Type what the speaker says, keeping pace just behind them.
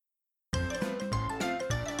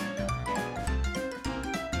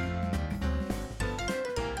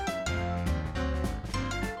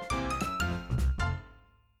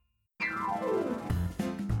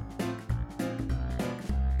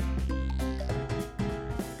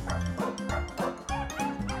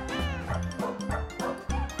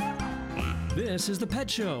This is The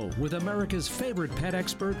Pet Show with America's favorite pet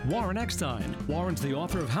expert, Warren Eckstein. Warren's the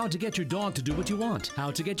author of How to Get Your Dog to Do What You Want,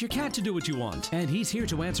 How to Get Your Cat to Do What You Want, and he's here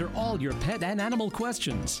to answer all your pet and animal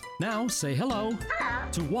questions. Now, say hello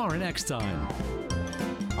to Warren Eckstein.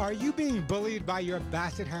 Are you being bullied by your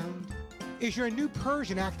basset hound? Is your new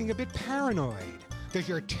Persian acting a bit paranoid? Does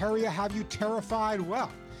your terrier have you terrified?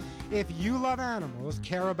 Well, if you love animals,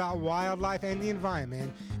 care about wildlife and the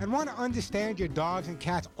environment, and want to understand your dogs and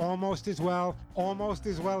cats almost as well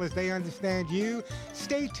as they understand you,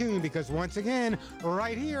 stay tuned because once again,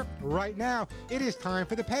 right here, right now, it is time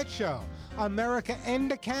for The Pet Show. America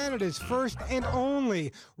and Canada's first and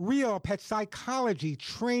only real pet psychology,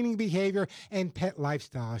 training behavior, and pet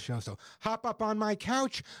lifestyle show. So hop up on my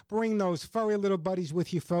couch, bring those furry little buddies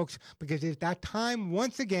with you, folks, because it's that time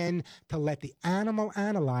once again to let the animal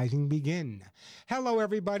analyzing begin. Hello,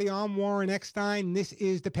 everybody. I'm Warren Eckstein. This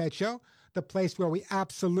is The Pet Show, the place where we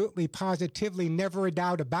absolutely, positively, never a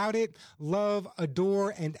doubt about it, love,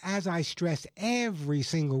 adore, and as I stress every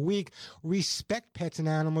single week, respect pets and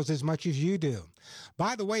animals as much as you do.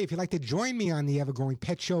 By the way, if you'd like to join me on the ever-growing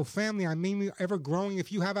Pet Show family, I mean ever-growing,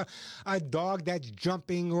 if you have a dog that's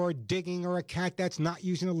jumping or digging or a cat that's not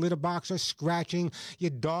using a litter box or scratching, your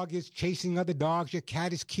dog is chasing other dogs, your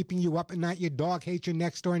cat is keeping you up at night, your dog hates your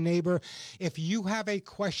next-door neighbor. If you have a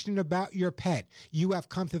question about your pet, you have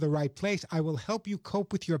come to the right place. I will help you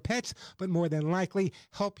cope with your pets, but more than likely,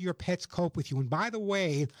 help your pets cope with you. And by the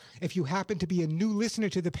way, if you happen to be a new listener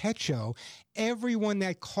to The Pet Show, everyone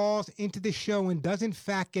that calls into the show and does in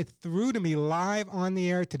fact get through to me live on the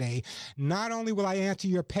air today, not only will I answer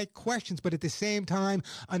your pet questions, but at the same time,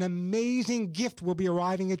 an amazing gift will be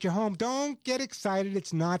arriving at your home. Don't get excited.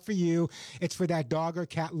 It's not for you. It's for that dog or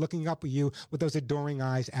cat looking up at you with those adoring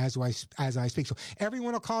eyes as I speak. So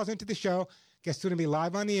everyone who calls into the show, gets through to me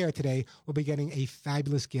live on the air today, will be getting a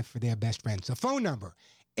fabulous gift for their best friend. So phone number,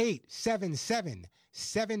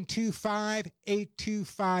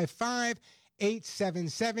 877-725-8255,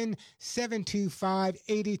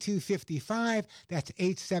 877-725-8255. That's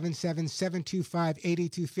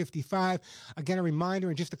 877-725-8255. Again, a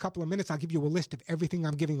reminder, in just a couple of minutes, I'll give you a list of everything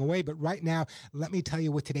I'm giving away. But right now, let me tell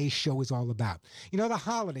you what today's show is all about. You know, the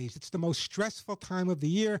holidays, it's the most stressful time of the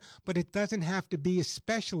year, but it doesn't have to be,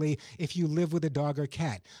 especially if you live with a dog or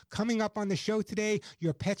cat. Coming up on the show today,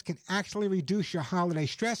 your pets can actually reduce your holiday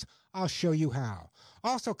stress. I'll show you how.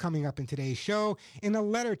 Also coming up in today's show, in a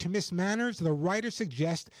letter to Miss Manners, the writer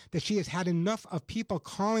suggests that she has had enough of people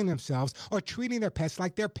calling themselves or treating their pets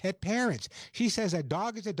like their pet parents. She says a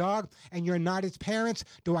dog is a dog and you're not its parents.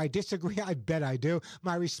 Do I disagree? I bet I do.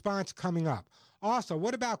 My response coming up. Also,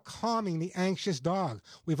 what about calming the anxious dog?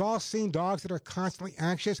 We've all seen dogs that are constantly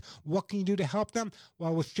anxious. What can you do to help them?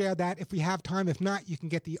 Well, we'll share that if we have time. If not, you can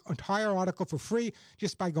get the entire article for free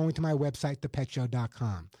just by going to my website,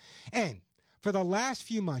 thepetshow.com. And for the last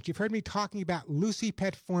few months, you've heard me talking about Lucy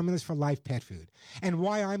Pet Formulas for Life pet food and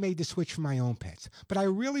why I made the switch for my own pets. But I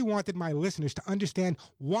really wanted my listeners to understand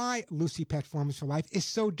why Lucy Pet Formulas for Life is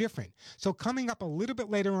so different. So coming up a little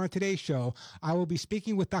bit later on today's show, I will be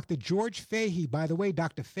speaking with Dr. George Fahey. By the way,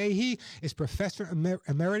 Dr. Fahey is Professor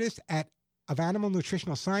Emeritus of Animal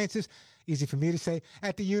Nutritional Sciences, easy for me to say,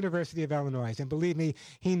 at the University of Illinois. And believe me,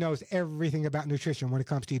 he knows everything about nutrition when it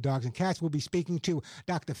comes to your dogs and cats. We'll be speaking to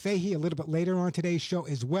Dr. Fahey a little bit later on today's show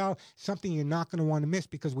as well, something you're not going to want to miss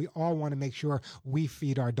because we all want to make sure we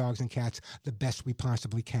feed our dogs and cats the best we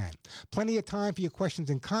possibly can. Plenty of time for your questions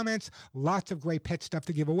and comments, lots of great pet stuff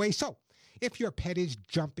to give away. So, if your pet is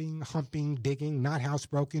jumping, humping, digging, not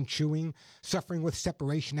housebroken, chewing, suffering with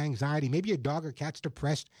separation anxiety, maybe your dog or cat's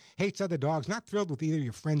depressed, hates other dogs, not thrilled with either of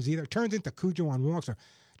your friends either, turns into Cujo on walks, or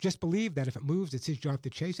just believe that if it moves, it's his job to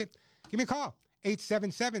chase it, give me a call.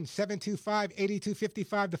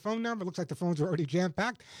 877-725-8255, the phone number. Looks like the phones are already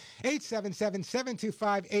jam-packed.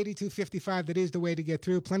 877-725-8255. That is the way to get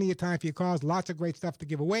through. Plenty of time for your calls. Lots of great stuff to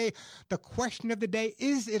give away. The question of the day,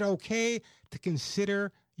 is it okay to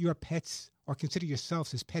consider your pets or consider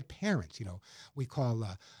yourselves as pet parents? You know, we call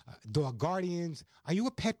dog guardians. Are you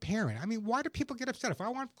a pet parent? I mean, why do people get upset? If I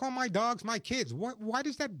want to call my dogs my kids, why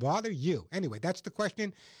does that bother you? Anyway, that's the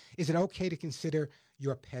question. Is it okay to consider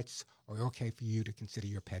your pets, or okay for you to consider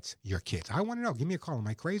your pets your kids? I want to know. Give me a call. Am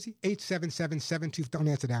I crazy? 877-72... Don't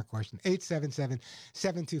answer that question.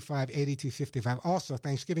 877-725-8255. Also,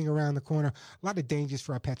 Thanksgiving around the corner. A lot of dangers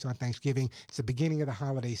for our pets on Thanksgiving. It's the beginning of the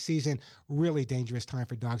holiday season. Really dangerous time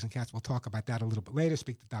for dogs and cats. We'll talk about that a little bit later.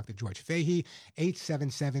 Speak to Dr. George Fahey.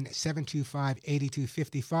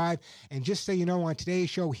 877-725-8255. And just so you know, on today's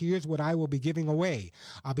show, here's what I will be giving away.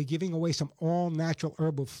 I'll be giving away some all-natural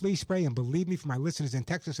herbal flea spray. And believe me, for my listeners in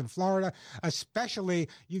Texas and Florida, especially,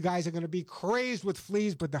 you guys are going to be crazed with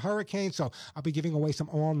fleas with the hurricane. So I'll be giving away some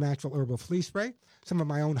all-natural herbal flea spray, some of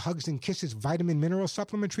my own Hugs and Kisses vitamin mineral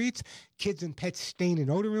supplement treats, kids and pets stain and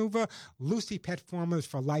odor remover, Lucy Pet Formulas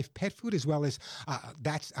for Life pet food, as well as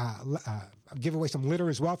give away some litter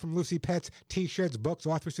as well from Lucy Pets, T-shirts, books,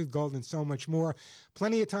 Authors with Gold, and so much more.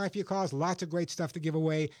 Plenty of time for your calls. Lots of great stuff to give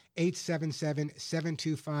away.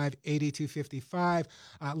 877-725-8255.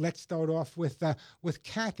 Let's start off with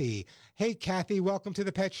Kathy. Hey, Kathy, welcome to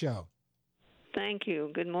the Pet Show. Thank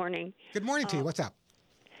you. Good morning. Good morning to you. What's up?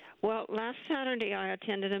 Well, last Saturday I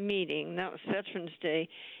attended a meeting. That was Veterans Day,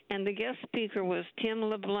 and the guest speaker was Tim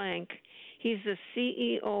LeBlanc. He's the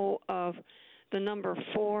CEO of the number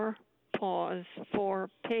 4 Paws for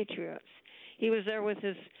Patriots. He was there with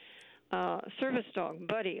his service dog,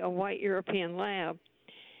 Buddy, a white European lab.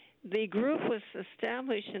 The group was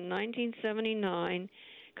established in 1979,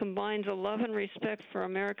 combines a love and respect for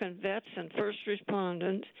American vets and first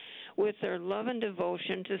responders with their love and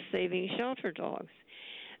devotion to saving shelter dogs.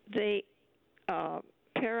 They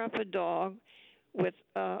pair up a dog with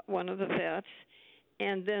one of the vets,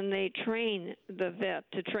 and then they train the vet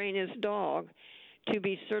to train his dog to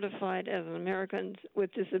be certified as an Americans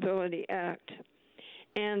with Disability Act.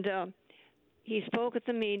 And he spoke at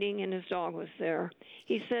the meeting, and his dog was there.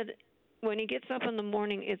 He said when he gets up in the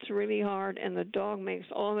morning, it's really hard, and the dog makes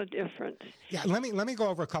all the difference. Yeah, let me go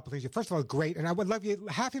over a couple things. First of all, great, and I would love you to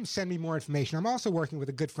have him send me more information. I'm also working with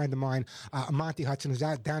a good friend of mine, Monty Hudson, who's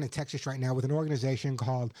out down in Texas right now with an organization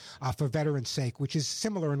called For Veterans' Sake, which is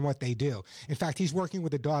similar in what they do. In fact, he's working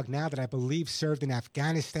with a dog now that I believe served in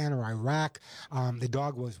Afghanistan or Iraq. The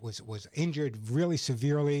dog was injured really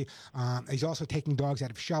severely. He's also taking dogs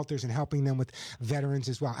out of shelters and helping them with veterans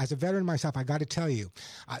as well. As a veteran myself, I got to tell you,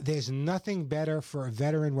 there's nothing better for a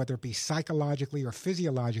veteran, whether it be psychologically or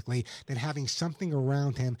physiologically, than having something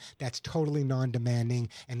around him that's totally non-demanding.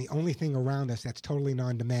 And the only thing around us that's totally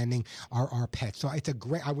non-demanding are our pets. So it's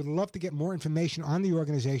I would love to get more information on the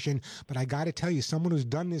organization, but I got to tell you, someone who's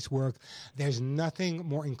done this work, there's nothing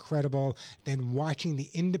more incredible than watching the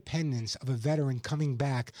independence of a veteran coming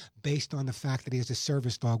back based on the fact that he has a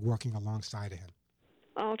service dog working alongside of him.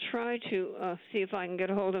 I'll try to see if I can get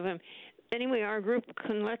a hold of him. Anyway, our group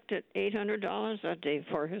collected $800 that day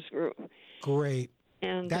for his group. Great.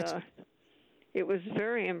 And it was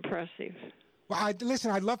very impressive. Well, listen,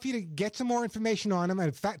 I'd love for you to get some more information on him. And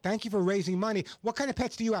in fact, thank you for raising money. What kind of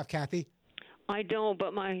pets do you have, Kathy? I don't,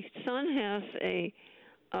 but my son has a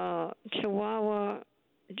Chihuahua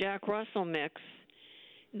Jack Russell mix.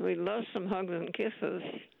 And we love some hugs and kisses.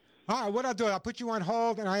 All right, what I'll do, I'll put you on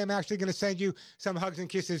hold, and I am actually going to send you some hugs and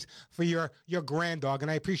kisses for your grand dog, and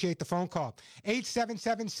I appreciate the phone call.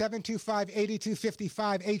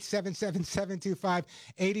 877-725-8255,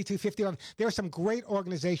 877-725-8255. There are some great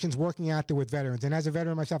organizations working out there with veterans, and as a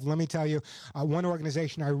veteran myself, let me tell you, one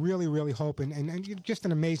organization I really, really hope, and just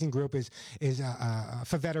an amazing group is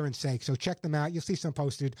For Veterans' Sake, so check them out. You'll see some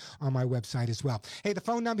posted on my website as well. Hey, the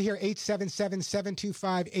phone number here,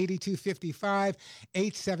 877-725-8255,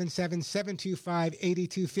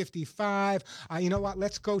 877-725-8255. You know what?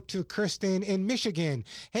 Let's go to Kirsten in Michigan.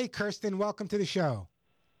 Hey, Kirsten, welcome to the show.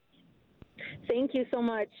 Thank you so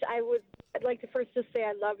much. I'd like to first just say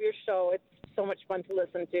I love your show. It's so much fun to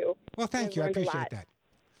listen to. Well, thank you. I appreciate that.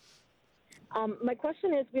 My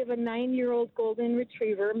question is, we have a 9-year-old golden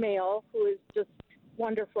retriever male who is just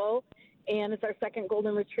wonderful, and it's our second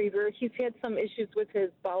golden retriever. He's had some issues with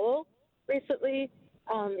his bowel recently.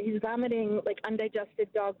 He's vomiting like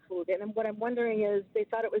undigested dog food, and what I'm wondering is, they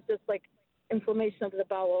thought it was just like inflammation of the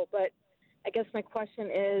bowel, but I guess my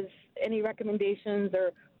question is, any recommendations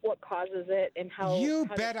or what causes it and how? You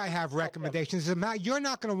bet I have recommendations. You're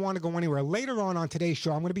not going to want to go anywhere. Later on today's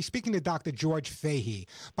show, I'm going to be speaking to Dr. George Fahey.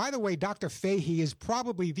 By the way, Dr. Fahey is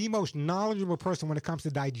probably the most knowledgeable person when it comes to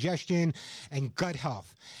digestion and gut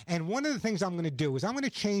health. And one of the things I'm going to do is I'm going to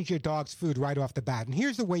change your dog's food right off the bat. And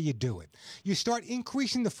here's the way you do it. You start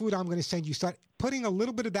increasing the food I'm going to send you. Start putting a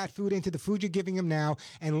little bit of that food into the food you're giving him now,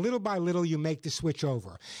 and little by little you make the switch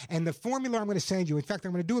over. And the formula I'm going to send you, in fact,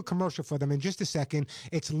 I'm going to do a commercial for them in just a second.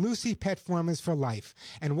 It's Lucy Pet Formulas for Life.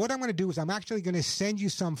 And what I'm going to do is I'm actually going to send you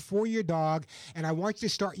some for your dog, and I want you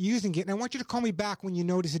to start using it. And I want you to call me back when you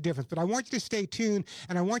notice a difference. But I want you to stay tuned,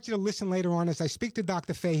 and I want you to listen later on as I speak to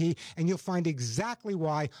Dr. Fahey, and you'll find exactly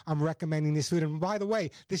why I'm recommending this food. And by the way,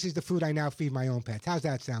 this is the food I now feed my own pets. How's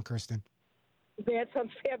that sound, Kirsten? That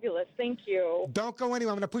sounds fabulous. Thank you. Don't go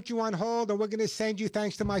anywhere. I'm going to put you on hold, and we're going to send you,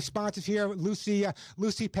 thanks to my sponsors here, Lucy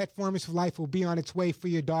Pet Formulas for Life will be on its way for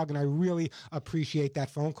your dog, and I really appreciate that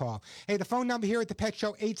phone call. Hey, the phone number here at the Pet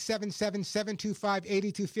Show,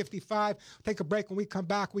 877-725-8255. Take a break. When we come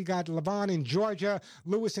back, we got Levon in Georgia,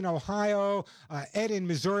 Lewis in Ohio, Ed in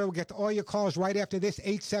Missouri. We'll get to all your calls right after this,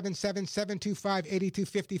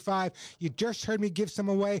 877-725-8255. You just heard me give some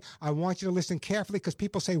away. I want you to listen carefully because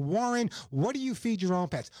people say, Warren, what do you feed your own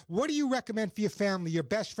pets? What do you recommend for your family, your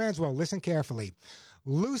best friends? Well, listen carefully.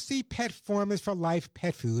 Lucy Pet Formulas for Life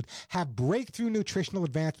pet food have breakthrough nutritional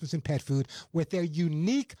advancements in pet food with their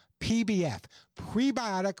unique PBF,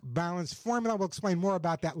 prebiotic balanced formula. We'll explain more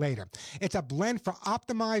about that later. It's a blend for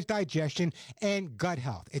optimized digestion and gut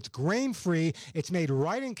health. It's grain-free. It's made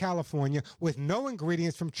right in California with no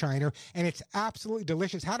ingredients from China, and it's absolutely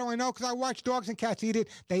delicious. How do I know? Because I watch dogs and cats eat it.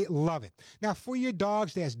 They love it. Now, for your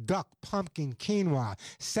dogs, there's duck, pumpkin, quinoa,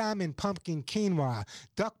 salmon, pumpkin, quinoa,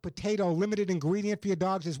 duck, potato, limited ingredient for your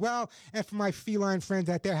dogs as well. And for my feline friends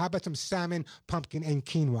out there, how about some salmon, pumpkin, and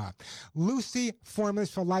quinoa? Lucy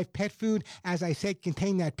Formulas for Life pet food, as I said,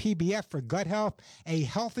 contain that PBF for gut health. A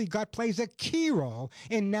healthy gut plays a key role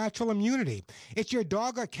in natural immunity. It's your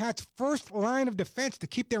dog or cat's first line of defense to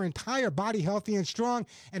keep their entire body healthy and strong.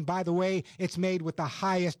 And by the way, it's made with the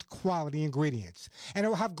highest quality ingredients. And it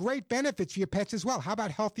will have great benefits for your pets as well. How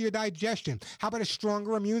about healthier digestion? How about a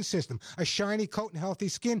stronger immune system? A shiny coat and healthy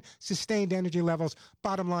skin, sustained energy levels,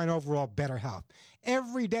 bottom line overall, better health.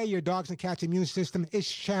 Every day, your dog's and cat's immune system is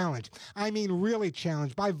challenged. I mean, really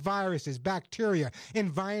challenged by viruses, bacteria,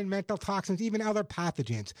 environmental toxins, even other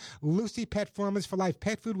pathogens. Lucy Pet Formulas for Life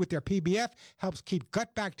pet food with their PBF helps keep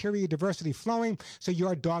gut bacteria diversity flowing so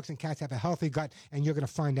your dogs and cats have a healthy gut, and you're going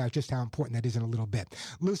to find out just how important that is in a little bit.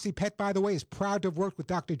 Lucy Pet, by the way, is proud to have worked with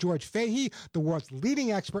Dr. George Fahey, the world's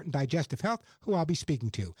leading expert in digestive health, who I'll be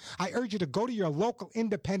speaking to. I urge you to go to your local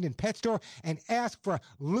independent pet store and ask for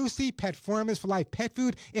Lucy Pet Formulas for Life pet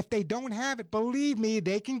food. If they don't have it, believe me,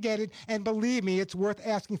 they can get it, and believe me, it's worth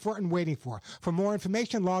asking for and waiting for. For more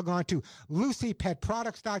information, log on to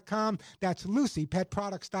LucyPetProducts.com. That's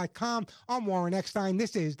LucyPetProducts.com. I'm Warren Eckstein.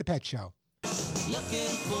 This is The Pet Show. Looking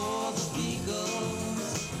for the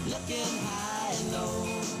eagles, looking high and low.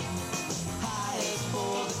 High is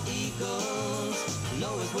for the eagles,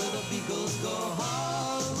 low is where the beagles go.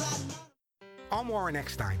 All right. I'm Warren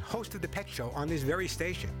Eckstein, host of The Pet Show on this very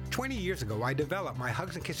station. 20 years ago, I developed my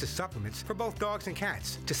Hugs and Kisses supplements for both dogs and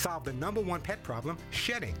cats to solve the #1 pet problem,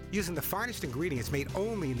 shedding. Using the finest ingredients made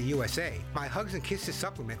only in the USA, my Hugs and Kisses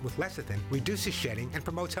supplement with lecithin reduces shedding and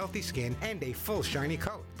promotes healthy skin and a full shiny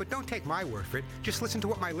coat. But don't take my word for it. Just listen to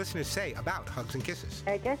what my listeners say about Hugs and Kisses.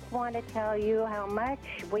 I just want to tell you how much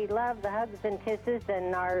we love the Hugs and Kisses,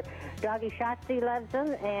 and our doggy Shotzi loves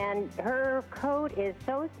them, and her coat is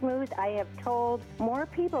so smooth. I have told more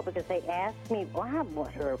people because they ask me, wow,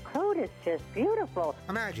 her coat is just beautiful.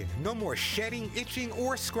 Imagine, no more shedding, itching,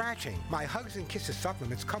 or scratching. My Hugs and Kisses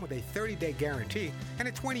supplements come with a 30-day guarantee and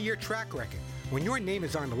a 20-year track record. When your name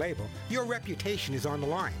is on the label, your reputation is on the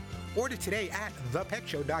line. Order today at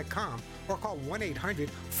thepetshow.com or call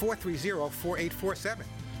 1-800-430-4847.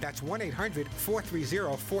 That's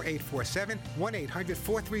 1-800-430-4847,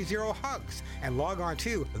 1-800-430-HUGS, and log on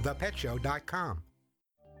to thepetshow.com.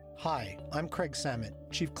 Hi, I'm Craig Samet,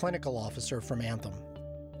 Chief Clinical Officer from Anthem.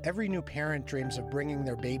 Every new parent dreams of bringing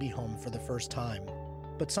their baby home for the first time,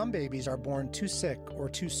 but some babies are born too sick or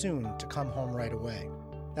too soon to come home right away.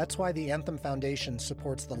 That's why the Anthem Foundation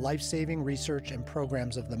supports the life-saving research and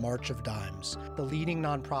programs of the March of Dimes, the leading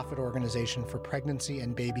nonprofit organization for pregnancy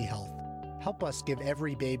and baby health. Help us give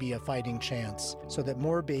every baby a fighting chance so that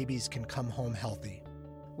more babies can come home healthy.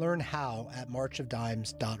 Learn how at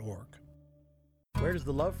marchofdimes.org. Where does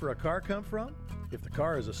the love for a car come from? If the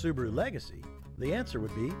car is a Subaru Legacy, the answer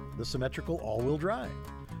would be the symmetrical all-wheel drive.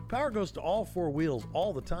 Power goes to all four wheels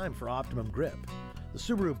all the time for optimum grip. The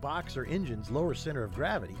Subaru Boxer engine's lower center of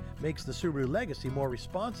gravity makes the Subaru Legacy more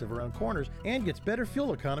responsive around corners and gets better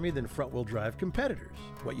fuel economy than front-wheel drive competitors.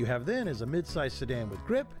 What you have then is a mid-size sedan with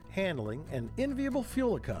grip, handling, and enviable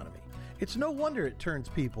fuel economy. It's no wonder it turns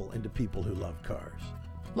people into people who love cars.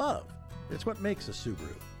 Love, it's what makes a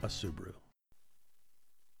Subaru a Subaru.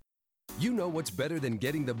 You know what's better than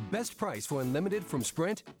getting the best price for unlimited from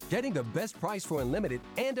Sprint? Getting the best price for unlimited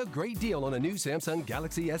and a great deal on a new Samsung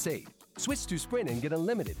Galaxy S8. Switch to Sprint and get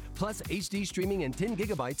unlimited, plus HD streaming and 10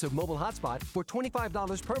 gigabytes of mobile hotspot for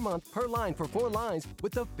 $25 per month per line for 4 lines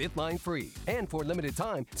with the 5th line free. And for a limited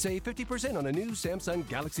time, save 50% on a new Samsung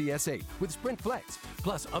Galaxy S8 with Sprint Flex.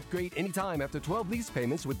 Plus, upgrade anytime after 12 lease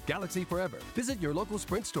payments with Galaxy Forever. Visit your local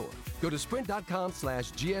Sprint store. Go to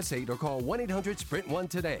sprint.com/GS8 or call 1-800-SPRINT1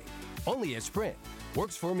 today. Only at Sprint.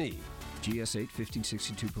 Works for me. GS8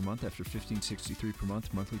 1562 per month after 1563 per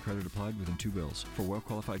month. Monthly credit applied within 2 bills. For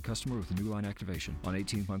well-qualified customer with a new line activation on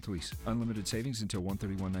 18-month lease. Unlimited savings until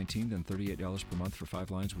 1/31/19, then $38 per month for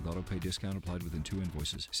 5 lines with auto pay discount applied within 2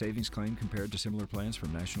 invoices. Savings claim compared to similar plans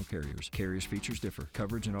from national carriers. Carriers features differ.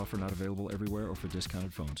 Coverage and offer not available everywhere or for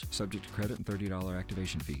discounted phones. Subject to credit and $30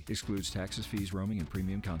 activation fee. Excludes taxes, fees, roaming, and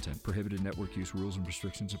premium content. Prohibited network use rules and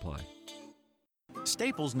restrictions apply.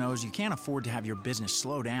 Staples knows you can't afford to have your business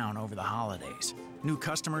slow down over the holidays. New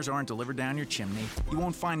customers aren't delivered down your chimney. You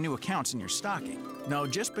won't find new accounts in your stocking. No,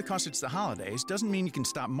 just because it's the holidays doesn't mean you can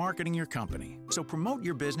stop marketing your company. So promote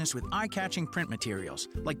your business with eye-catching print materials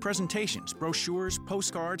like presentations, brochures,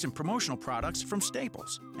 postcards, and promotional products from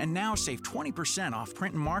Staples. And now save 20% off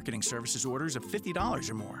print and marketing services orders of $50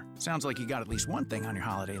 or more. Sounds like you got at least one thing on your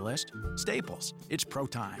holiday list. Staples. It's pro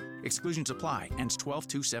time. Exclusions apply. Ends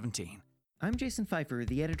 12/2/17. I'm Jason Pfeiffer,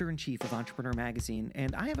 the editor-in-chief of Entrepreneur Magazine,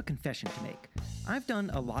 and I have a confession to make. I've done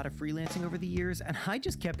a lot of freelancing over the years, and I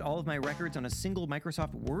just kept all of my records on a single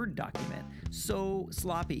Microsoft Word document. So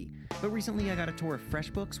sloppy. But recently I got a tour of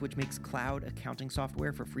FreshBooks, which makes cloud accounting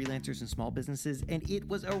software for freelancers and small businesses, and it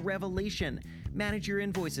was a revelation. Manage your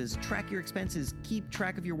invoices, track your expenses, keep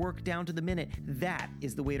track of your work down to the minute. That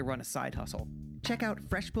is the way to run a side hustle. Check out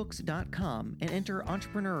freshbooks.com and enter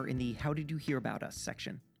Entrepreneur in the How Did You Hear About Us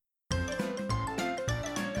section.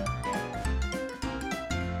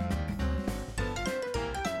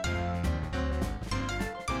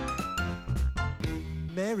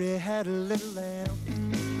 Mary had a little lamb.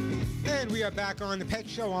 And we are back on the Pet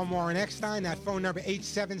Show. I'm Warren Eckstein. That phone number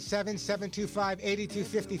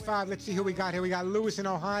 877-725-8255. Let's see who we got here. We got Lewis in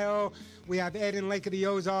Ohio. We have Ed in Lake of the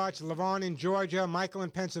Ozarks, Levon in Georgia, Michael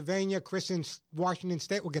in Pennsylvania, Chris in Washington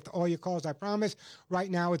State. We'll get to all your calls, I promise.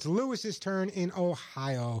 Right now, it's Lewis's turn in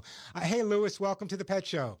Ohio. Hey, Lewis, welcome to the Pet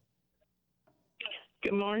Show.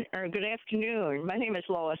 Good morning, or good afternoon. My name is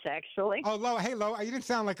Lois, actually. Oh, Lois. Hey, Lois. You didn't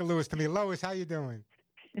sound like a Lewis to me. Lois, how you doing?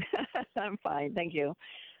 I'm fine, thank you.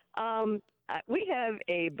 We have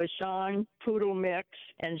a Bichon Poodle mix,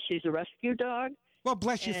 and she's a rescue dog. Well,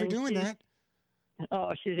 bless you for doing that.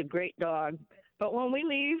 Oh, she's a great dog. But when we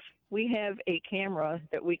leave, we have a camera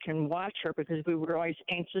that we can watch her because we were always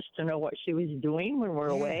anxious to know what she was doing when we're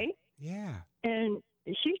away. Yeah. And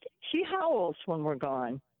she howls when we're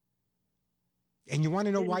gone. And you want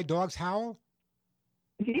to know why dogs howl?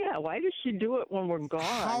 Yeah, why does she do it when we're gone?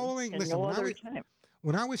 Howling, listen, no other time?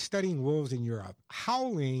 When I was studying wolves in Europe,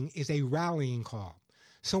 howling is a rallying call.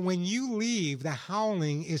 So when you leave, the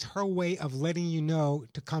howling is her way of letting you know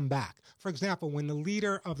to come back. For example, when the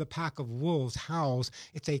leader of the pack of wolves howls,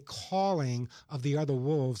 it's a calling of the other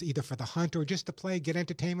wolves, either for the hunt or just to play, get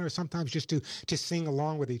entertainment, or sometimes just to sing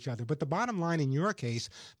along with each other. But the bottom line in your case,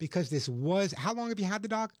 because this was, how long have you had the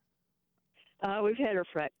dog? We've had her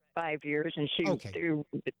for 5 years, and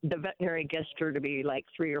the veterinary guessed her to be like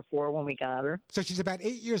 3 or 4 when we got her. So she's about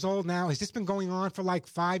 8 years old now. Has this been going on for like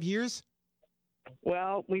 5 years?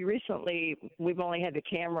 Well, we've only had the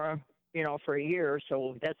camera, for a year,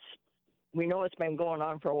 so we know it's been going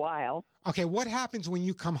on for a while. Okay, what happens when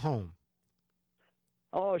you come home?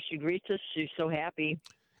 Oh, she greets us. She's so happy.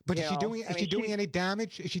 But is she doing any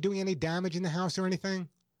damage? Is she doing any damage in the house or anything?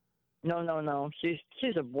 No. She's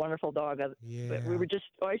a wonderful dog. Yeah. But we were just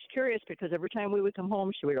always curious because every time we would come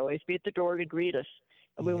home, she would always be at the door to greet us.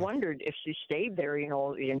 And we wondered if she stayed there,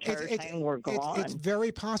 the entire time we're gone. It's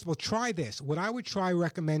very possible. Try this. What I would try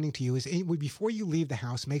recommending to you is before you leave the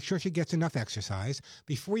house, make sure she gets enough exercise.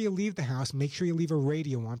 Before you leave the house, make sure you leave a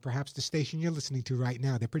radio on, perhaps the station you're listening to right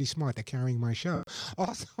now. They're pretty smart. They're carrying my show.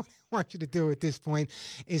 Also, what I want you to do at this point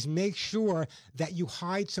is make sure that you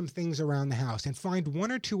hide some things around the house and find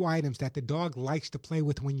 1 or 2 items that the dog likes to play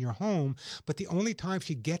with when you're home, but the only time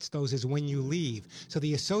she gets those is when you leave. So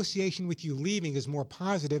the association with you leaving is more positive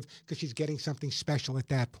because she's getting something special at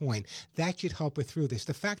that point. That should help her through this.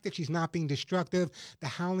 The fact that she's not being destructive, the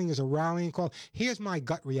howling is a rallying call. Here's my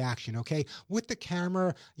gut reaction, okay? With the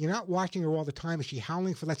camera, you're not watching her all the time. Is she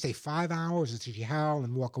howling for, let's say, 5 hours? Or does she howl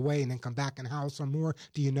and walk away and then come back and howl some more?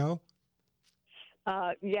 Do you know?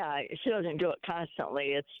 Yeah, she doesn't do it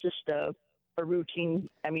constantly. It's just a routine.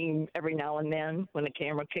 I mean, every now and then when the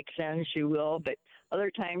camera kicks in, she will. But other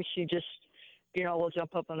times she just, will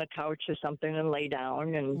jump up on the couch or something and lay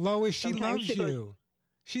down. And Lois, she loves you.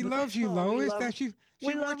 She loves you, Lois.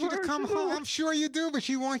 She wants you to come home. I'm sure you do, but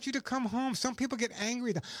she wants you to come home. Some people get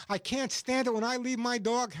angry. I can't stand it when I leave my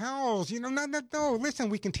dog howls. No. Listen,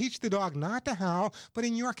 we can teach the dog not to howl, but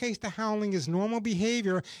in your case, the howling is normal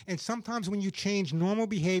behavior. And sometimes when you change normal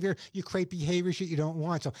behavior, you create behaviors that you don't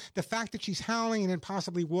want. So the fact that she's howling and then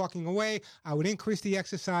possibly walking away, I would increase the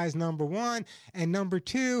exercise, number one. And number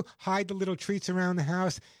two, hide the little treats around the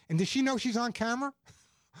house. And does she know she's on camera?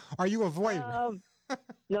 Are you avoiding her?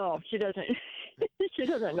 No, she doesn't. She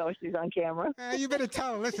doesn't know she's on camera. You better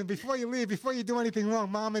tell her. Listen, before you leave, before you do anything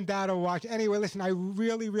wrong, Mom and Dad will watch. Anyway, listen, I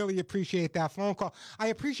really, really appreciate that phone call. I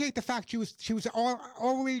appreciate the fact she was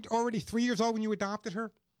already 3 years old when you adopted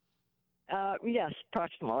her. Yes,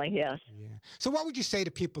 approximately, yes. Yeah. So what would you say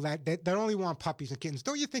to people that only want puppies and kittens?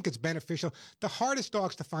 Don't you think it's beneficial? The hardest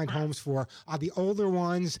dogs to find homes for are the older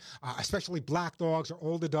ones, especially black dogs or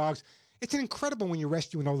older dogs. It's incredible when you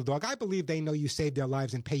rescue an older dog. I believe they know you saved their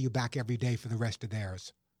lives and pay you back every day for the rest of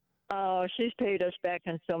theirs. Oh, she's paid us back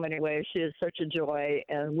in so many ways. She is such a joy,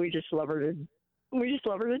 and we just love her to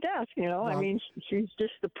death. Well, I mean, she's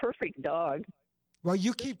just the perfect dog. Well,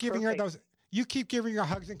 you keep giving her those. You keep giving her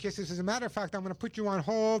hugs and kisses. As a matter of fact, I'm going to put you on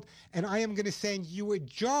hold, and I am going to send you a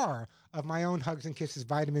jar of my own Hugs and Kisses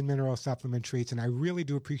vitamin mineral supplement treats, and I really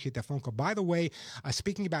do appreciate that phone call. By the way,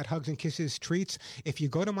 speaking about Hugs and Kisses treats, if you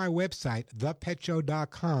go to my website,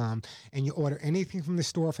 thepetshow.com, and you order anything from the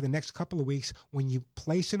store for the next couple of weeks, when you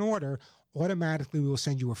place an order, automatically we will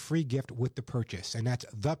send you a free gift with the purchase. And that's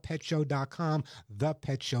thepetshow.com,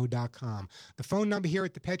 thepetshow.com. The phone number here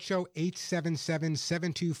at The Pet Show,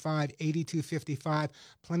 877-725-8255.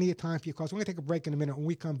 Plenty of time for your calls. We're going to take a break in a minute. When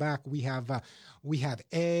we come back, we have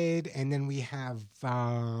Ed, and then we have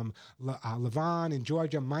Levon in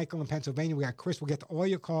Georgia, Michael in Pennsylvania. We got Chris. We'll get to all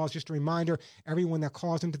your calls. Just a reminder, everyone that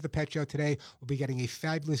calls into The Pet Show today will be getting a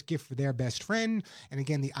fabulous gift for their best friend. And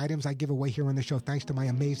again, the items I give away here on the show, thanks to my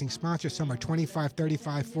amazing sponsors, some are $25,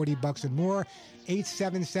 $35, $40 and more.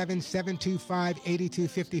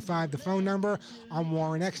 877-725-8255, the phone number. I'm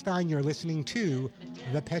Warren Eckstein. You're listening to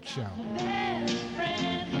The Pet Show.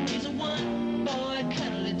 He's a one-boy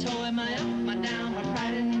cuddly toy, my up, my down, my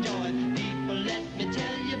pride and joy. People, let me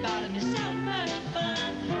tell you about him. He's so much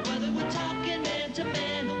fun. Whether we're talking man to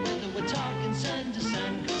man or whether we're talking son to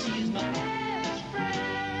son, 'cause he's my best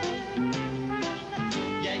friend.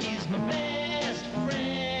 Yeah, he's my best friend.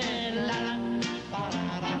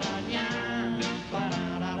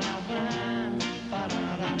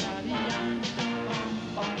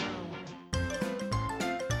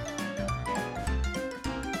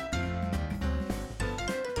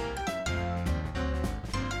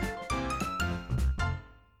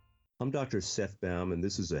 I'm Dr. Seth Baum, and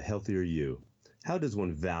this is A Healthier You. How does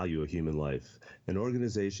one value a human life? An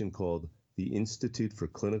organization called the Institute for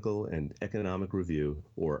Clinical and Economic Review,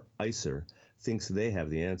 or ICER, thinks they have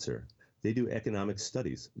the answer. They do economic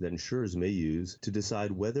studies that insurers may use to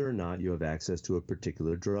decide whether or not you have access to a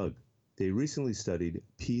particular drug. They recently studied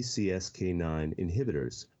PCSK9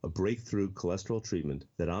 inhibitors, a breakthrough cholesterol treatment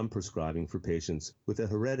that I'm prescribing for patients with a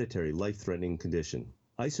hereditary life-threatening condition.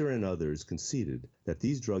 ICER and others conceded that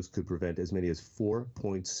these drugs could prevent as many as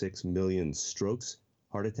 4.6 million strokes,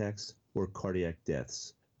 heart attacks, or cardiac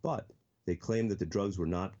deaths. But they claimed that the drugs were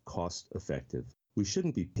not cost-effective. We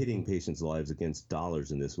shouldn't be pitting patients' lives against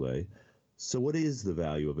dollars in this way. So what is the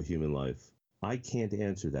value of a human life? I can't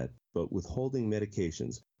answer that, but withholding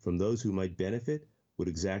medications from those who might benefit would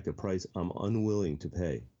exact a price I'm unwilling to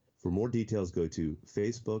pay. For more details, go to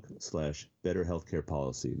Facebook/Better Healthcare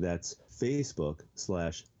Policy. That's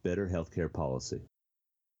Facebook/Better Healthcare Policy.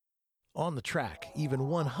 On the track, even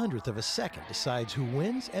 1/100th of a second decides who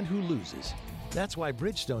wins and who loses. That's why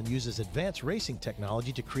Bridgestone uses advanced racing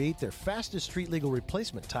technology to create their fastest street-legal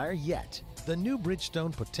replacement tire yet. The new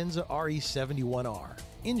Bridgestone Potenza RE71R.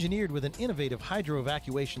 Engineered with an innovative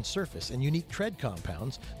hydro-evacuation surface and unique tread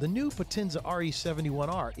compounds, the new Potenza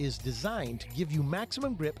RE71R is designed to give you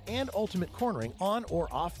maximum grip and ultimate cornering on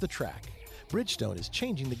or off the track. Bridgestone is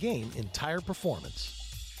changing the game in tire performance.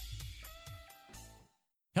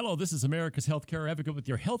 Hello, this is America's Healthcare Advocate with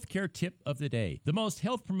your healthcare tip of the day. The most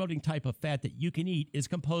health-promoting type of fat that you can eat is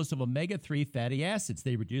composed of omega-3 fatty acids.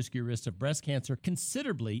 They reduce your risk of breast cancer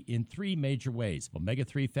considerably in 3 major ways.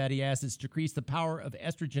 Omega-3 fatty acids decrease the power of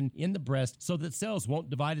estrogen in the breast so that cells won't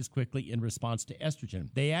divide as quickly in response to estrogen.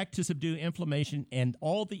 They act to subdue inflammation and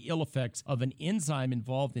all the ill effects of an enzyme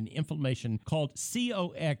involved in inflammation called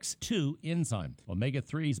COX-2 enzyme.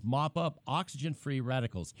 Omega-3s mop up oxygen-free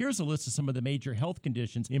radicals. Here's a list of some of the major health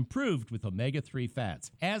conditions conditions improved with omega-3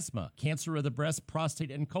 fats. Asthma, cancer of the breast,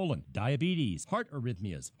 prostate, and colon, diabetes, heart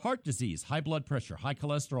arrhythmias, heart disease, high blood pressure, high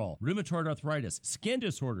cholesterol, rheumatoid arthritis, skin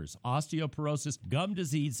disorders, osteoporosis, gum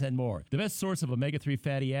disease, and more. The best source of omega-3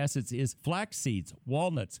 fatty acids is flax seeds,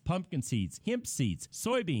 walnuts, pumpkin seeds, hemp seeds,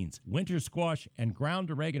 soybeans, winter squash, and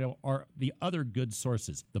ground oregano are the other good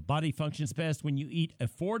sources. The body functions best when you eat a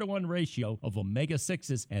 4-to-1 ratio of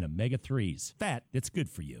omega-6s and omega-3s. Fat that's good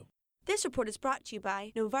for you. This report is brought to you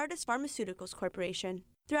by Novartis Pharmaceuticals Corporation.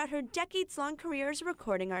 Throughout her decades-long career as a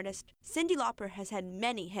recording artist, Cyndi Lauper has had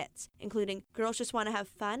many hits, including Girls Just Want to Have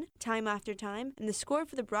Fun, Time After Time, and the score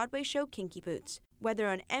for the Broadway show Kinky Boots. Whether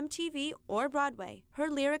on MTV or Broadway, her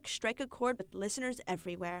lyrics strike a chord with listeners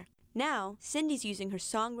everywhere. Now, Cyndi's using her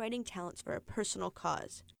songwriting talents for a personal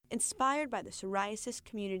cause. Inspired by the psoriasis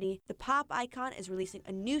community, the pop icon is releasing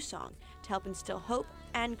a new song to help instill hope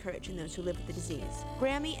and courage in those who live with the disease.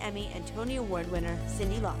 Grammy, Emmy, and Tony Award winner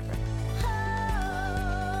Cyndi Lauper.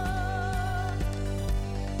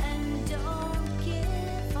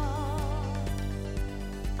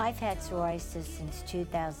 I've had psoriasis since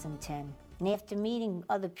 2010. And after meeting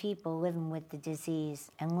other people living with the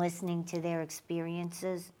disease and listening to their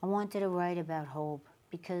experiences, I wanted to write about hope,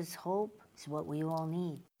 because hope is what we all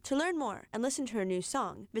need. To learn more and listen to her new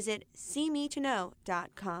song, visit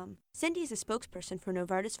seemetoknow.com. Cyndi is a spokesperson for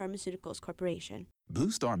Novartis Pharmaceuticals Corporation. Blue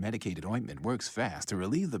Star medicated ointment works fast to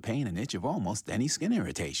relieve the pain and itch of almost any skin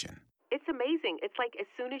irritation. It's amazing. It's like as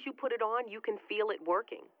soon as you put it on, you can feel it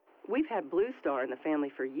working. We've had Blue Star in the family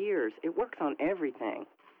for years. It works on everything.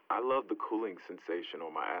 I love the cooling sensation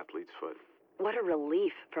on my athlete's foot. What a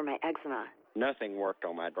relief for my eczema. Nothing worked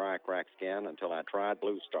on my dry, cracked skin until I tried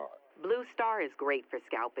Blue Star. Blue Star is great for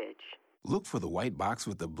scalp itch. Look for the white box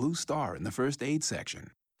with the Blue Star in the first aid section.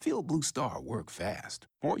 Feel Blue Star work fast,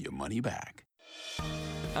 or your money back.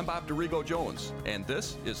 I'm Bob DeRigo Jones, and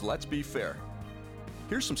this is Let's Be Fair.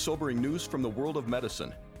 Here's some sobering news from the world of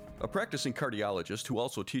medicine. A practicing cardiologist who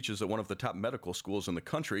also teaches at one of the top medical schools in the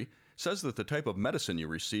country says that the type of medicine you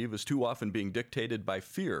receive is too often being dictated by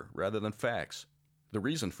fear rather than facts. The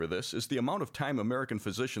reason for this is the amount of time American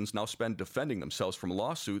physicians now spend defending themselves from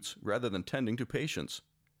lawsuits rather than tending to patients.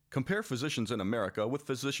 Compare physicians in America with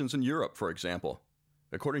physicians in Europe, for example.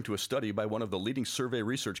 According to a study by one of the leading survey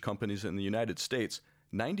research companies in the United States,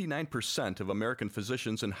 99% of American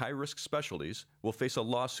physicians in high-risk specialties will face a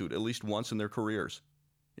lawsuit at least once in their careers.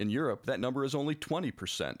 In Europe, that number is only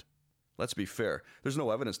 20%. Let's be fair, there's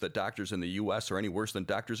no evidence that doctors in the U.S. are any worse than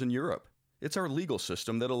doctors in Europe. It's our legal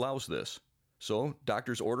system that allows this. So,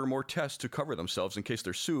 doctors order more tests to cover themselves in case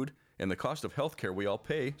they're sued, and the cost of health care we all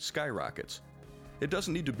pay skyrockets. It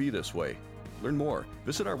doesn't need to be this way. Learn more.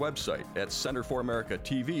 Visit our website at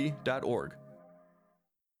centerforamericatv.org.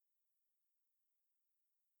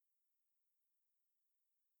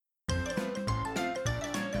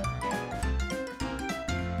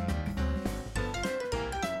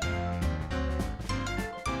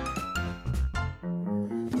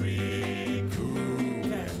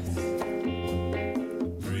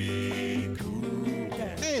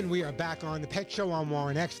 We are back on the Pet Show. I'm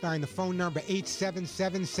Warren Eckstein. The phone number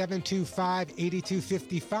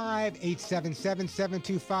 877-725-8255,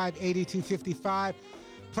 877-725-8255.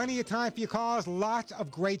 Plenty of time for your calls. Lots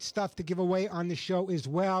of great stuff to give away on the show as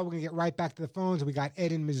well. We're going to get right back to the phones. We got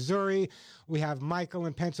Ed in Missouri. We have Michael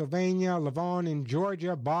in Pennsylvania, Lavon in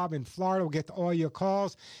Georgia, Bob in Florida. We'll get to all your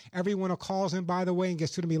calls. Everyone who calls in, by the way, and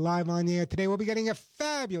gets to me live on the air today, we'll be getting a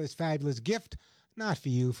fabulous, fabulous gift. Not for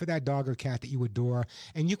you, for that dog or cat that you adore.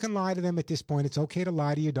 And you can lie to them at this point. It's okay to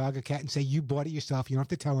lie to your dog or cat and say you bought it yourself. You don't have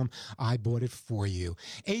to tell them I bought it for you.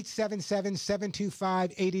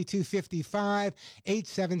 877-725-8255.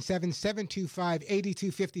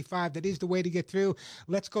 877-725-8255. That is the way to get through.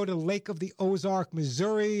 Let's go to Lake of the Ozark,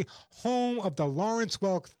 Missouri, home of the Lawrence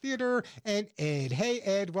Welk Theater, and Ed. Hey,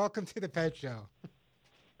 Ed, welcome to the Pet Show.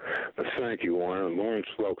 Thank you, Warren. The Lawrence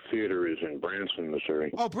Welk Theater is in Branson,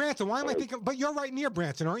 Missouri. Oh, Branson. Why am I thinking? But you're right near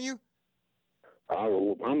Branson, aren't you?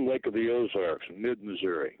 I'm Lake of the Ozarks,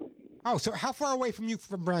 mid-Missouri. Oh, so how far away from you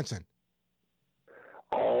from Branson?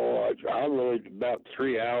 Oh, I'm really about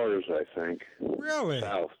 3 hours, I think. Really?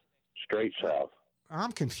 South, straight south.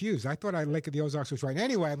 I'm confused. I thought Lake of the Ozarks was right.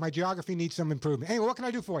 Anyway, my geography needs some improvement. Anyway, what can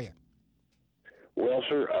I do for you? Well,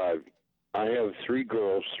 sir, I have 3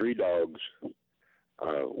 girls, 3 dogs.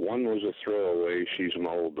 One was a throwaway. She's an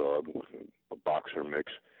old dog, a boxer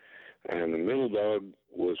mix. And the middle dog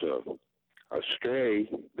was a stray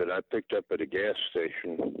that I picked up at a gas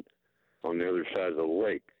station on the other side of the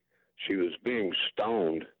lake. She was being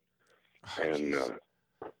stoned. And,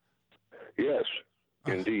 yes,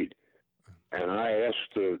 indeed. And I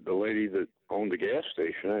asked the lady that owned the gas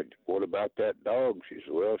station, what about that dog? She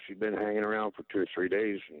said, well, she's been hanging around for 2 or 3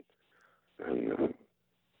 days, and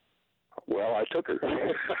well, I took her.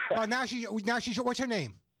 Oh, now she's. What's her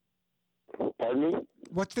name? Pardon me?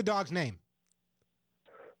 What's the dog's name?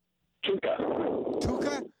 Tuka.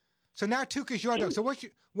 Tuka? So now Tuka's your dog. So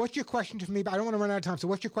what's your question for me? I don't want to run out of time. So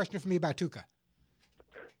what's your question for me about Tuka?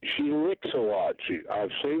 She licks a lot.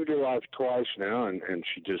 I've saved her life twice now, and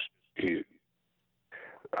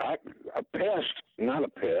a pest, not a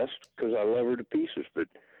pest, because I love her to pieces, but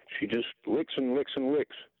she just licks and licks and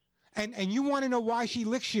licks. And you want to know why she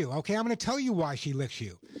licks you, okay? I'm going to tell you why she licks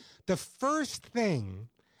you. The first thing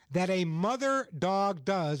that a mother dog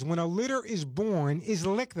does when a litter is born is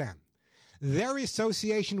lick them. Their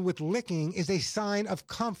association with licking is a sign of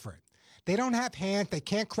comfort. They don't have hands. They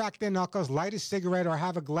can't crack their knuckles, light a cigarette, or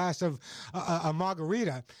have a glass of a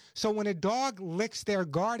margarita. So when a dog licks their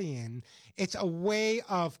guardian, it's a way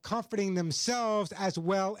of comforting themselves as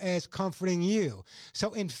well as comforting you.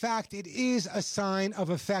 So, in fact, it is a sign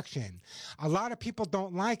of affection. A lot of people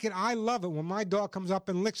don't like it. I love it. When my dog comes up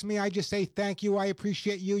and licks me, I just say, thank you, I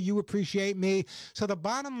appreciate you, you appreciate me. So the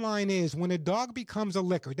bottom line is, when a dog becomes a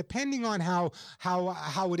licker, depending on how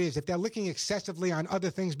it is, if they're licking excessively on other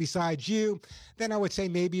things besides you, then I would say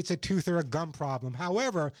maybe it's a tooth or a gum problem.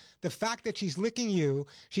 However, the fact that she's licking you,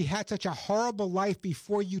 she had such a horrible life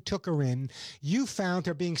before you took her in. You found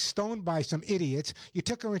her being stoned by some idiots. You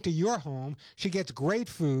took her into your home. She gets great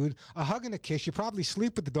food, a hug and a kiss. You probably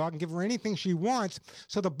sleep with the dog and give her anything she wants.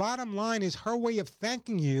 So the bottom line is her way of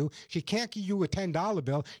thanking you. She can't give you a $10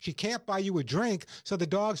 bill. She can't buy you a drink. So the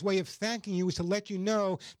dog's way of thanking you is to let you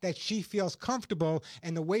know that she feels comfortable.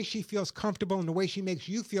 And the way she feels comfortable and the way she makes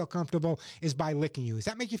you feel comfortable is by licking you. Does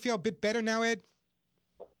that make you feel a bit better now, Ed?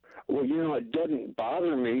 Well, it doesn't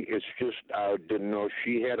bother me. It's just I didn't know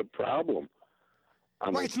she had a problem.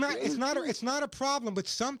 Well, it's not a problem, but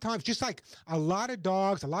sometimes, just like a lot of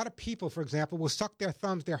dogs, a lot of people, for example, will suck their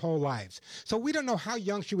thumbs their whole lives. So we don't know how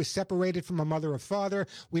young she was separated from a mother or father.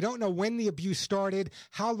 We don't know when the abuse started,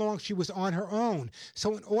 how long she was on her own.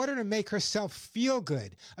 So in order to make herself feel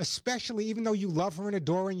good, especially even though you love her and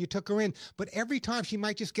adore her and you took her in, but every time she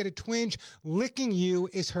might just get a twinge, licking you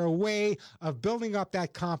is her way of building up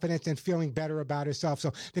that confidence and feeling better about herself.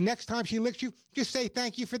 So the next time she licks you, just say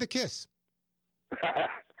thank you for the kiss.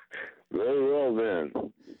 Very well, then.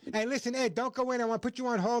 Hey, listen, Ed, don't go in. I want to put you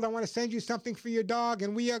on hold. I want to send you something for your dog,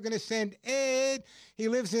 and we are going to send Ed. He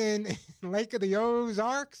lives in Lake of the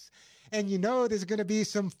Ozarks, and there's going to be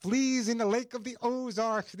some fleas in the Lake of the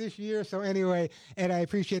Ozarks this year. So anyway, Ed, I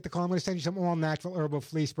appreciate the call. I'm going to send you some all-natural herbal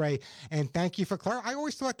flea spray, and thank you for clarifying. I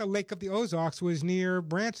always thought the Lake of the Ozarks was near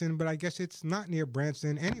Branson, but I guess it's not near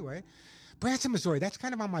Branson anyway. Branson, Missouri, that's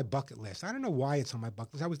kind of on my bucket list. I don't know why it's on my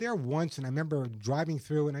bucket list. I was there once, and I remember driving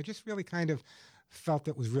through, and I just really kind of felt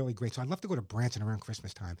it was really great. So I'd love to go to Branson around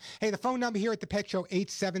Christmas time. Hey, the phone number here at the Pet Show,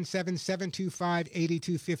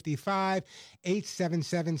 877-725-8255,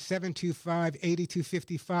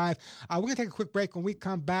 877-725-8255. We're going to take a quick break. When we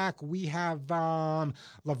come back, we have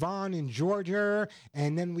Lavon in Georgia,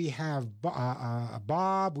 and then we have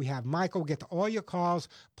Bob, we have Michael. We'll get to all your calls,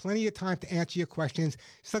 plenty of time to answer your questions.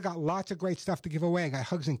 Still got lots of great stuff to give away. I got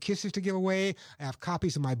hugs and kisses to give away. I have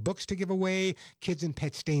copies of my books to give away, Kids and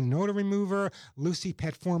Pet Stain and Odor Remover, Lucy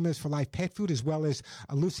Pet Formulas for Life pet food, as well as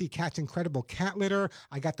Lucy Cat's Incredible Cat Litter.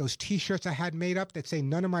 I got those T-shirts I had made up that say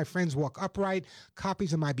 "None of my friends walk upright."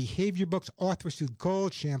 Copies of my behavior books, Arthrosuit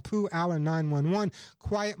Gold, Shampoo, Allen 911,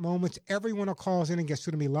 Quiet Moments. Everyone who calls in and gets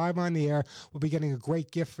through to me live on the air will be getting a great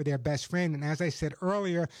gift for their best friend. And as I said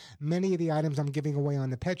earlier, many of the items I'm giving away on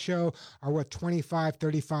the Pet Show are worth $25,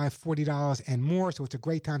 $35, $40 and more. So it's a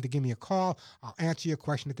great time to give me a call. I'll answer your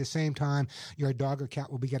question at the same time. Your dog or cat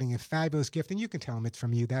will be getting a fabulous gift, and you can tell them it's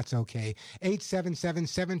from you. That's okay.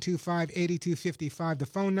 877-725-8255, the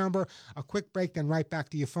phone number. A quick break, then right back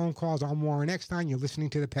to your phone calls. I'm Warren Eckstein. You're listening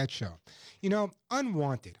to The Pet Show.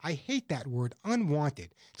 Unwanted. I hate that word,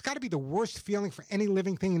 unwanted. It's got to be the worst feeling for any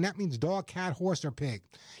living thing, and that means dog, cat, horse, or pig.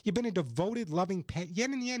 You've been a devoted, loving pet, yet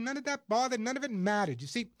in the end, none of that bothered, none of it mattered. You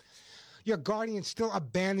see, your guardian still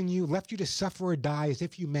abandoned you, left you to suffer or die as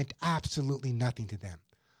if you meant absolutely nothing to them.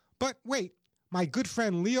 But wait. My good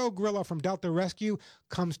friend Leo Grillo from Delta Rescue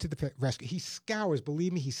comes to the pet rescue. He scours,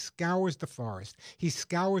 believe me, he scours the forest. He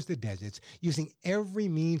scours the deserts using every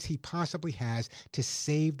means he possibly has to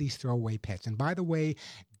save these throwaway pets. And by the way,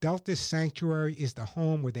 Delta's sanctuary is the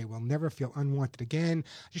home where they will never feel unwanted again.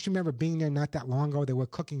 I just remember being there not that long ago. They were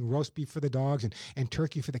cooking roast beef for the dogs and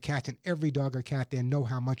turkey for the cats, and every dog or cat there know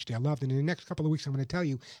how much they're loved. And in the next couple of weeks, I'm going to tell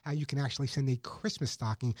you how you can actually send a Christmas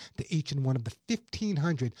stocking to each and one of the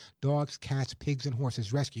 1,500 dogs, cats, pigs, and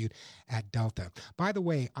horses rescued at Delta. By the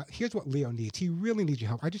way, here's what Leo needs. He really needs your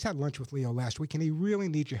help. I just had lunch with Leo last week, and he really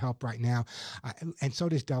needs your help right now, and so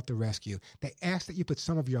does Delta Rescue. They ask that you put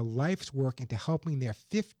some of your life's work into helping their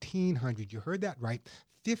 1,500, you heard that right,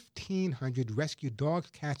 1,500 rescued dogs,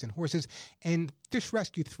 cats, and horses, and just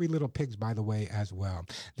rescued 3 little pigs, by the way, as well.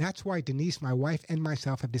 That's why Denise, my wife, and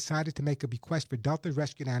myself have decided to make a bequest for Delta's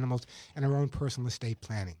rescued animals and our own personal estate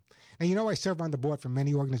planning. Now, you know, I serve on the board for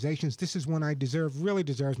many organizations. This is one I really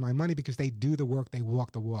deserves my money because they do the work, they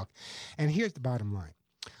walk the walk. And here's the bottom line.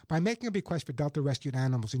 By making a bequest for Delta rescued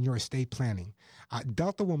animals in your estate planning,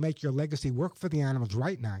 Delta will make your legacy work for the animals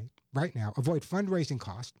right now, avoid fundraising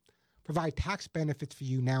costs, provide tax benefits for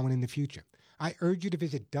you now and in the future. I urge you to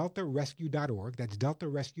visit deltarescue.org. That's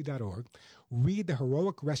deltarescue.org. Read the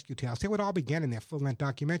heroic rescue tale. See how it all began in their full-length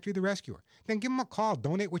documentary, The Rescuer. Then give them a call,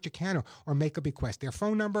 donate what you can, or make a bequest. Their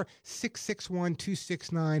phone number,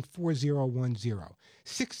 661-269-4010.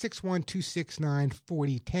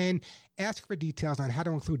 661-269-4010. Ask for details on how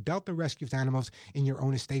to include Delta Rescue's animals in your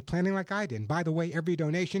own estate planning like I did. And by the way, every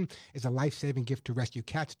donation is a life-saving gift to rescue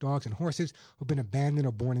cats, dogs, and horses who've been abandoned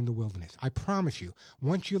or born in the wilderness. I promise you,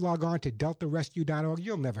 once you log on to deltarescue.org,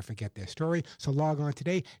 you'll never forget their story. So log on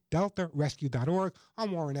today, deltarescue.org.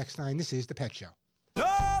 I'm Warren Eckstein. This is The Pet Show.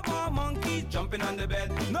 No more monkeys jumping on the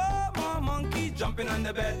bed. No more monkeys jumping on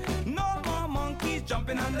the bed. No more monkeys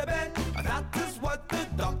jumping on the bed. That is what the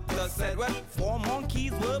doctor said when 4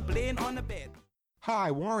 monkeys were playing on the bed. Hi,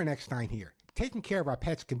 Warren Eckstein here. Taking care of our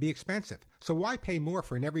pets can be expensive, so why pay more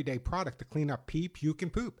for an everyday product to clean up pee, puke,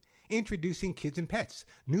 and poop? Introducing Kids and Pets.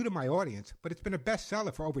 New to my audience, but it's been a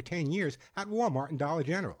bestseller for over 10 years at Walmart and Dollar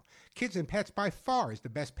General. Kids and Pets by far is the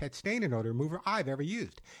best pet stain and odor remover I've ever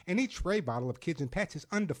used. And each spray bottle of Kids and Pets is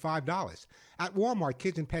under $5. At Walmart,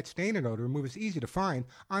 Kids and Pets stain and odor remover is easy to find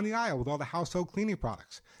on the aisle with all the household cleaning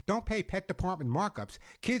products. Don't pay pet department markups.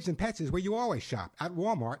 Kids and Pets is where you always shop, at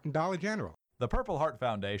Walmart and Dollar General. The Purple Heart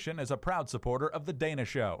Foundation is a proud supporter of The Dana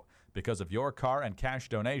Show. Because of your car and cash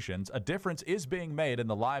donations, a difference is being made in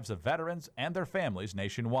the lives of veterans and their families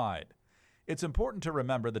nationwide. It's important to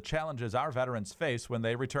remember the challenges our veterans face when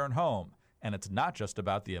they return home, and it's not just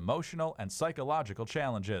about the emotional and psychological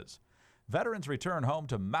challenges. Veterans return home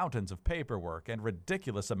to mountains of paperwork and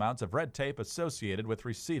ridiculous amounts of red tape associated with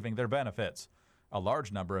receiving their benefits. A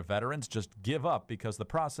large number of veterans just give up because the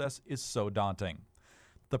process is so daunting.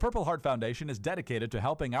 The Purple Heart Foundation is dedicated to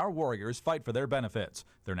helping our warriors fight for their benefits.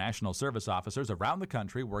 Their national service officers around the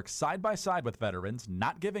country work side by side with veterans,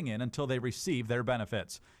 not giving in until they receive their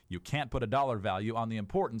benefits. You can't put a dollar value on the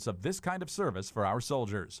importance of this kind of service for our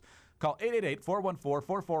soldiers. Call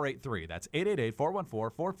 888-414-4483. That's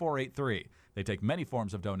 888-414-4483. They take many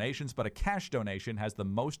forms of donations, but a cash donation has the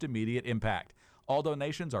most immediate impact. All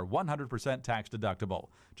donations are 100% tax deductible.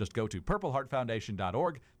 Just go to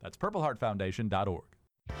purpleheartfoundation.org. That's purpleheartfoundation.org.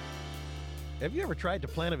 Have you ever tried to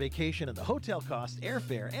plan a vacation and the hotel costs,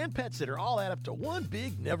 airfare, and pet sitter all add up to one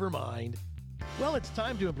big never mind? Well, it's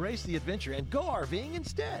time to embrace the adventure and go RVing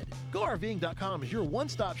instead. GoRVing.com is your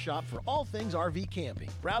one-stop shop for all things RV camping.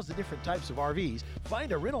 Browse the different types of RVs,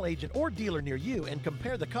 find a rental agent or dealer near you, and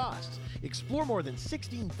compare the costs. Explore more than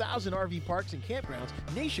 16,000 RV parks and campgrounds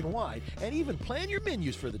nationwide, and even plan your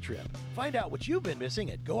menus for the trip. Find out what you've been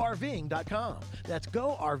missing at GoRVing.com. That's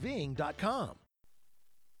GoRVing.com.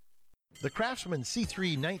 The Craftsman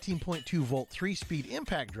C3 19.2-volt 3-speed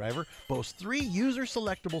impact driver boasts 3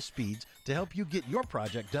 user-selectable speeds to help you get your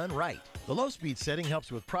project done right. The low-speed setting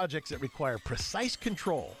helps with projects that require precise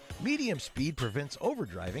control. Medium speed prevents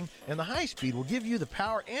overdriving, and the high speed will give you the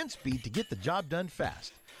power and speed to get the job done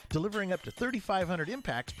fast, delivering up to 3,500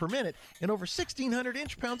 impacts per minute and over 1,600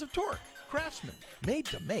 inch-pounds of torque. Craftsman, made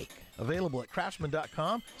to make. Available at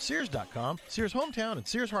craftsman.com, Sears.com, Sears Hometown, and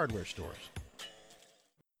Sears Hardware stores.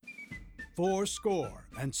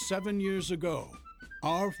 7 years ago,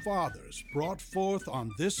 our fathers brought forth on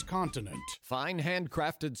this continent fine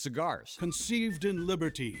handcrafted cigars, conceived in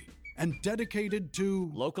liberty and dedicated to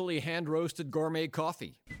locally hand-roasted gourmet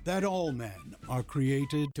coffee, that all men are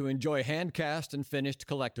created to enjoy hand-cast and finished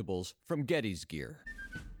collectibles from Getty's Gear.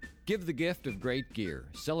 Give the gift of great gear,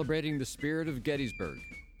 celebrating the spirit of Gettysburg.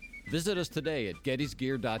 Visit us today at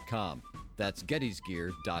gettysgear.com. That's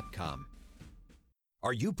gettysgear.com.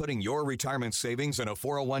 Are you putting your retirement savings in a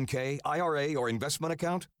 401k, IRA, or investment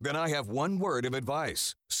account? Then I have one word of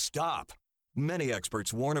advice. Stop. Many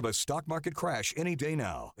experts warn of a stock market crash any day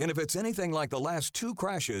now. And if it's anything like the last 2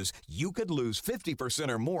 crashes, you could lose 50%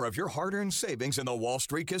 or more of your hard-earned savings in the Wall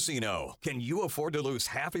Street casino. Can you afford to lose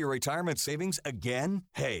half of your retirement savings again?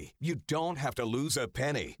 Hey, you don't have to lose a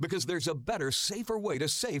penny because there's a better, safer way to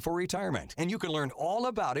save for retirement. And you can learn all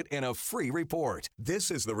about it in a free report.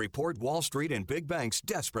 This is the report Wall Street and big banks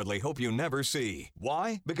desperately hope you never see.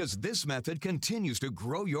 Why? Because this method continues to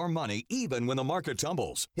grow your money even when the market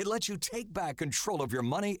tumbles. It lets you take back control of your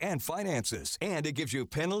money and finances, and it gives you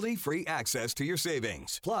penalty-free access to your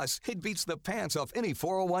savings. Plus, it beats the pants off any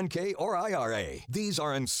 401k or IRA. These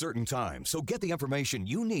are uncertain times, so get the information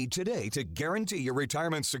you need today to guarantee your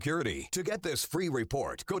retirement security. To get this free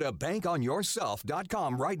report, go to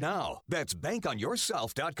bankonyourself.com right now. That's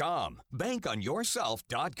bankonyourself.com.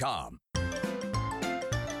 bankonyourself.com.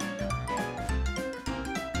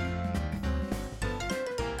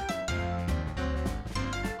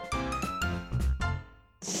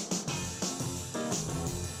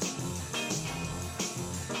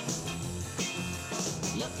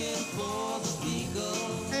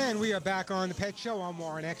 And we are back on The Pet Show. I'm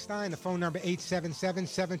Warren Eckstein. The phone number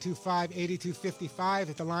 877-725-8255.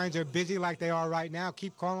 If the lines are busy like they are right now,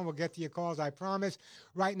 keep calling. We'll get to your calls, I promise.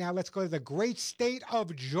 Right now, let's go to the great state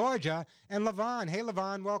of Georgia and LaVon. Hey,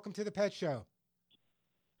 LaVon, welcome to The Pet Show.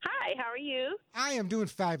 Hi, how are you? I am doing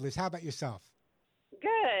fabulous. How about yourself?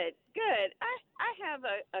 Good, good. I have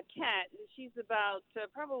a cat. She's about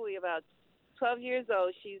probably about 12 years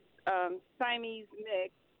old. She's Siamese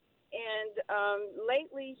mix. And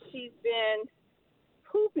lately she's been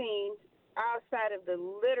pooping outside of the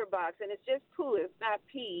litter box, and it's just poo, it's not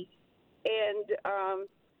pee. And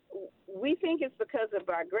we think it's because of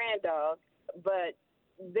our grand dog, but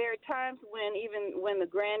there are times when even when the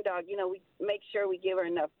grand dog, you know, we make sure we give her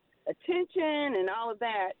enough attention and all of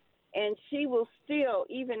that, and she will still,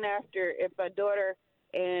 even after, if my daughter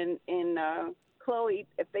and Chloe,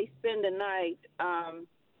 if they spend the night,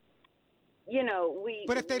 you know,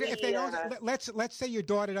 But if they don't, let's say your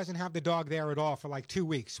daughter doesn't have the dog there at all for like 2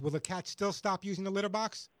 weeks, will the cat still stop using the litter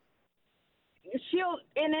box? She'll,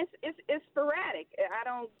 and it's sporadic. I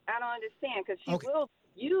don't understand, because she will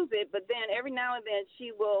use it, but then every now and then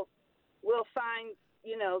she will find,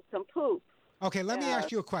 you know, some poop. Okay, let me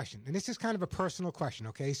ask you a question, and this is kind of a personal question.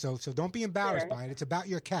 Okay, so don't be embarrassed by it. It's about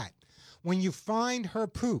your cat. When you find her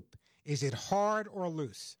poop, is it hard or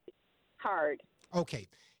loose? Hard. Okay.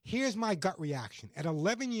 Here's my gut reaction. At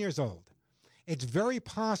 11 years old, it's very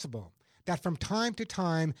possible that from time to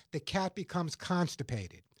time, the cat becomes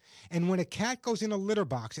constipated. And when a cat goes in a litter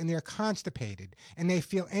box and they're constipated and they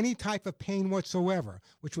feel any type of pain whatsoever,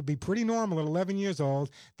 which would be pretty normal at 11 years old,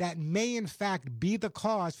 that may in fact be the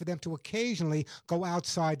cause for them to occasionally go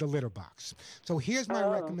outside the litter box. So here's my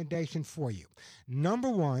recommendation for you. Number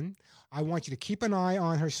one, I want you to keep an eye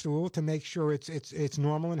on her stool to make sure it's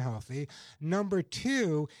normal and healthy. Number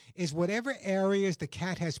two is whatever areas the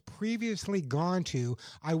cat has previously gone to,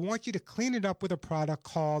 I want you to clean it up with a product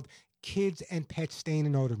called Kids and Pet Stain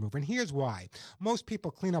and Odor Remover. And here's why. Most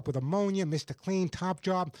people clean up with ammonia, Mr. Clean, Top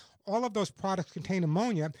Job. All of those products contain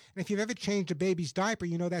ammonia. And if you've ever changed a baby's diaper,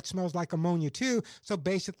 you know that smells like ammonia too. So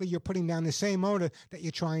basically, you're putting down the same odor that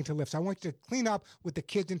you're trying to lift. So I want you to clean up with the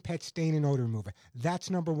Kids and Pet Stain and Odor Remover. That's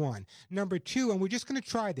number one. Number two, and we're just going to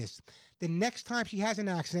try this. The next time she has an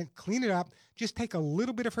accident, clean it up. Just take a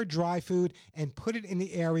little bit of her dry food and put it in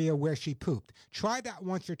the area where she pooped. Try that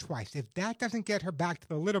once or twice. If that doesn't get her back to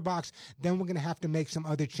the litter box, then we're going to have to make some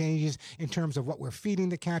other changes in terms of what we're feeding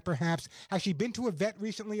the cat, perhaps. Has she been to a vet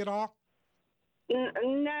recently at all?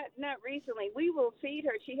 Not recently. We will feed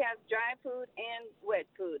her. She has dry food and wet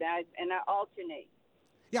food, and I alternate.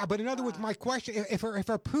 Yeah, but in other words, my question, if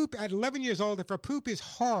her poop, at 11 years old, if her poop is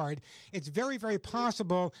hard, it's very, very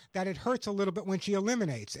possible that it hurts a little bit when she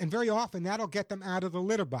eliminates. And very often, that'll get them out of the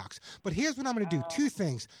litter box. But here's what I'm going to do. Two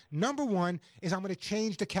things. Number one is I'm going to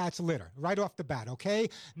change the cat's litter right off the bat, okay?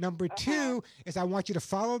 Number two is I want you to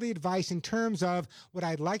follow the advice in terms of what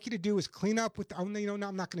I'd like you to do is clean up with, no, I'm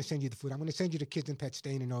not going to send you the food. I'm going to send you the Kids and Pet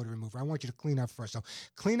Stain and Odor Remover. I want you to clean up first. So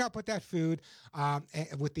clean up with that food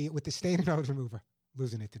with the stain and odor remover.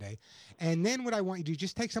 Losing it today. And then what I want you to do,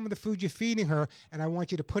 just take some of the food you're feeding her, and I want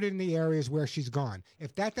you to put it in the areas where she's gone.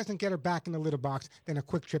 If that doesn't get her back in the litter box, then a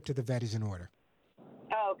quick trip to the vet is in order.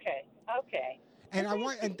 Okay. And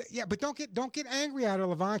but don't get angry at her,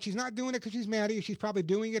 Levon. She's not doing it because she's mad at you. She's probably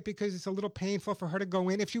doing it because it's a little painful for her to go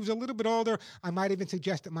in. If she was a little bit older, I might even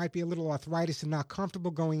suggest it might be a little arthritis and not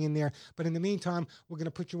comfortable going in there. But in the meantime, we're going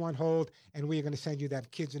to put you on hold, and we are going to send you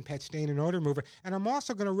that Kids and Pet Stain and Odor Remover. And I'm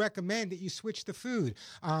also going to recommend that you switch the food.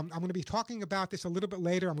 I'm going to be talking about this a little bit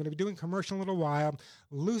later. I'm going to be doing a commercial in a little while.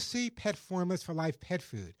 Lucy Pet Formulas for Life pet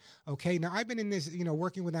food. Okay, now I've been in this,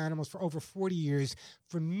 working with animals for over 40 years.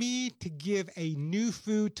 For me to give a new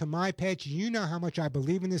food to my pets, you know how much I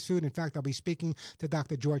believe in this food. In fact, I'll be speaking to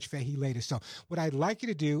Dr. George Fahey later. So what I'd like you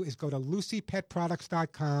to do is go to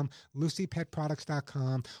LucyPetProducts.com,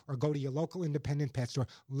 LucyPetProducts.com, or go to your local independent pet store.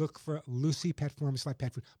 Look for Lucy Pet Formulas like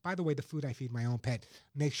pet food. By the way, the food I feed my own pet,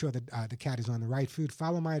 make sure that the cat is on the right food.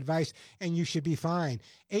 Follow my advice, and you should be fine.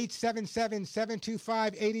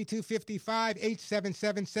 877-725-8255,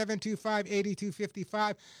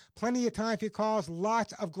 877-725-8255. Plenty of time for your calls.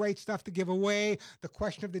 Lots of great stuff to give away. The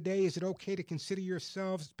question of the day, is it okay to consider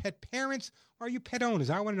yourselves pet parents, or are you pet owners?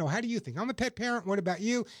 I want to know, how do you think? I'm a pet parent. What about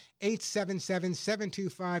you?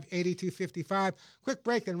 877-725-8255. Quick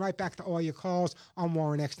break, then right back to all your calls. I'm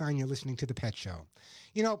Warren Eckstein. You're listening to The Pet Show.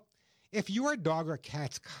 If your dog or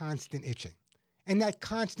cat's constant itching and that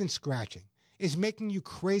constant scratching is making you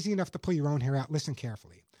crazy enough to pull your own hair out, listen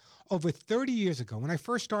carefully. Over 30 years ago, when I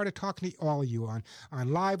first started talking to all of you on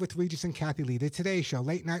Live with Regis and Kathy Lee, The Today Show,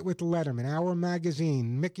 Late Night with Letterman, Our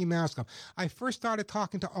Magazine, Mickey Mouse Club, I first started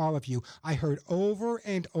talking to all of you. I heard over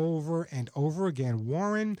and over and over again,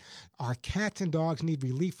 Warren, our cats and dogs need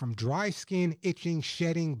relief from dry skin, itching,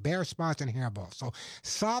 shedding, bare spots, and hairballs. So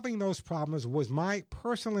solving those problems was my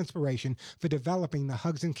personal inspiration for developing the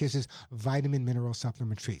Hugs and Kisses vitamin mineral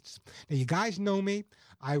supplement treats. Now, you guys know me.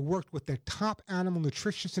 I worked with the top animal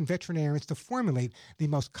nutritionists and veterinarians to formulate the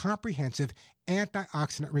most comprehensive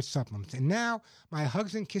antioxidant-rich supplements. And now, my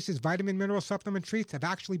Hugs and Kisses vitamin mineral supplement treats have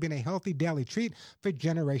actually been a healthy daily treat for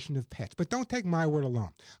generations of pets. But don't take my word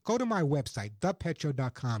alone. Go to my website,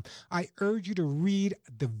 thepetshow.com. I urge you to read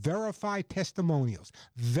the verified testimonials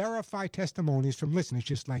from listeners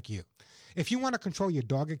just like you. If you want to control your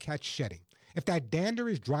dog or cat shedding, if that dander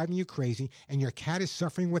is driving you crazy and your cat is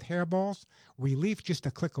suffering with hairballs, relief just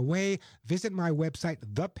a click away. Visit my website,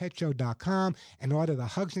 thepetshow.com, and order the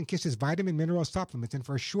Hugs and Kisses vitamin mineral supplements. And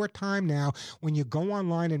for a short time now, when you go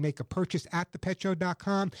online and make a purchase at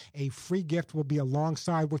thepetshow.com, a free gift will be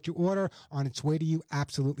alongside what you order, on its way to you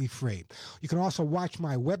absolutely free. You can also watch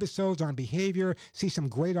my webisodes on behavior, see some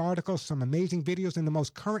great articles, some amazing videos, and the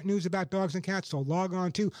most current news about dogs and cats. So log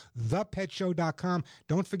on to thepetshow.com.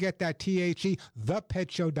 Don't forget that THE,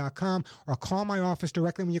 thepetshow.com, or call my office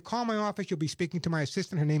directly. When you call my office, you'll be speaking to my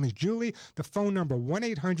assistant. Her name is Julie. The phone number,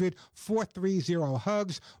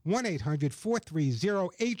 1-800-430-HUGS,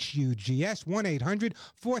 1-800-430-HUGS,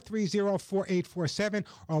 1-800-430-4847,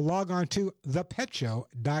 or log on to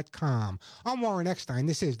thepetshow.com. I'm Warren Eckstein.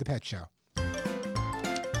 This is The Pet Show.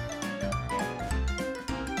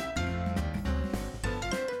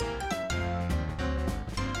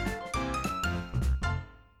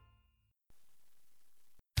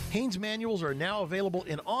 Haynes manuals are now available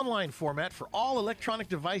in online format for all electronic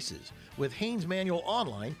devices. With Haynes Manual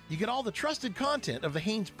Online, you get all the trusted content of the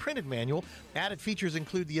Haynes printed manual. Added features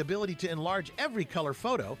include the ability to enlarge every color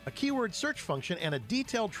photo, a keyword search function, and a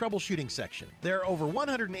detailed troubleshooting section. There are over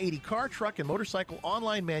 180 car, truck, and motorcycle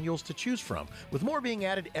online manuals to choose from, with more being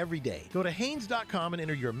added every day. Go to Haynes.com and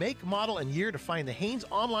enter your make, model, and year to find the Haynes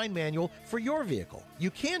online manual for your vehicle.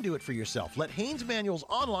 You can do it for yourself. Let Haynes Manuals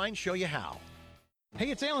Online show you how. Hey,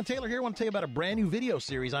 it's Alan Taylor here. I want to tell you about a brand new video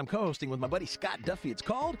series I'm co-hosting with my buddy Scott Duffy. It's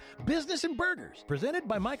called Business and Burgers, presented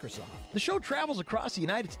by Microsoft. The show travels across the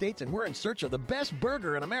United States, and we're in search of the best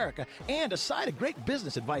burger in America and a side of great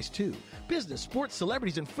business advice, too. Business, sports,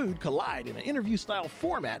 celebrities, and food collide in an interview-style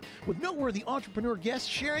format with noteworthy entrepreneur guests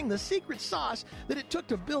sharing the secret sauce that it took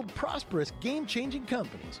to build prosperous, game-changing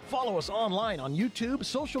companies. Follow us online on YouTube,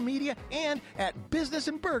 social media, and at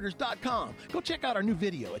businessandburgers.com. Go check out our new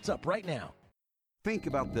video. It's up right now. Think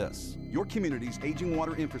about this. Your community's aging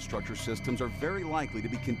water infrastructure systems are very likely to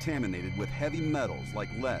be contaminated with heavy metals like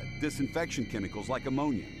lead, disinfection chemicals like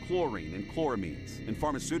ammonia, chlorine and chloramines, and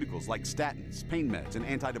pharmaceuticals like statins, pain meds, and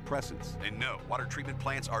antidepressants. And no, water treatment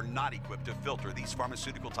plants are not equipped to filter these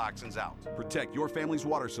pharmaceutical toxins out. Protect your family's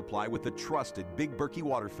water supply with the trusted Big Berkey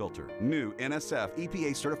water filter. New NSF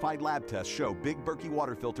EPA certified lab tests show Big Berkey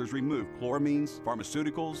water filters remove chloramines,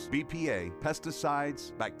 pharmaceuticals, BPA,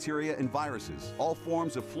 pesticides, bacteria, and viruses, all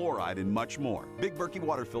forms of fluoride, and much more. Big Berkey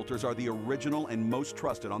water filters are the original and most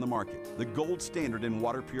trusted on the market, the gold standard in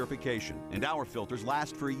water purification, and our filters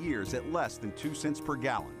last for years at less than 2 cents per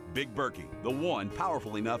gallon. Big Berkey, the one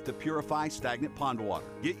powerful enough to purify stagnant pond water.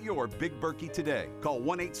 Get your Big Berkey today. Call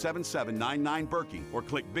 1-877-99-BERKEY or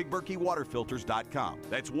click BigBerkeyWaterFilters.com.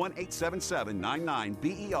 That's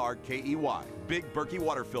 1-877-99-BERKEY. Big Berkey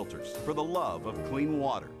Water Filters, for the love of clean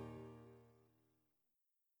water.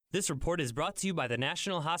 This report is brought to you by the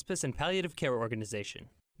National Hospice and Palliative Care Organization.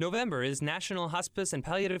 November is National Hospice and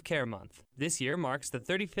Palliative Care Month. This year marks the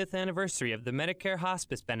 35th anniversary of the Medicare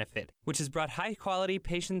Hospice Benefit, which has brought high-quality,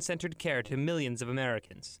 patient-centered care to millions of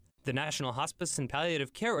Americans. The National Hospice and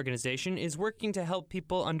Palliative Care Organization is working to help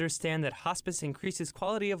people understand that hospice increases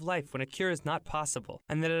quality of life when a cure is not possible,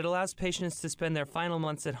 and that it allows patients to spend their final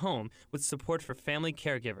months at home with support for family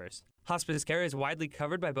caregivers. Hospice care is widely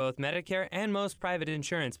covered by both Medicare and most private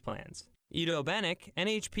insurance plans. Ido Banik,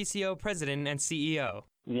 NHPCO President and CEO.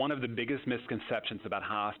 One of the biggest misconceptions about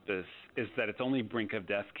hospice is that it's only brink of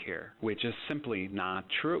death care, which is simply not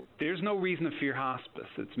true. There's no reason to fear hospice.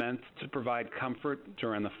 It's meant to provide comfort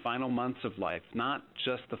during the final months of life, not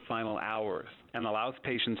just the final hours, and allows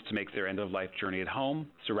patients to make their end-of-life journey at home,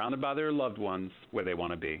 surrounded by their loved ones, where they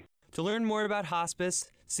want to be. To learn more about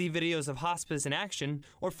hospice, see videos of hospice in action,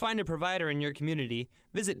 or find a provider in your community,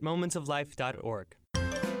 visit momentsoflife.org.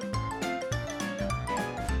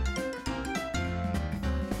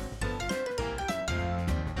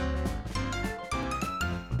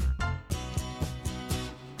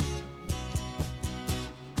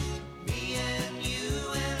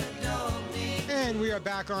 And we are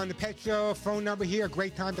back on the Pet Show. Phone number here,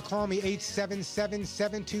 great time to call me,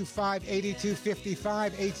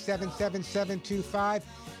 877-725-8255,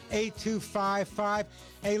 877-725-8255.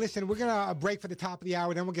 Hey, listen, we're going to break for the top of the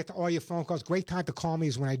hour, then we'll get to all your phone calls. Great time to call me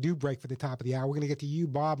is when I do break for the top of the hour. We're going to get to you,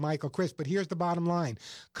 Bob, Michael, Chris, but here's the bottom line.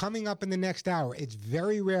 Coming up in the next hour, it's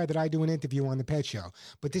very rare that I do an interview on the Pet Show,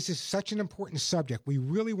 but this is such an important subject. We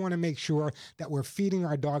really want to make sure that we're feeding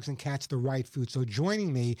our dogs and cats the right food. So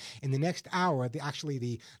joining me in the next hour, the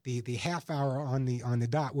half hour on the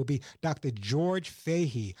dot, will be Dr. George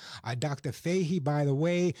Fahey. Dr. Fahey, by the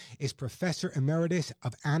way, is Professor Emeritus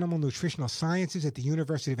of Animal Nutritional Sciences at the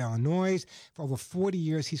University of Illinois. For over 40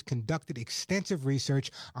 years, he's conducted extensive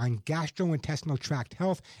research on gastrointestinal tract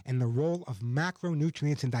health and the role of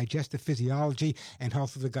macronutrients in digestive physiology and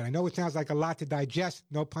health of the gut. I know it sounds like a lot to digest,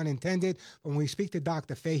 no pun intended, but when we speak to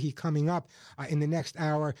Dr. Fahey coming up in the next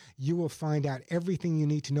hour, you will find out everything you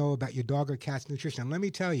need to know about your dog or cat's nutrition. And let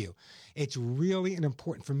me tell you, it's really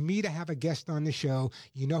important for me to have a guest on the show.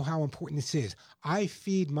 You know how important this is. I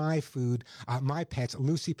feed my food, my pets,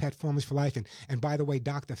 Lucy Pet Formulas for Life. And by the way,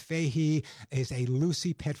 Dr. Fahey is a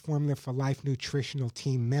Lucy Pet Formula for Life nutritional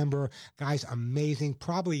team member. Guy's amazing,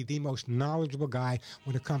 probably the most knowledgeable guy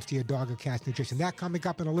when it comes to your dog or cat's nutrition. That coming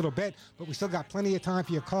up in a little bit, but we still got plenty of time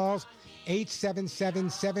for your calls.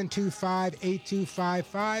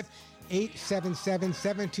 877-725-8255.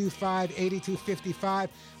 877-725-8255.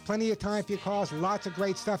 Plenty of time for your calls. Lots of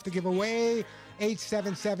great stuff to give away.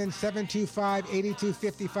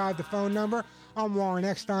 877-725-8255, the phone number. I'm Warren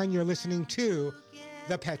Eckstein. You're listening to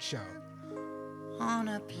The Pet Show. On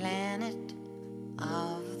a planet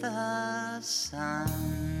of the sun.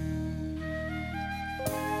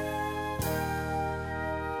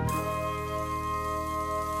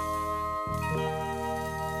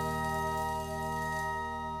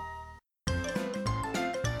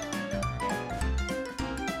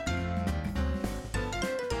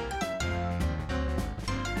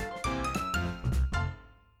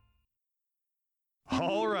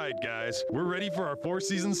 All right, guys, we're ready for our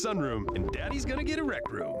four-season sunroom, and Daddy's gonna get a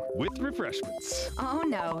rec room with refreshments. Oh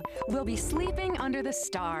no, we'll be sleeping under the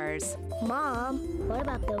stars. Mom, what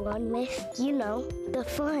about the one with, the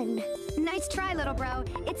fun? Nice try, little bro.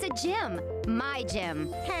 It's a gym. My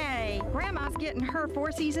gym. Hey, Grandma's getting her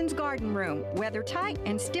Four Seasons garden room. Weather tight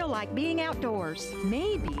and still like being outdoors.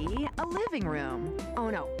 Maybe a living room. Oh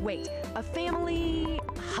no, wait, a family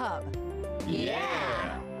hub.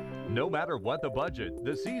 Yeah! No matter what the budget,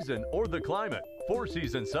 the season, or the climate, Four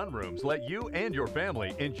Seasons Sunrooms let you and your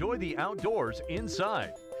family enjoy the outdoors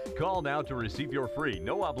inside. Call now to receive your free,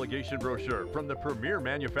 no-obligation brochure from the premier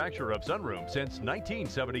manufacturer of sunrooms since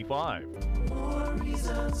 1975. 4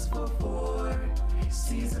 reasons for 4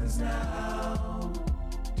 seasons now.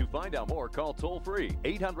 To find out more, call toll-free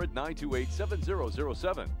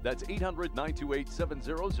 800-928-7007. That's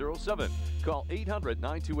 800-928-7007. Call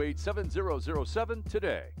 800-928-7007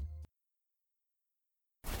 today.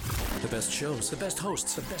 The best shows, the best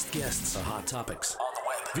hosts, the best guests, the hot topics. On the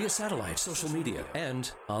web, via satellite, social media,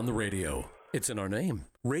 and on the radio. It's in our name.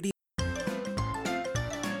 Radio.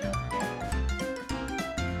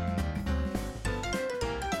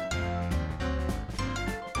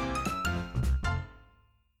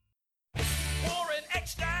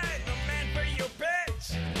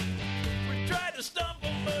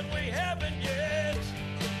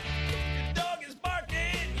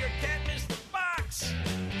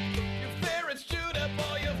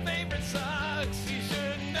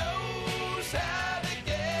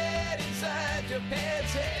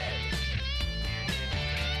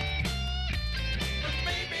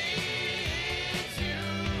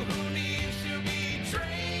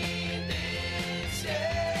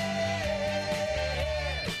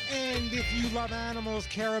 love animals,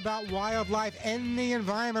 care about wildlife and the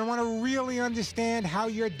environment, want to really understand how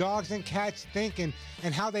your dogs and cats think and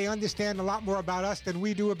how they understand a lot more about us than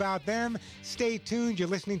we do about them, stay tuned. You're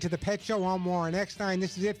listening to The Pet Show. I'm Warren Eckstein.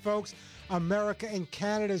 This is it, folks. America and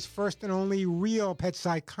Canada's first and only real pet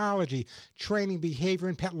psychology, training, behavior,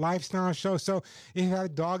 and pet lifestyle show. So if you have a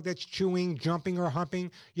dog that's chewing, jumping, or humping,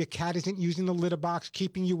 your cat isn't using the litter box,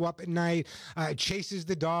 keeping you up at night, chases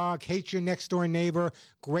the dog, hates your next door neighbor,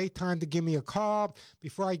 great time to give me a call.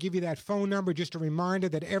 Before I give you that phone number, just a reminder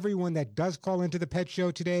that everyone that does call into the Pet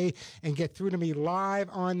Show today and get through to me live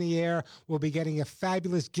on the air will be getting a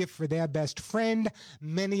fabulous gift for their best friend.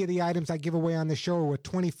 Many of the items I give away on the show are worth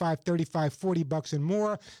 $25, $35, $40 and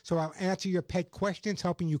more. So I'll answer your pet questions,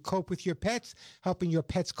 helping you cope with your pets, helping your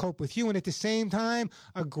pets cope with you. And at the same time,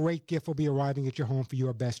 a great gift will be arriving at your home for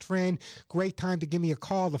your best friend. Great time to give me a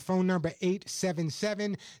call. The phone number,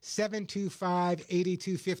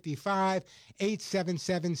 877-725-8255,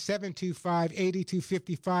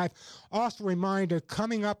 877-725-8255. Also, a reminder,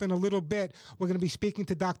 coming up in a little bit, we're going to be speaking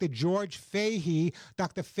to Dr. George Fahey.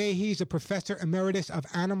 Dr. Fahey is a professor emeritus of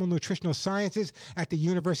animal nutritional sciences at the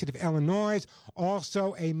University of Illinois,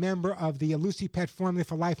 also a member of the Lucy Pet Formula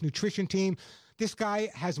for Life nutrition team. This guy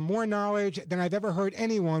has more knowledge than I've ever heard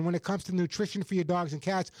anyone when it comes to nutrition for your dogs and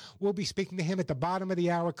cats. We'll be speaking to him at the bottom of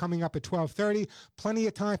the hour coming up at 12:30. Plenty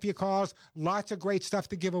of time for your calls. Lots of great stuff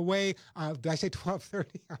to give away. Did I say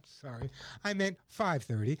 12:30? I'm sorry. I meant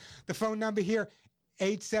 5:30. The phone number here,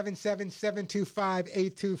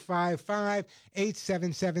 877-725-8255,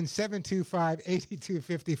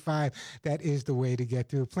 877-725-8255. That is the way to get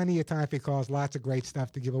through. Plenty of time for calls, lots of great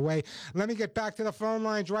stuff to give away. Let me get back to the phone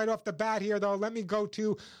lines right off the bat here, though. Let me go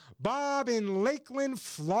to Bob in Lakeland,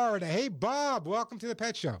 Florida. Hey, Bob, welcome to the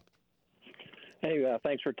Pet Show. Hey,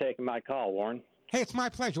 thanks for taking my call, Warren. Hey, it's my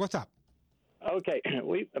pleasure. What's up? Okay,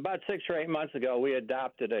 about 6 or 8 months ago, we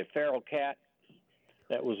adopted a feral cat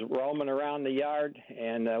that was roaming around the yard,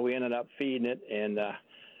 and we ended up feeding it, and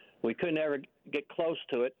we couldn't ever get close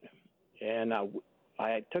to it, and I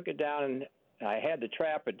took it down, and I had to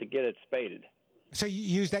trap it to get it spaded. So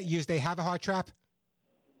you they have a heart trap?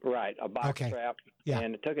 Right, a box trap,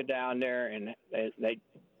 and I took it down there, and they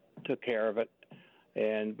took care of it,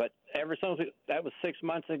 but ever since that was 6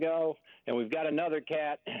 months ago, and we've got another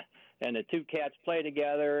cat, and the two cats play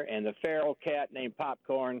together, and the feral cat named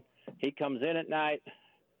Popcorn, he comes in at night,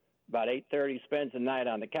 about 8:30, spends the night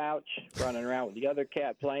on the couch, running around with the other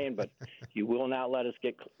cat playing, but he will not let us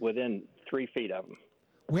get within 3 feet of him.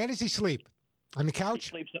 Where does he sleep? On the couch?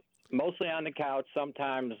 He sleeps mostly on the couch,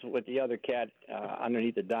 sometimes with the other cat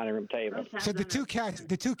underneath the dining room table. So the two cats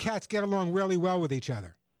get along really well with each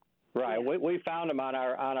other. Right. We found them on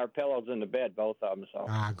our pillows in the bed, both of them. So.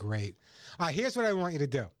 Great. Here's what I want you to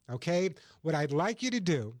do, okay? What I'd like you to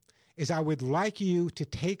do is I would like you to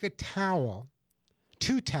take a towel,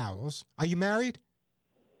 2 towels. Are you married?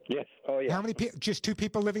 Yes. Oh, yeah. How many people? Just 2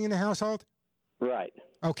 people living in the household? Right.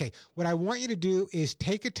 Okay. What I want you to do is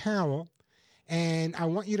take a towel, and I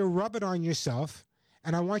want you to rub it on yourself,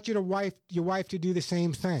 and I want your wife to do the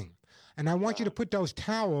same thing. And I want you to put those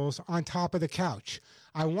towels on top of the couch.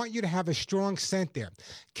 I want you to have a strong scent there.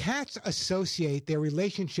 Cats associate their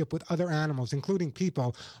relationship with other animals, including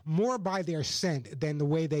people, more by their scent than the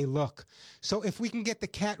way they look. So if we can get the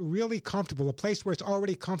cat really comfortable, a place where it's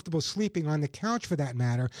already comfortable sleeping on the couch for that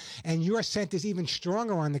matter, and your scent is even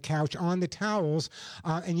stronger on the couch, on the towels,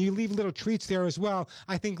 and you leave little treats there as well,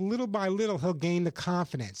 I think little by little he'll gain the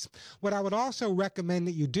confidence. What I would also recommend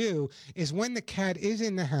that you do is when the cat is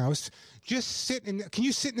in the house, just can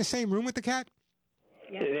you sit in the same room with the cat?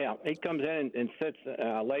 Yeah, he comes in and sits,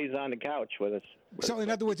 lays on the couch with us. So in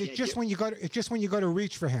other words, it's just when you go to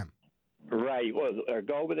reach for him. Right. Well, or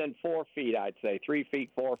go within 4 feet, I'd say 3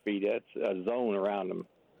 feet, 4 feet. That's a zone around them.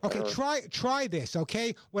 Okay, try this,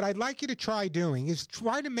 okay? What I'd like you to try doing is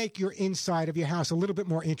try to make your inside of your house a little bit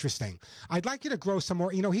more interesting. I'd like you to grow some more,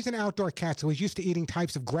 he's an outdoor cat, so he's used to eating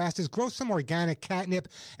types of grasses. Grow some organic catnip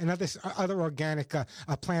and other organic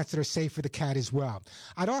plants that are safe for the cat as well.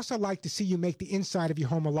 I'd also like to see you make the inside of your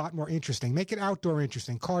home a lot more interesting. Make it outdoor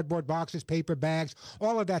interesting. Cardboard boxes, paper bags,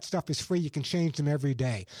 all of that stuff is free. You can change them every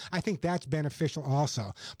day. I think that's beneficial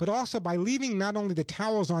also. But also by leaving not only the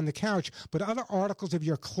towels on the couch, but other articles of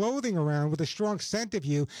your clothing around with a strong scent of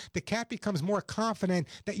you, the cat becomes more confident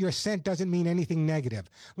that your scent doesn't mean anything negative.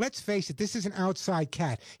 Let's face it, this is an outside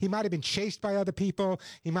cat. He might have been chased by other people.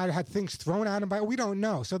 He might have had things thrown at him we don't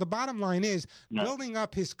know. So the bottom line is building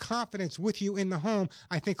up his confidence with you in the home,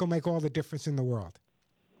 I think will make all the difference in the world.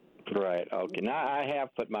 Right. Okay. Now I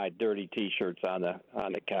have put my dirty T-shirts on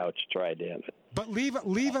the couch. Tried to. But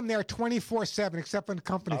leave them there 24/7, except when the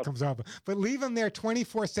company comes over. But leave them there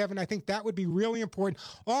 24/7. I think that would be really important.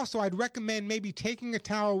 Also, I'd recommend maybe taking a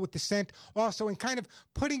towel with the scent also and kind of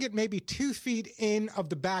putting it maybe 2 feet in of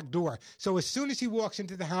the back door. So as soon as he walks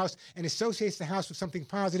into the house and associates the house with something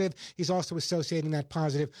positive, he's also associating that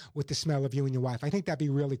positive with the smell of you and your wife. I think that'd be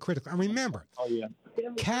really critical. And remember,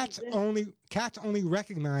 cats only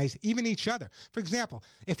recognize even each other. For example,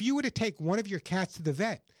 if you were to take one of your cats to the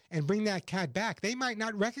vet and bring that cat back, they might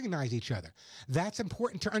not recognize each other. That's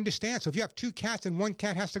important to understand. So if you have 2 cats and one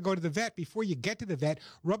cat has to go to the vet, before you get to the vet,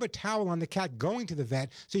 rub a towel on the cat going to the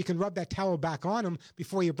vet so you can rub that towel back on him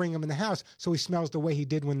before you bring him in the house so he smells the way he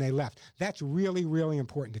did when they left. That's really, really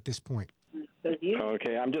important at this point.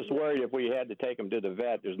 Okay, I'm just worried if we had to take him to the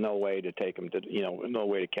vet, there's no way to take him to, no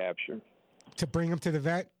way to capture. To bring him to the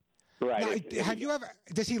vet? Right. Now,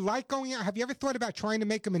 does he like going out? Have you ever thought about trying to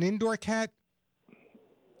make him an indoor cat?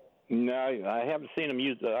 No, I haven't seen him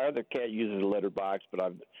use our other cat uses a litter box,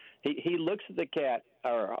 but he looks at the cat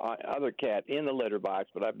or other cat in the litter box,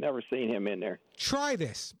 but I've never seen him in there. Try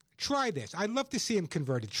this. I'd love to see him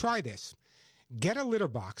converted. Try this. Get a litter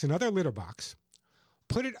box, another litter box.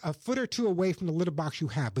 Put it a foot or 2 away from the litter box you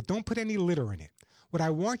have, but don't put any litter in it. What I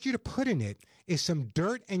want you to put in it is some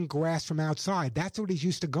dirt and grass from outside. That's what he's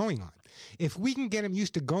used to going on. If we can get him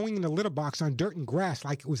used to going in the litter box on dirt and grass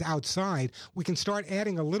like it was outside, we can start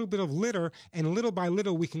adding a little bit of litter, and little by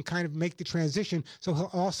little we can kind of make the transition so he'll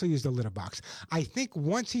also use the litter box. I think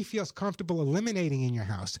once he feels comfortable eliminating in your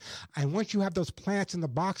house, and once you have those plants in the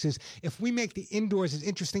boxes, if we make the indoors as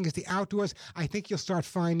interesting as the outdoors, I think you'll start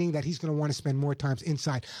finding that he's going to want to spend more time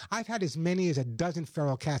inside. I've had as many as a dozen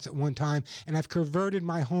feral cats at one time, and I've converted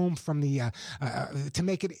my home from to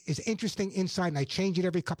make it as interesting inside, and I change it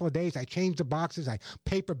every couple of days. I change the boxes. I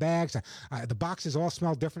paper bags. The boxes all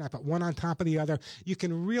smell different. I put one on top of the other. You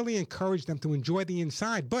can really encourage them to enjoy the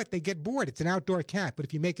inside, but they get bored. It's an outdoor cat, but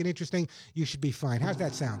if you make it interesting, you should be fine. How's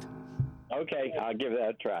that sound? Okay, I'll give that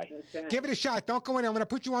a try. Give it a shot. Don't go in. I'm going to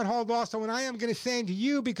put you on hold also, and I am going to send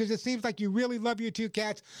you, because it seems like you really love your 2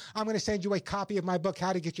 cats, I'm going to send you a copy of my book,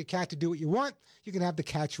 How to Get Your Cat to Do What You Want. You can have the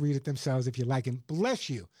cats read it themselves if you like, and bless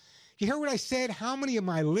you. You hear what I said? How many of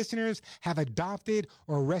my listeners have adopted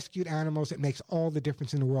or rescued animals? It makes all the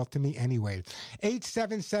difference in the world to me anyway.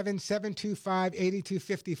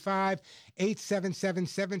 877-725-8255.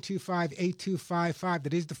 877-725-8255.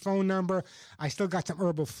 That is the phone number. I still got some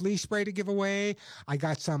herbal flea spray to give away. I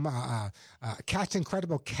got some Cat's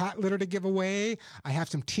Incredible Cat Litter to give away. I have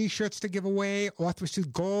some T-shirts to give away. Arthur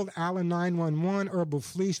Gold, Allen 911, herbal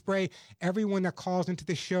flea spray. Everyone that calls into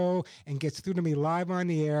the show and gets through to me live on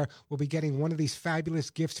the air will be getting one of these fabulous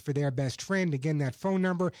gifts for their best friend. Again, that phone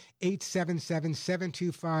number,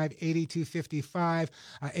 877-725-8255.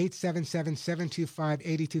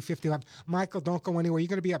 877-725-8255. Michael, don't go anywhere. You're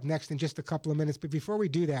going to be up next in just a couple of minutes. But before we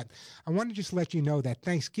do that, I want to just let you know that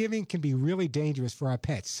Thanksgiving can be really dangerous for our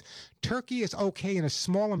pets. Turkey is okay in a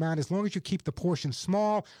small amount as long as you keep the portion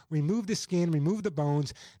small, remove the skin, remove the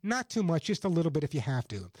bones. Not too much, just a little bit if you have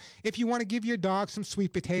to. If you want to give your dog some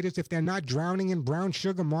sweet potatoes, if they're not drowning in brown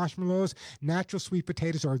sugar, marshmallows, natural sweet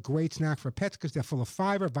potatoes are a great snack for pets because they're full of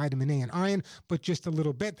fiber, vitamin A, and iron, but just a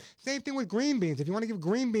little bit. Same thing with green beans. If you want to give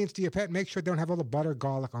green beans to your pet, make sure they don't have all the butter,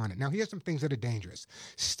 garlic on it. Now, here's some things that are dangerous.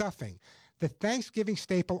 Stuffing. The Thanksgiving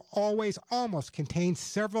staple always almost contains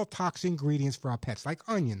several toxic ingredients for our pets, like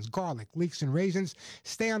onions, garlic, leeks, and raisins.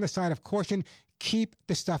 Stay on the side of caution. Keep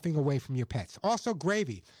the stuffing away from your pets. Also,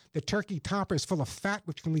 gravy. The turkey topper is full of fat,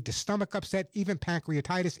 which can lead to stomach upset, even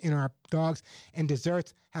pancreatitis in our dogs. And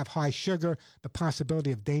desserts have high sugar, the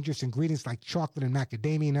possibility of dangerous ingredients like chocolate and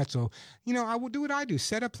macadamia nuts. So, I will do what I do.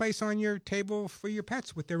 Set a place on your table for your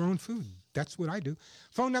pets with their own food. That's what I do.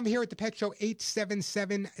 Phone number here at the Pet Show,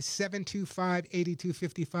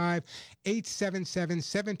 877-725-8255.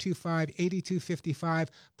 877-725-8255.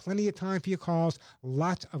 Plenty of time for your calls.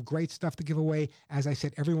 Lots of great stuff to give away. As I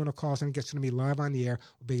said, everyone who calls and gets to me live on the air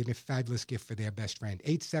will be a fabulous gift for their best friend.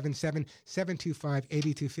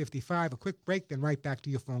 877-725-8255. A quick break, then right back to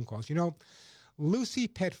your phone calls. Lucy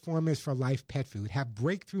Pet Formulas for Life pet food have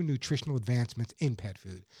breakthrough nutritional advancements in pet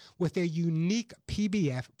food with their unique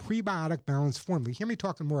PBF, prebiotic balance formula. You hear me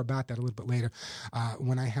talking more about that a little bit later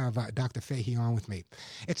when I have Dr. Fahey on with me.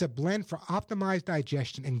 It's a blend for optimized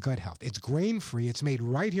digestion and gut health. It's grain-free. It's made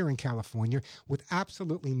right here in California with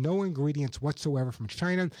absolutely no ingredients whatsoever from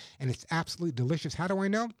China, and it's absolutely delicious. How do I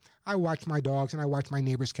know? I watch my dogs and I watch my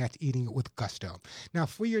neighbor's cats eating it with gusto. Now,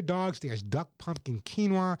 for your dogs, there's duck pumpkin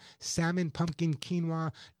quinoa, salmon pumpkin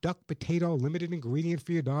quinoa, duck potato, limited ingredient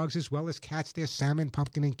for your dogs, as well as cats. There's salmon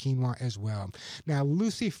pumpkin and quinoa as well. Now,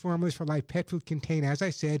 Lucy Formulas for Life pet food contain, as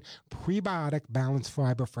I said, prebiotic balanced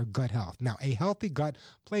fiber for gut health. Now, a healthy gut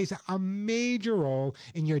plays a major role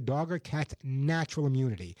in your dog or cat's natural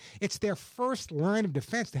immunity. It's their first line of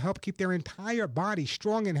defense to help keep their entire body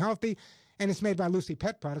strong and healthy. And it's made by Lucy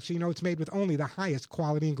Pet Products, so you know it's made with only the highest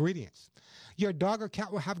quality ingredients. Your dog or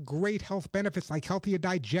cat will have great health benefits like healthier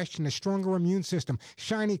digestion, a stronger immune system,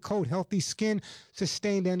 shiny coat, healthy skin,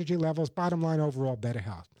 sustained energy levels, bottom line, overall better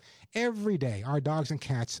health. Every day, our dogs and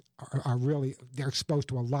cats are really, they're exposed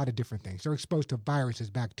to a lot of different things. They're exposed to viruses,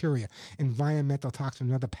 bacteria, environmental toxins,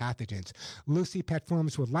 and other pathogens. Lucy Pet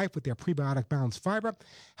Formulas with Life with their prebiotic balanced fiber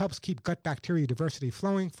helps keep gut bacteria diversity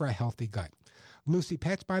flowing for a healthy gut. Lucy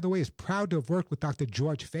Pets, by the way, is proud to have worked with Dr.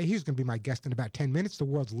 George Fay. He's going to be my guest in about 10 minutes, the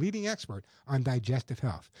world's leading expert on digestive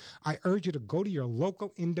health. I urge you to go to your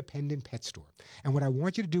local independent pet store. And what I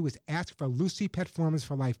want you to do is ask for Lucy Pet Formulas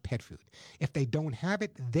for Life pet food. If they don't have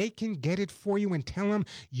it, they can get it for you and tell them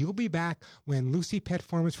you'll be back when Lucy Pet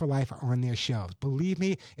Formulas for Life are on their shelves. Believe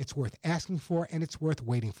me, it's worth asking for and it's worth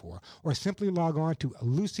waiting for. Or simply log on to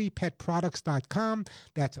LucyPetProducts.com.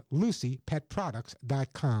 That's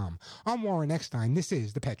LucyPetProducts.com. I'm Warren Eckstein. This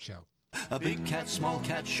is The Pet Show. A big cat, small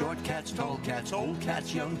cat, short cats, tall cats, old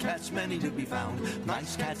cats, young cats, many to be found.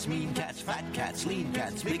 Nice cats, mean cats, fat cats, lean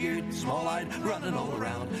cats, big-eared, small-eyed, running all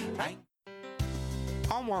around.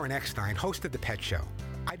 I'm Warren Eckstein, host of The Pet Show.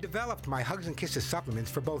 I developed my Hugs and Kisses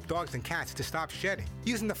supplements for both dogs and cats to stop shedding.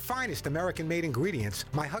 Using the finest American-made ingredients,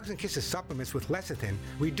 my Hugs and Kisses supplements with lecithin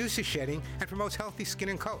reduces shedding and promotes healthy skin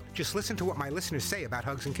and coat. Just listen to what my listeners say about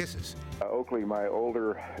Hugs and Kisses. Oakley, my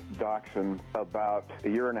older dachshund, about a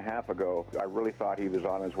year and a half ago, I really thought he was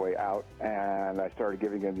on his way out, and I started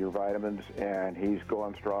giving him your vitamins, and he's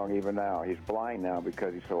going strong even now. He's blind now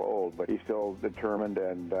because he's so old, but he's still determined,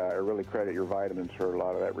 and I really credit your vitamins for a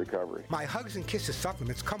lot of that recovery. My Hugs and Kisses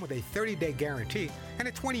supplements come with a 30-day guarantee and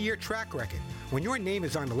a 20-year track record. When your name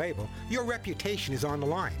is on the label, your reputation is on the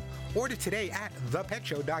line. Order today at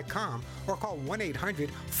thepetshow.com or call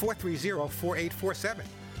 1-800-430-4847.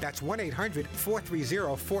 That's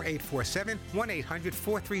 1-800-430-4847,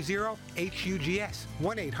 1-800-430-HUGS,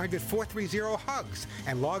 1-800-430-HUGS,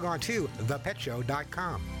 and log on to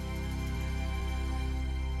thepetshow.com.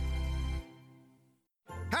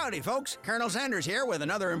 Howdy, folks. Colonel Sanders here with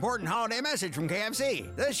another important holiday message from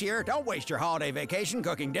KFC. This year, don't waste your holiday vacation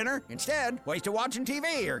cooking dinner. Instead, waste it watching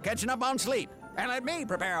TV or catching up on sleep. And let me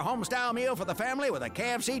prepare a home-style meal for the family with a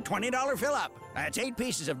KFC $20 fill-up. That's 8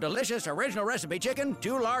 pieces of delicious original recipe chicken,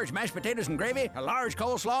 2 large mashed potatoes and gravy, a large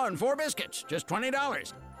coleslaw, and 4 biscuits. Just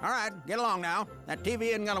 $20. All right, get along now. That TV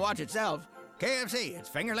isn't going to watch itself. KFC, it's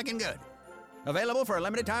finger-licking good. Available for a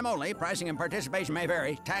limited time only. Pricing and participation may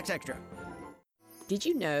vary. Tax extra. Did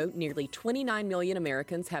you know nearly 29 million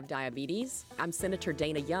Americans have diabetes? I'm Senator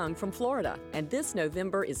Dana Young from Florida, and this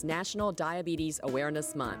November is National Diabetes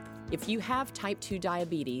Awareness Month. If you have type 2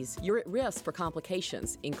 diabetes, you're at risk for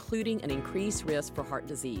complications, including an increased risk for heart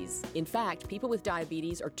disease. In fact, people with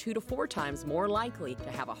diabetes are 2 to 4 times more likely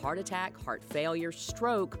to have a heart attack, heart failure,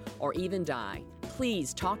 stroke, or even die.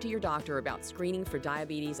 Please talk to your doctor about screening for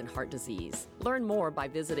diabetes and heart disease. Learn more by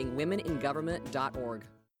visiting womeningovernment.org.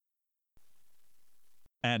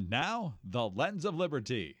 And now, the Lens of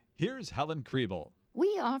Liberty. Here's Helen Kriebel.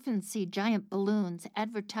 We often see giant balloons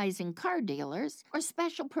advertising car dealers or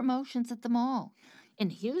special promotions at the mall.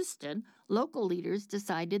 In Houston, local leaders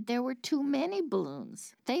decided there were too many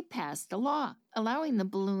balloons. They passed a law allowing the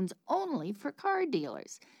balloons only for car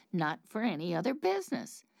dealers, not for any other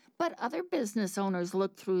business. But other business owners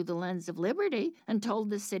looked through the lens of liberty and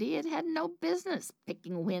told the city it had no business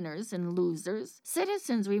picking winners and losers.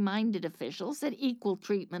 Citizens reminded officials that equal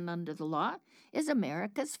treatment under the law is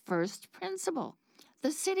America's first principle.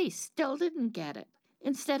 The city still didn't get it.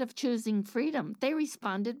 Instead of choosing freedom, they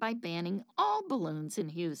responded by banning all balloons in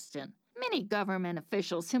Houston. Many government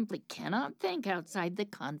officials simply cannot think outside the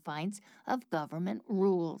confines of government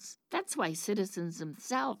rules. That's why citizens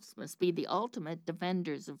themselves must be the ultimate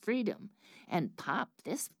defenders of freedom and pop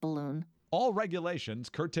this balloon. All regulations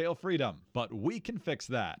curtail freedom, but we can fix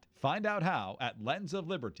that. Find out how at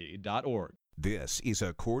lensofliberty.org. This is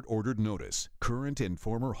a court-ordered notice. Current and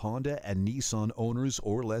former Honda and Nissan owners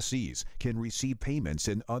or lessees can receive payments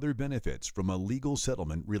and other benefits from a legal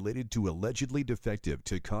settlement related to allegedly defective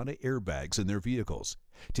Takata airbags in their vehicles.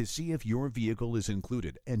 To see if your vehicle is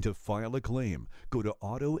included and to file a claim, go to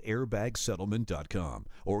autoairbagsettlement.com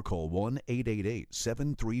or call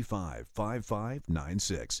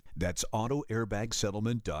 1-888-735-5596. That's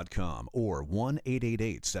autoairbagsettlement.com or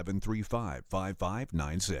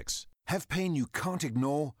 1-888-735-5596. Have pain you can't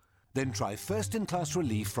ignore? Then try first-in-class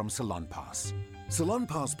relief from Salonpas.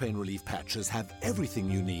 Salonpas pain relief patches have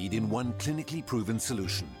everything you need in one clinically proven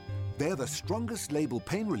solution. They're the strongest label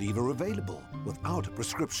pain reliever available without a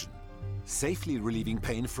prescription, safely relieving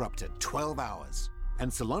pain for up to 12 hours.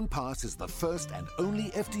 And Salonpas is the first and only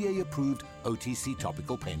FDA-approved OTC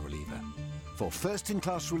topical pain reliever. For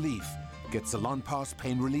first-in-class relief, get Salonpas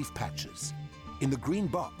pain relief patches in the green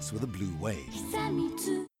box with a blue wave.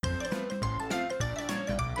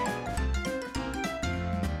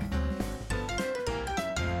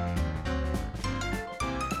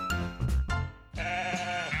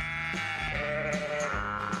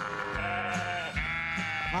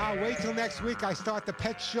 Wait till next week. I start the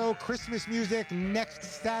Pet Show Christmas music next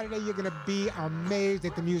Saturday. You're going to be amazed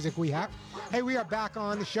at the music we have. Hey, we are back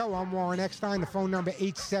on the show. I'm Warren Eckstein. The phone number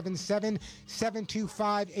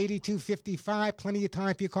 877-725-8255. Plenty of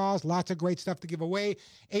time for your calls. Lots of great stuff to give away.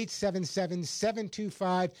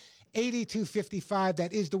 877-725-8255.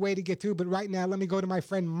 That is the way to get through. But right now, let me go to my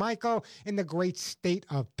friend Michael in the great state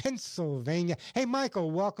of Pennsylvania. Hey,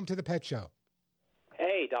 Michael, welcome to the Pet Show.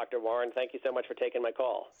 Hey, Dr. Warren, thank you so much for taking my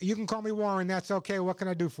call. You can call me Warren. That's okay. What can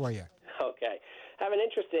I do for you? Okay. I have an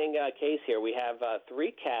interesting case here. We have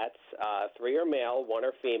 3 cats. 3 are male, 1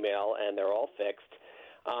 are female, and they're all fixed.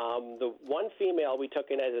 The one female we took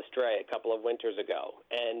in as a stray a couple of winters ago,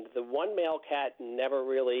 and the one male cat never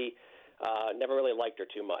really liked her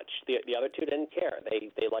too much. The other 2 didn't care.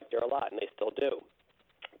 They liked her a lot, and they still do.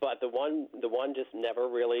 But the one just never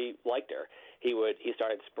really liked her. He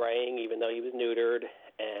started spraying even though he was neutered,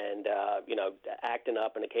 and acting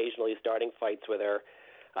up and occasionally starting fights with her.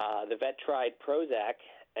 The vet tried Prozac,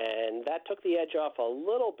 and that took the edge off a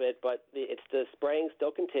little bit, but the spraying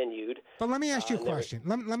still continued. But let me ask you a question.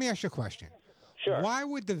 Let me ask you a question. Sure. Why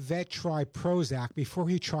would the vet try Prozac before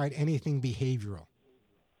he tried anything behavioral?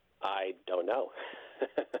 I don't know.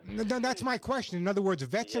 No, that's my question. In other words,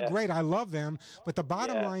 vets are great. I love them. But the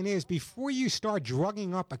bottom line is, before you start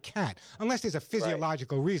drugging up a cat, unless there's a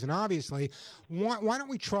physiological reason, obviously, why don't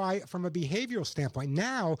we try from a behavioral standpoint?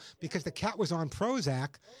 Now, because the cat was on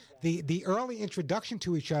Prozac, the early introduction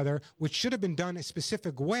to each other, which should have been done a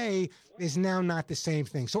specific way, is now not the same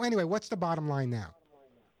thing. So anyway, what's the bottom line now?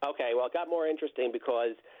 Okay, well, it got more interesting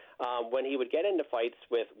because when he would get into fights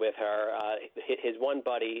with her, his one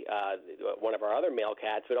buddy, one of our other male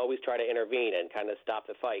cats, would always try to intervene and kind of stop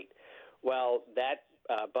the fight. Well, that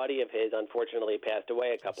buddy of his unfortunately passed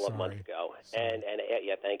away a couple of months ago. And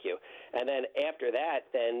thank you. And then after that,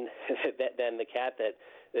 then the cat that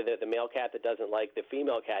the male cat that doesn't like the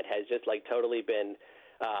female cat has just like totally been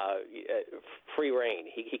free reign.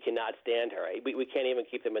 He cannot stand her. We can't even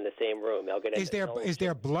keep them in the same room. They'll get is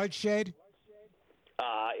there bloodshed?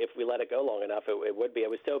 If we let it go long enough, it would be. It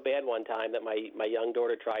was so bad one time that my young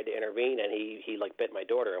daughter tried to intervene, and he like bit my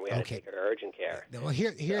daughter, and we had to take her to urgent care. Well,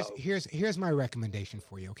 here's my recommendation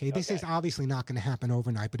for you. Okay, this is obviously not going to happen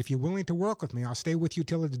overnight, but if you're willing to work with me, I'll stay with you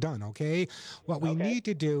till it's done. Okay. What we need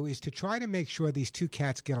to do is to try to make sure these 2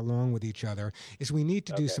 cats get along with each other. Is we need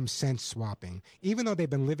to do some scent swapping. Even though they've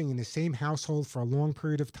been living in the same household for a long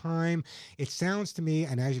period of time, it sounds to me,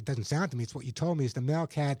 and as it doesn't sound to me, it's what you told me, is the male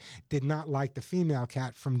cat did not like the female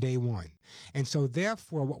cat from day one. And so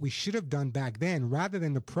therefore, what we should have done back then, rather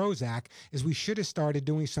than the Prozac, is we should have started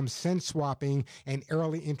doing some scent swapping and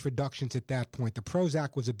early introductions at that point. The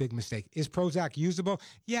Prozac was a big mistake. Is Prozac usable?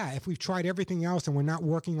 Yeah, if we've tried everything else and we're not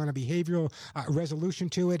working on a behavioral resolution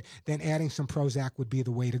to it, then adding some Prozac would be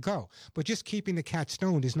the way to go. But just keeping the cat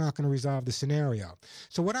stoned is not going to resolve the scenario.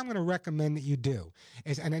 So what I'm going to recommend that you do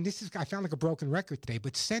is, and this is, I sound like a broken record today,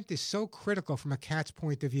 but scent is so critical from a cat's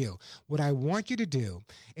point of view. What I want you to do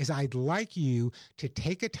is I'd like you to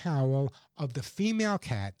take a towel of the female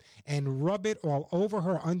cat and rub it all over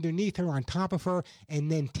her, underneath her, on top of her,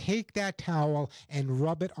 and then take that towel and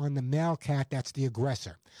rub it on the male cat that's the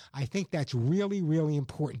aggressor. I think that's really, really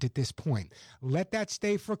important at this point. Let that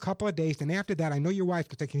stay for a couple of days, and after that, I know your wife,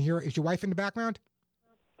 because I can hear, is your wife in the background?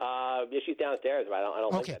 Yeah, she's downstairs, but I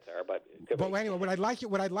don't think that's her. But anyway, what I'd like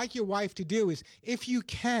your wife to do is, if you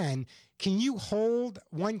can you hold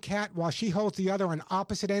one cat while she holds the other on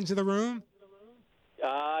opposite ends of the room?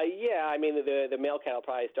 Yeah, Yeah, I mean, the male cat will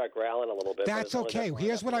probably start growling a little bit. That's okay.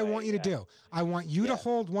 Here's what I want you to do. I want you to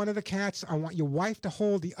hold one of the cats. I want your wife to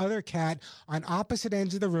hold the other cat on opposite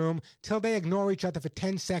ends of the room till they ignore each other for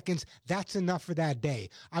 10 seconds. That's enough for that day.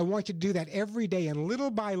 I want you to do that every day, and little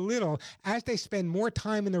by little, as they spend more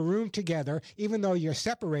time in the room together, even though you're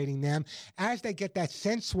separating them, as they get that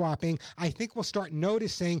scent swapping, I think we'll start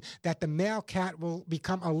noticing that the male cat will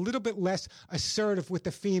become a little bit less assertive with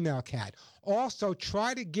the female cat. Also,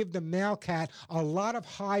 try to give the male cat a lot of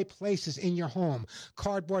high places in your home.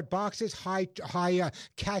 Cardboard boxes, high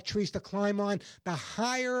cat trees to climb on. The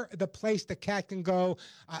higher the place the cat can go,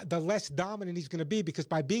 the less dominant he's going to be, because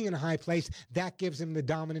by being in a high place, that gives him the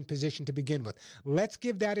dominant position to begin with. Let's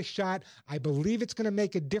give that a shot. I believe it's going to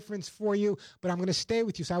make a difference for you, but I'm going to stay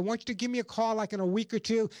with you. So I want you to give me a call like in a week or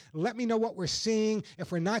two. Let me know what we're seeing.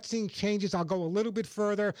 If we're not seeing changes, I'll go a little bit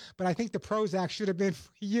further, but I think the Prozac should have been for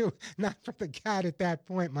you, not for the cat at that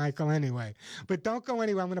point, Michael, anyway. But don't go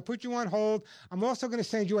anywhere. I'm going to put you on hold. I'm also going to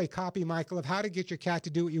send you a copy, Michael, of how to get your cat to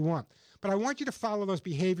do what you want. But I want you to follow those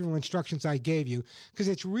behavioral instructions I gave you, because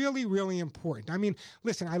it's really, really important. I mean,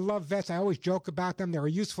 listen, I love vets. I always joke about them. They're a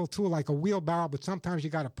useful tool like a wheelbarrow, but sometimes you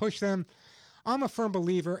got to push them. I'm a firm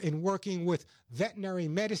believer in working with veterinary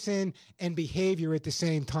medicine and behavior at the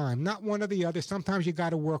same time, not one or the other. Sometimes you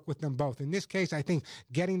got to work with them both. In this case, I think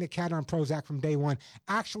getting the cat on Prozac from day one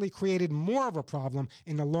actually created more of a problem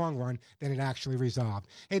in the long run than it actually resolved.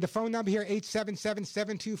 Hey, the phone number here,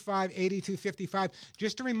 877-725-8255.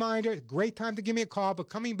 Just a reminder, great time to give me a call, but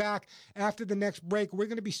coming back after the next break, we're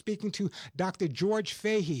going to be speaking to Dr. George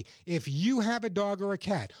Fahey. If you have a dog or a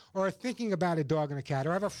cat, or are thinking about a dog and a cat,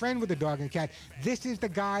 or have a friend with a dog and a cat, this is the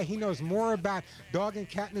guy. He knows more about dog and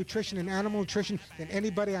cat nutrition and animal nutrition than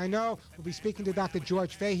anybody I know. We'll be speaking to Dr.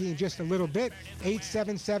 George Fahey in just a little bit.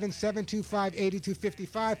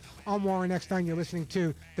 877-725-8255. I'm Warren Eckstein. You're listening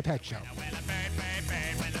to The Pet Show.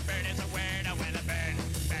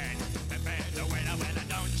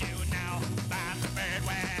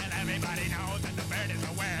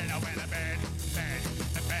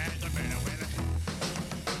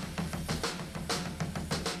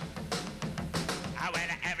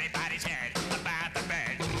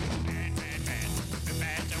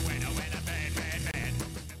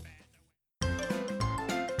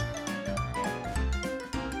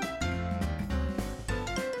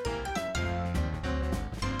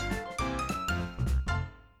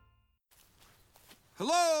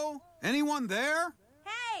 Hello? Anyone there?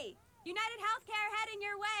 Hey! United Healthcare heading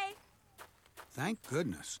your way. Thank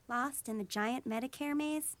goodness. Lost in the giant Medicare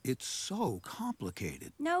maze? It's so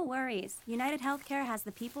complicated. No worries. United Healthcare has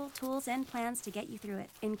the people, tools, and plans to get you through it,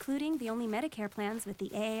 including the only Medicare plans with the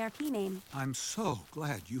AARP name. I'm so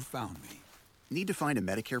glad you found me. Need to find a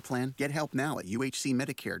Medicare plan? Get help now at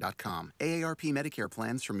uhcmedicare.com. AARP Medicare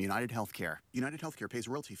plans from United Healthcare. United Healthcare pays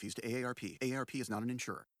royalty fees to AARP. AARP is not an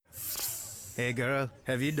insurer. Hey girl,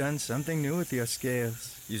 have you done something new with your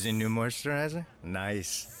scales? Using new moisturizer?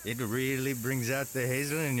 Nice. It really brings out the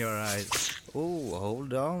hazel in your eyes. Oh,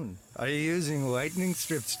 hold on. Are you using whitening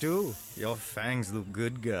strips too? Your fangs look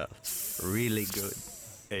good, girl. Really good.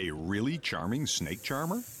 A really charming snake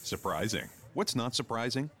charmer? Surprising. What's not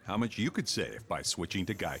surprising? How much you could save by switching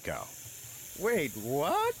to Geico. Wait,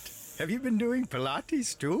 what? Have you been doing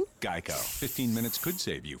Pilates too? Geico. 15 minutes could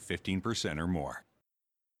save you 15% or more.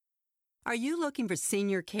 Are you looking for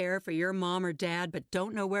senior care for your mom or dad but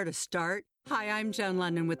don't know where to start? Hi, I'm Jen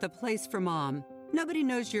London with The Place for Mom. Nobody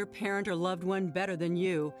knows your parent or loved one better than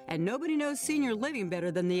you, and nobody knows senior living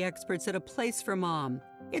better than the experts at A Place for Mom.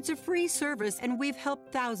 It's a free service, and we've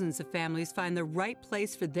helped thousands of families find the right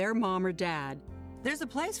place for their mom or dad. There's a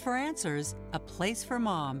place for answers, a place for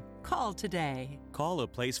mom. Call today. Call A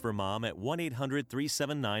Place for Mom at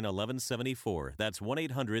 1-800-379-1174. That's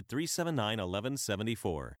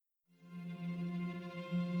 1-800-379-1174.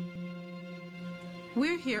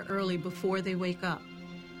 We're here early before they wake up.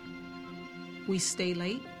 We stay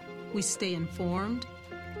late. We stay informed.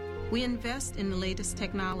 We invest in the latest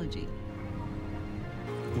technology.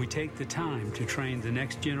 We take the time to train the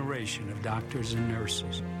next generation of doctors and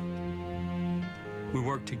nurses. We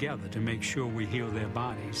work together to make sure we heal their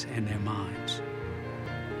bodies and their minds.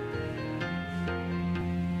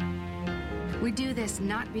 We do this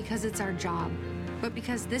not because it's our job, but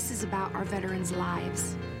because this is about our veterans'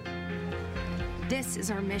 lives. This is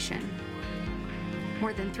our mission.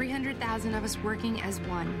 More than 300,000 of us working as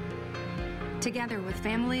one, together with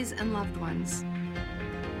families and loved ones.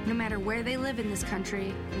 No matter where they live in this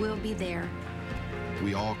country, we'll be there.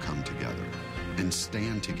 We all come together and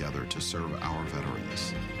stand together to serve our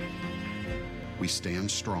veterans. We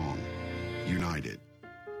stand strong, united.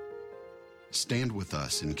 Stand with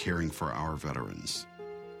us in caring for our veterans.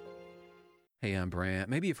 Hey, I'm Brant.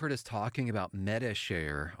 Maybe you've heard us talking about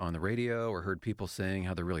MediShare on the radio or heard people saying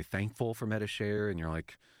how they're really thankful for MediShare, and you're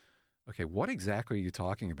like, okay, what exactly are you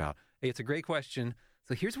talking about? Hey, it's a great question.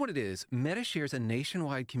 So here's what it is. MediShare is a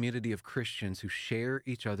nationwide community of Christians who share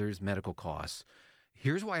each other's medical costs.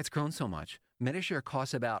 Here's why it's grown so much. MediShare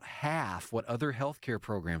costs about half what other healthcare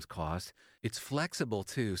programs cost. It's flexible,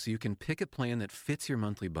 too, so you can pick a plan that fits your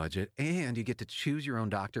monthly budget, and you get to choose your own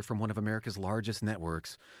doctor from one of America's largest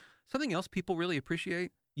networks. Something else people really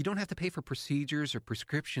appreciate, you don't have to pay for procedures or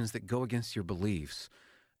prescriptions that go against your beliefs.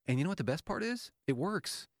 And you know what the best part is? It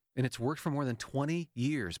works. And it's worked for more than 20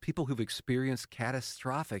 years. People who've experienced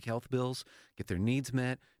catastrophic health bills get their needs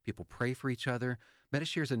met. People pray for each other.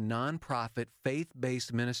 MediShare is a nonprofit,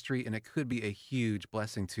 faith-based ministry, and it could be a huge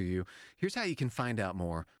blessing to you. Here's how you can find out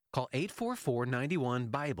more. Call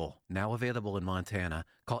 844-91-BIBLE, now available in Montana.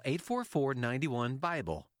 Call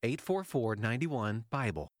 844-91-BIBLE,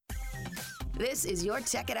 844-91-BIBLE. This is your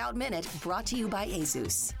Check It Out Minute, brought to you by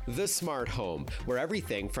Asus. The smart home, where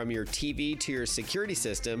everything from your TV to your security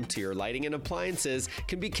system to your lighting and appliances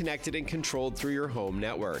can be connected and controlled through your home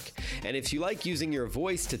network. And if you like using your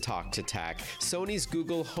voice to talk to tech, Sony's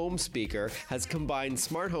Google Home Speaker has combined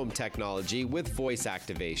smart home technology with voice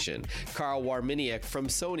activation. Carl Warminiak from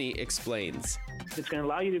Sony explains. It's going to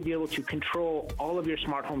allow you to be able to control all of your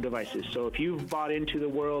smart home devices. So if you've bought into the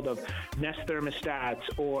world of Nest thermostats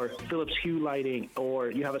or Philips Hue lighting,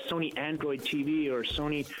 or you have a Sony Android TV or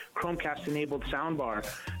Sony Chromecast-enabled soundbar,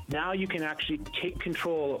 now you can actually take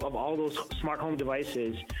control of all those smart home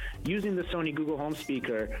devices using the Sony Google Home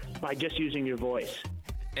Speaker by just using your voice.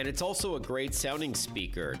 And it's also a great sounding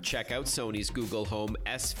speaker. Check out Sony's Google Home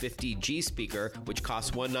S50G speaker, which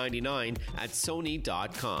costs $199 at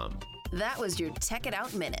Sony.com. That was your Check It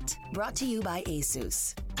Out Minute, brought to you by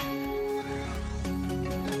Asus.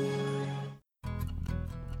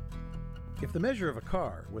 If the measure of a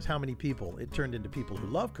car was how many people it turned into people who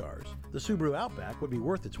love cars, the Subaru Outback would be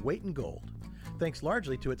worth its weight in gold, thanks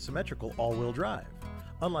largely to its symmetrical all-wheel drive.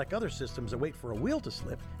 Unlike other systems that wait for a wheel to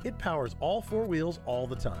slip, it powers all four wheels all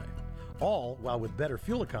the time, all while with better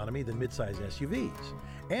fuel economy than midsize SUVs.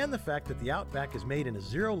 And the fact that the Outback is made in a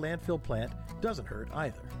zero landfill plant doesn't hurt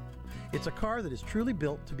either. It's a car that is truly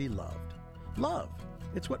built to be loved. Love.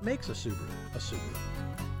 It's what makes a Subaru a Subaru.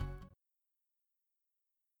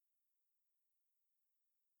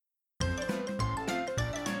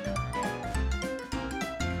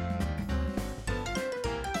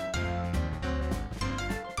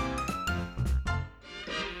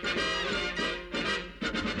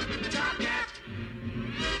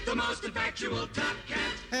 The most effectual top cat.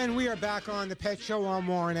 And we are back on the Pet Show on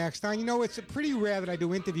Warren Eckstein. You know, it's pretty rare that I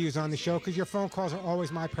do interviews on the show because your phone calls are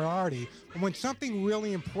always my priority. And when something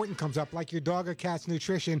really important comes up, like your dog or cat's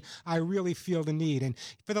nutrition, I really feel the need. And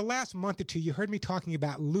for the last month or two, you heard me talking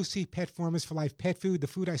about Lucy Pet Formulas for Life pet food, the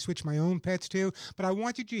food I switch my own pets to. But I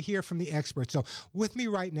wanted you to hear from the experts. So with me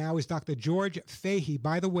right now is Dr. George Fahey.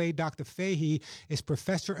 By the way, Dr. Fahey is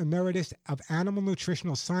Professor Emeritus of Animal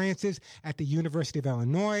Nutritional Sciences at the University of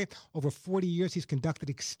Illinois. Over 40 years, he's conducted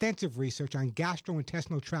extensive research on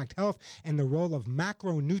gastrointestinal tract health and the role of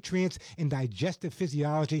macronutrients in digestive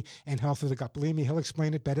physiology and health of the gut. Believe me, he'll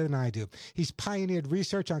explain it better than I do. He's pioneered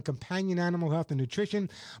research on companion animal health and nutrition.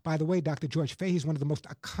 By the way, Dr. George Fahey is one of the most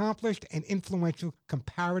accomplished and influential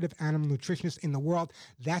comparative animal nutritionists in the world.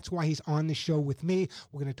 That's why he's on the show with me.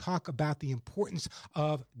 We're going to talk about the importance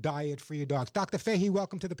of diet for your dogs. Dr. Fahey,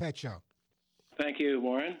 welcome to the Pet Show. Thank you,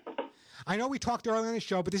 Warren. I know we talked earlier in the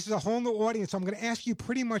show, but this is a whole new audience, so I'm going to ask you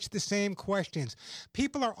pretty much the same questions.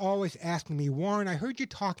 People are always asking me, Warren, I heard you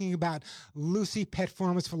talking about Lucy Pet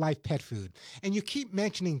Formulas for Life pet food, and you keep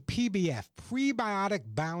mentioning PBF, prebiotic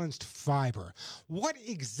balanced fiber. What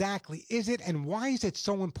exactly is it, and why is it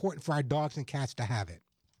so important for our dogs and cats to have it?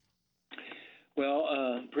 Well,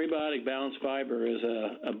 prebiotic balanced fiber is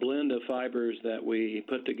a blend of fibers that we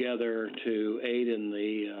put together to aid in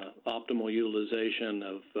the optimal utilization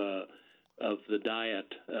of the diet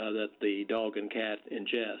that the dog and cat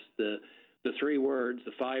ingest. The three words,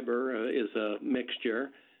 the fiber is a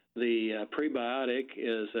mixture. The prebiotic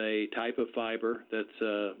is a type of fiber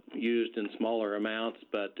that's used in smaller amounts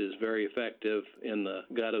but is very effective in the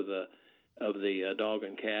gut of the dog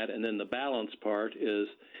and cat. And then the balance part is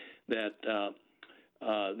that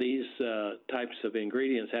these types of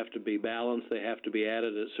ingredients have to be balanced. They have to be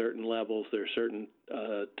added at certain levels. There are certain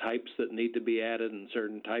types that need to be added and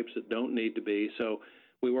certain types that don't need to be. So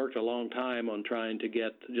we worked a long time on trying to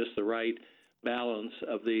get just the right balance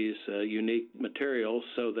of these unique materials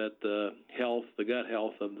so that the gut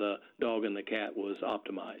health of the dog and the cat was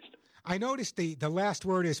optimized. I noticed the last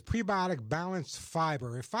word is prebiotic balanced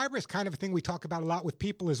fiber. Fiber is kind of a thing we talk about a lot with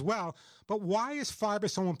people as well, but why is fiber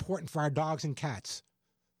so important for our dogs and cats?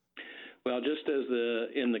 Well, just as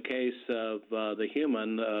in the case of the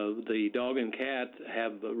human, the dog and cat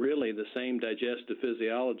have really the same digestive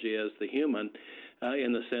physiology as the human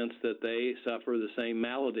in the sense that they suffer the same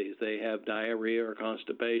maladies. They have diarrhea or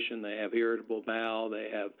constipation. They have irritable bowel. They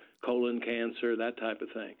have colon cancer, that type of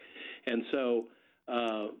thing. And so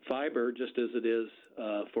fiber, just as it is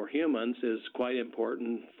for humans, is quite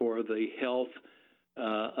important for the health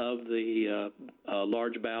of the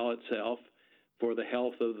large bowel itself, for the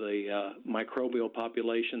health of the microbial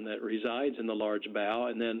population that resides in the large bowel,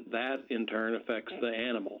 and then that in turn affects the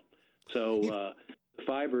animal. So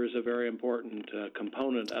fiber is a very important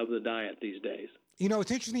component of the diet these days. You know,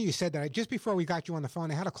 it's interesting you said that. Just before we got you on the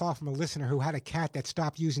phone, I had a call from a listener who had a cat that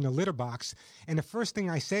stopped using the litter box. And the first thing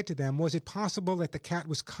I said to them was, it possible that the cat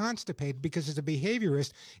was constipated? Because as a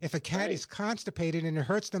behaviorist, if a cat is constipated and it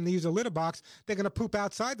hurts them to use a litter box, they're going to poop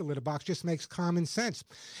outside the litter box. Just makes common sense.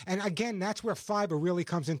 And again, that's where fiber really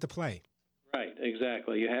comes into play. Right,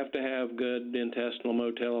 exactly. You have to have good intestinal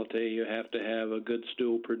motility. You have to have a good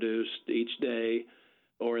stool produced each day,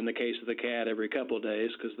 or in the case of the cat, every couple of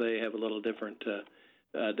days, because they have a little different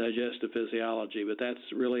digestive physiology. But that's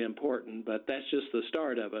really important. But that's just the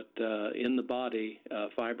start of it. In the body,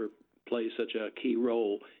 fiber plays such a key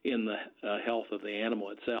role in the health of the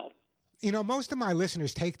animal itself. You know, most of my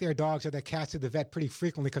listeners take their dogs or their cats to the vet pretty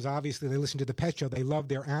frequently because obviously they listen to the Pet Show. They love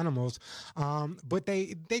their animals. But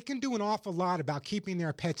they can do an awful lot about keeping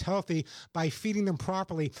their pets healthy by feeding them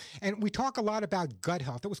properly. And we talk a lot about gut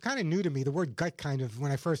health. It was kind of new to me, the word gut kind of,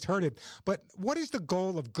 when I first heard it. But what is the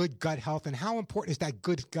goal of good gut health, and how important is that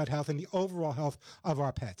good gut health in the overall health of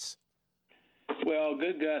our pets? Well,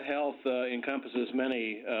 good gut health encompasses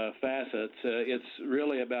many facets. It's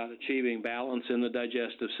really about achieving balance in the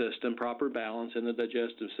digestive system, proper balance in the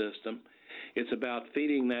digestive system. It's about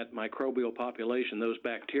feeding that microbial population, those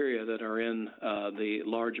bacteria that are in the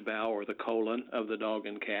large bowel or the colon of the dog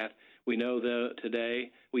and cat. We know that today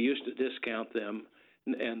we used to discount them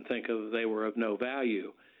and think of they were of no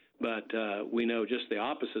value. But we know just the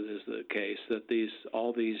opposite is the case, that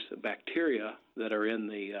all these bacteria that are in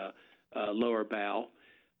the lower bowel,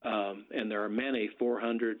 and there are many,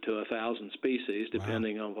 400 to 1,000 species,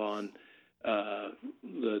 depending upon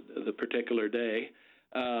the particular day,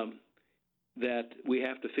 that we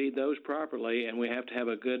have to feed those properly, and we have to have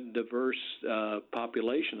a good, diverse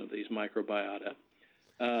population of these microbiota.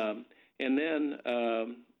 And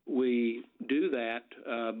then we do that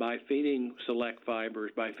by feeding select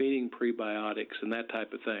fibers, by feeding prebiotics and that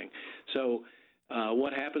type of thing. So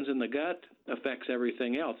what happens in the gut affects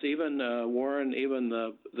everything else. Even, Warren,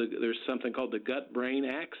 there's something called the gut-brain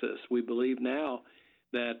axis. We believe now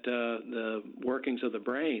that the workings of the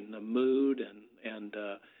brain, the mood and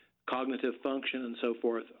cognitive function and so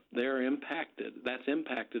forth, they're impacted. That's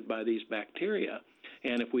impacted by these bacteria.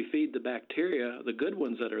 And if we feed the bacteria, the good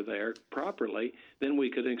ones that are there, properly, then we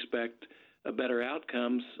could expect better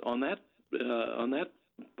outcomes on that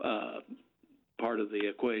part of the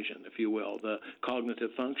equation, if you will, the cognitive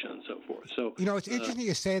function and so forth. So, you know, it's interesting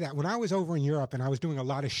you say that. When I was over in Europe and I was doing a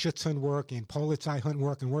lot of Schutzhund work and Polizei hunt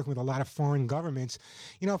work and working with a lot of foreign governments,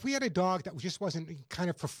 you know, if we had a dog that just wasn't kind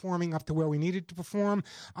of performing up to where we needed to perform,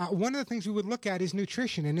 one of the things we would look at is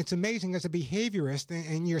nutrition. And it's amazing as a behaviorist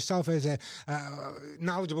and yourself as a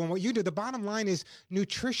knowledgeable in what you do, the bottom line is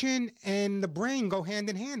nutrition and the brain go hand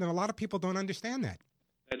in hand. And a lot of people don't understand that.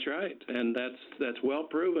 That's right, and that's well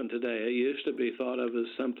proven today. It used to be thought of as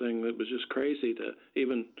something that was just crazy to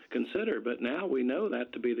even consider, but now we know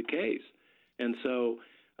that to be the case. And so,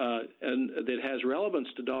 and it has relevance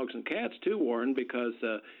to dogs and cats too, Warren, because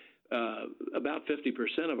about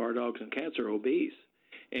 50% of our dogs and cats are obese,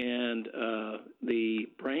 and the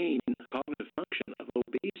brain cognitive function of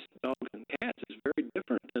obese dogs and cats is very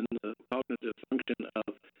different than the cognitive function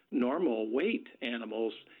of normal weight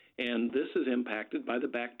animals. And this is impacted by the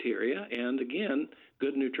bacteria. And again,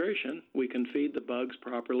 good nutrition. We can feed the bugs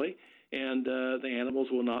properly, and the animals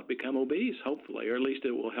will not become obese, hopefully, or at least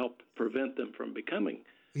it will help prevent them from becoming.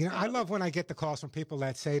 You know, I love when I get the calls from people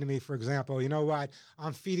that say to me, for example, you know what,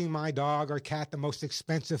 I'm feeding my dog or cat the most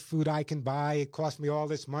expensive food I can buy. It cost me all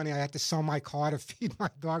this money. I had to sell my car to feed my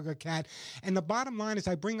dog or cat. And the bottom line is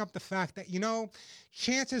I bring up the fact that, you know,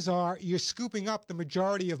 chances are you're scooping up the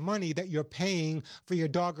majority of money that you're paying for your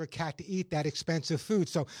dog or cat to eat that expensive food.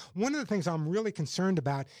 So one of the things I'm really concerned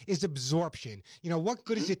about is absorption. You know, what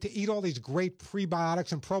good is it to eat all these great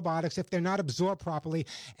prebiotics and probiotics if they're not absorbed properly?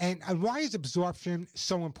 And why is absorption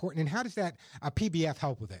so important, and how does that PBF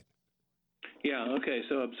help with it? Yeah, okay.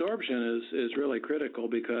 So absorption is really critical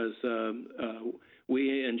because we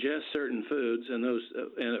ingest certain foods, and those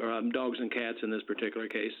dogs and cats in this particular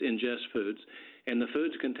case ingest foods, and the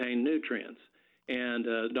foods contain nutrients.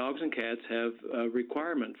 And dogs and cats have a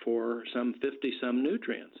requirement for some 50-some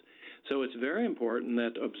nutrients. So it's very important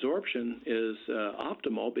that absorption is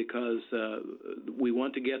optimal because we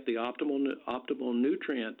want to get the optimal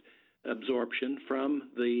nutrient absorption from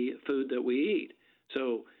the food that we eat.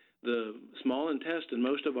 So the small intestine,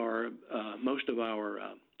 most of our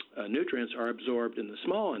nutrients are absorbed in the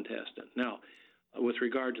small intestine. Now, with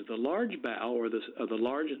regard to the large bowel or the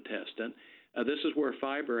large intestine, this is where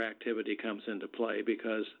fiber activity comes into play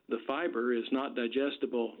because the fiber is not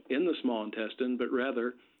digestible in the small intestine, but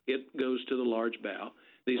rather it goes to the large bowel.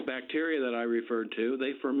 These bacteria that I referred to,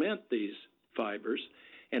 they ferment these fibers,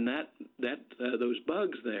 and those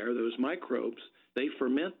bugs there, those microbes, they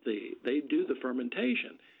do the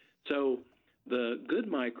fermentation. So the good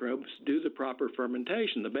microbes do the proper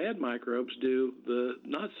fermentation. The bad microbes do the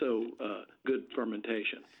not so good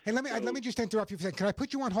fermentation. Hey, let me just interrupt you for a second. Can I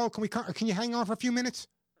put you on hold? Can you hang on for a few minutes?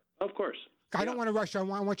 Of course. I don't want to rush you. I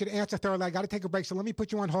want you to answer thoroughly. I got to take a break, so let me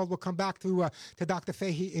put you on hold. We'll come back to Dr.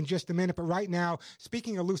 Fahey in just a minute. But right now,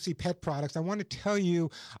 speaking of Lucy Pet Products, I want to tell you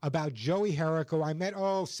about Joey Herrick, who I met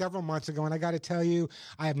several months ago. And I got to tell you,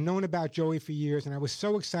 I have known about Joey for years, and I was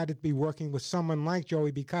so excited to be working with someone like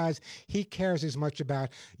Joey because he cares as much about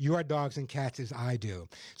your dogs and cats as I do.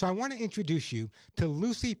 So I want to introduce you to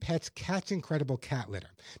Lucy Pet's Cat's Incredible Cat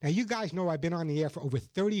Litter. Now, you guys know I've been on the air for over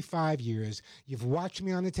 35 years. You've watched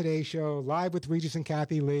me on the Today Show, Live with Regis and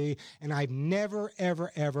Kathy Lee, and I've never,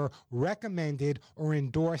 ever, ever recommended or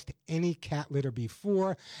endorsed any cat litter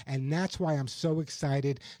before, and that's why I'm so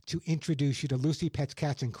excited to introduce you to Lucy Pet's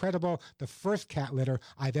Cat's Incredible, the first cat litter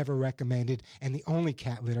I've ever recommended and the only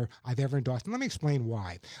cat litter I've ever endorsed. And let me explain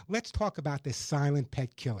why. Let's talk about this silent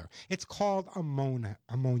pet killer. It's called ammonia.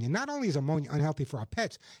 Not only is ammonia unhealthy for our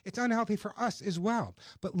pets, it's unhealthy for us as well.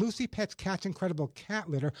 But Lucy Pet's Cat's Incredible cat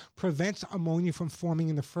litter prevents ammonia from forming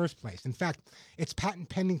in the first place. In fact, its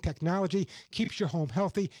patent-pending technology keeps your home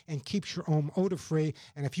healthy and keeps your home odor-free,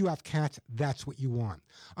 and if you have cats, that's what you want.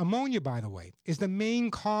 Ammonia, by the way, is the main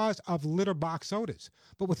cause of litter box odors.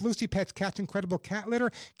 But with Lucy Pet's Cat's Incredible Cat Litter,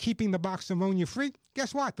 keeping the box ammonia-free,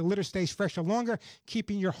 guess what? The litter stays fresher longer,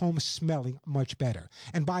 keeping your home smelling much better.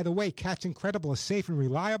 And by the way, Cat's Incredible is safe and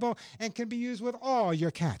reliable and can be used with all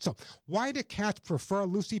your cats. So why do cats prefer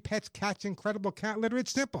Lucy Pet's Cat's Incredible Cat Litter?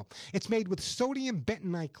 It's simple. It's made with sodium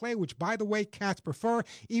bentonite clay, which, by the way, cats prefer.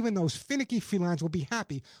 Even those finicky felines will be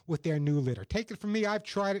happy with their new litter. Take it from me. I've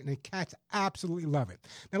tried it, and the cats absolutely love it.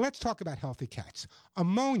 Now, let's talk about healthy cats.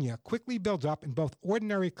 Ammonia quickly builds up in both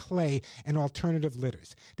ordinary clay and alternative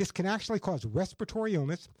litters. This can actually cause respiratory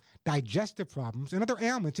illness, digestive problems, and other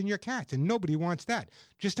ailments in your cats, and nobody wants that.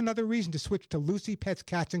 Just another reason to switch to Lucy Pet's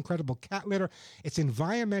Cat's Incredible Cat Litter. It's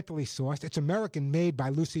environmentally sourced, it's American-made by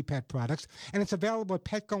Lucy Pet Products, and it's available at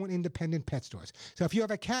Petco and independent pet stores. So if you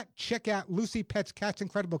have a cat, check out Lucy Pet's Cat's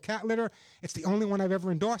Incredible Cat Litter. It's the only one I've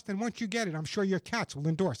ever endorsed, and once you get it, I'm sure your cats will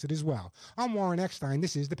endorse it as well. I'm Warren Eckstein.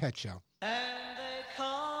 This is The Pet Show. And they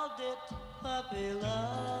called it puppy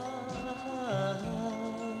love.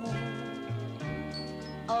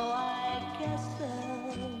 Oh, I guess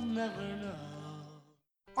they'll never know.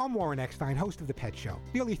 I'm Warren Eckstein, host of The Pet Show.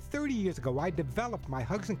 Nearly 30 years ago, I developed my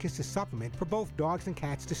Hugs and Kisses supplement for both dogs and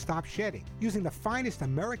cats to stop shedding. Using the finest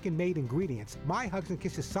American-made ingredients, my Hugs and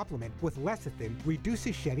Kisses supplement with lecithin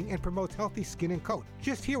reduces shedding and promotes healthy skin and coat.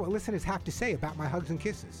 Just hear what listeners have to say about my Hugs and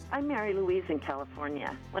Kisses. I'm Mary Louise in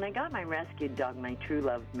California. When I got my rescued dog, my true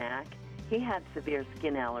love, Mac, he had severe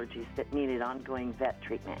skin allergies that needed ongoing vet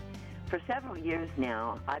treatment. For several years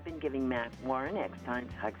now, I've been giving Mac Warren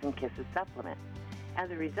Eckstein's Hugs and Kisses supplement.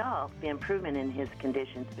 As a result, the improvement in his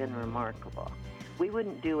condition's been remarkable. We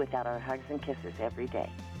wouldn't do without our Hugs and Kisses every day.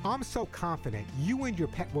 I'm so confident you and your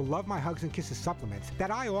pet will love my Hugs and Kisses supplements that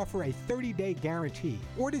I offer a 30-day guarantee.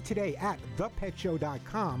 Order today at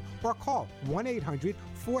thepetshow.com or call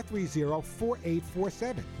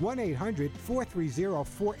 1-800-430-4847.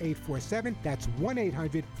 1-800-430-4847. That's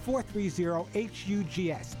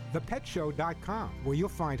 1-800-430-HUGS. Thepetshow.com, where you'll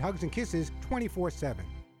find Hugs and Kisses 24/7.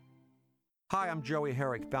 Hi, I'm Joey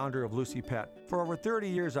Herrick, founder of Lucy Pet. For over 30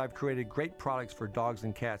 years, I've created great products for dogs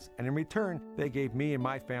and cats, and in return, they gave me and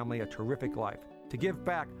my family a terrific life. To give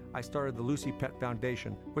back, I started the Lucy Pet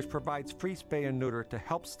Foundation, which provides free spay and neuter to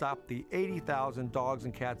help stop the 80,000 dogs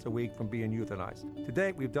and cats a week from being euthanized. To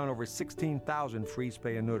date, we've done over 16,000 free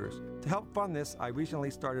spay and neuters. To help fund this, I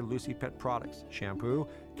recently started Lucy Pet Products, shampoo,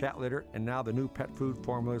 cat litter, and now the new pet food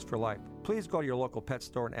formulas for life. Please go to your local pet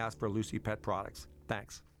store and ask for Lucy Pet Products.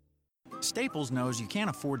 Thanks. Staples knows you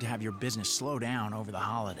can't afford to have your business slow down over the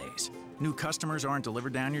holidays. New customers aren't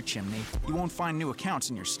delivered down your chimney. You won't find new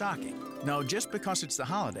accounts in your stocking. No, just because it's the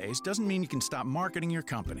holidays doesn't mean you can stop marketing your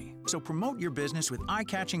company. So promote your business with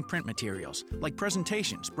eye-catching print materials like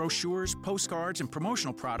presentations, brochures, postcards, and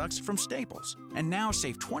promotional products from Staples. And now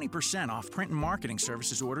save 20% off print and marketing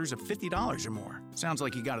services orders of $50 or more. Sounds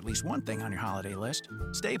like you got at least one thing on your holiday list.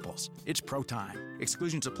 Staples. It's pro time.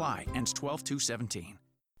 Exclusions apply. Ends 12/2/17.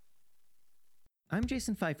 I'm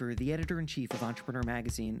Jason Pfeiffer, the editor-in-chief of Entrepreneur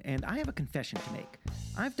Magazine, and I have a confession to make.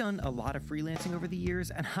 I've done a lot of freelancing over the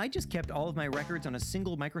years, and I just kept all of my records on a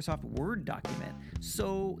single Microsoft Word document.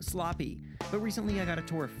 So sloppy. But recently I got a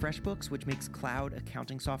tour of FreshBooks, which makes cloud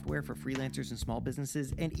accounting software for freelancers and small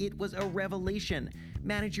businesses, and it was a revelation.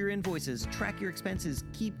 Manage your invoices, track your expenses,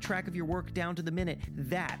 keep track of your work down to the minute.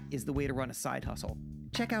 That is the way to run a side hustle.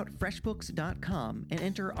 Check out freshbooks.com and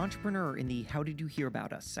enter Entrepreneur in the How Did You Hear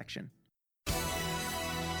About Us section.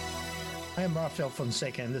 I'm Rafael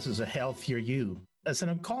Fonseca, and this is A Healthier You. As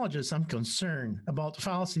an oncologist, I'm concerned about the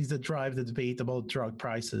fallacies that drive the debate about drug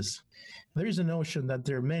prices. There is a notion that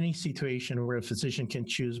there are many situations where a physician can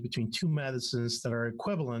choose between two medicines that are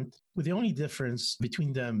equivalent, with the only difference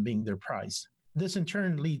between them being their price. This in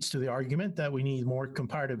turn leads to the argument that we need more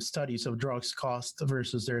comparative studies of drugs' cost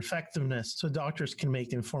versus their effectiveness so doctors can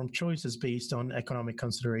make informed choices based on economic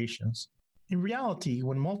considerations. In reality,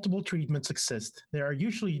 when multiple treatments exist, there are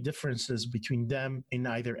usually differences between them in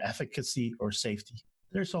either efficacy or safety.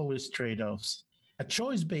 There's always trade-offs. A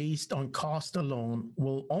choice based on cost alone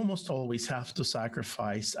will almost always have to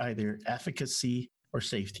sacrifice either efficacy or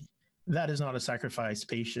safety. That is not a sacrifice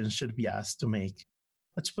patients should be asked to make.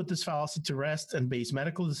 Let's put this fallacy to rest and base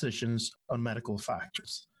medical decisions on medical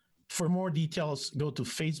factors. For more details, go to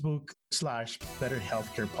Facebook/Better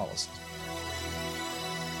Healthcare Policy.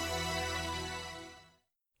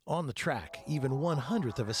 On the track, even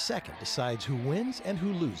 1/100th of a second decides who wins and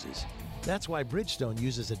who loses. That's why Bridgestone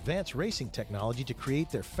uses advanced racing technology to create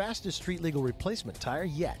their fastest street-legal replacement tire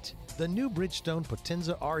yet, the new Bridgestone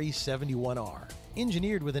Potenza RE71R.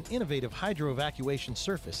 Engineered with an innovative hydro-evacuation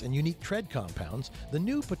surface and unique tread compounds, the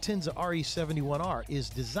new Potenza RE71R is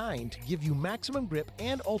designed to give you maximum grip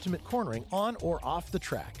and ultimate cornering on or off the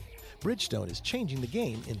track. Bridgestone is changing the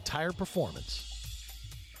game in tire performance.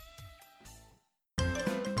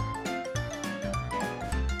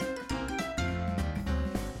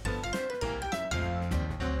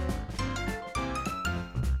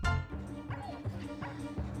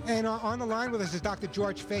 And on the line with us is Dr.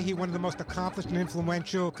 George Fahey, one of the most accomplished and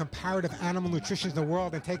influential comparative animal nutritionists in the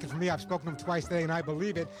world. And take it from me, I've spoken to him twice today, and I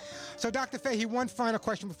believe it. So, Dr. Fahey, one final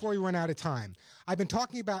question before we run out of time. I've been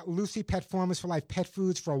talking about Lucy Pet Formulas for Life pet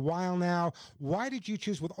foods for a while now. Why did you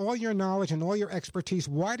choose, with all your knowledge and all your expertise,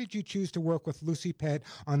 why did you choose to work with Lucy Pet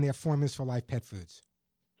on their Formulas for Life pet foods?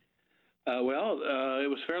 It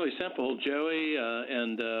was fairly simple. Joey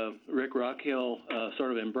and Rick Rockhill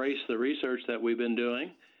sort of embraced the research that we've been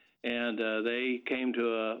doing. And they came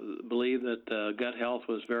to believe that gut health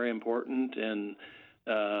was very important in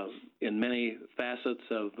many facets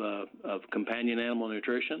of companion animal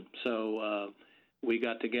nutrition. So we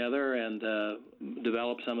got together and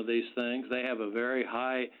developed some of these things. They have a very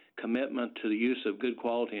high commitment to the use of good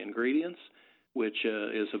quality ingredients, which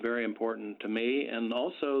is very important to me. And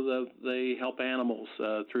also they help animals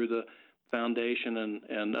through the foundation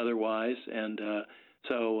and otherwise. And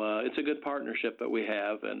So it's a good partnership that we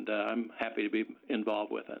have, and I'm happy to be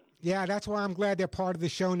involved with it. Yeah, that's why I'm glad they're part of the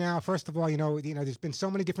show now. First of all, there's been so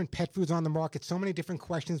many different pet foods on the market, so many different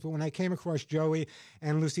questions. But when I came across Joey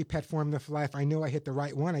and Lucy Pet Formula for Life, I knew I hit the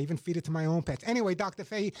right one. I even feed it to my own pets. Anyway, Dr.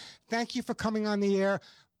 Fahey, thank you for coming on the air.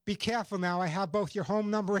 Be careful now. I have both your home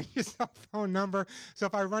number and your cell phone number. So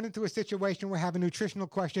if I run into a situation where I have a nutritional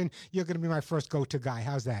question, you're going to be my first go-to guy.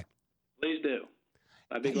 How's that? Please do.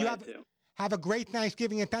 I'd be glad to. Have a great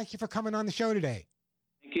Thanksgiving, and thank you for coming on the show today.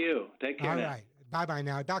 Thank you. Take care. All right. Bye-bye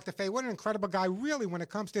now. Dr. Fahey, what an incredible guy. Really, when it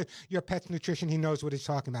comes to your pet's nutrition, he knows what he's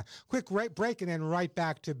talking about. Quick break and then right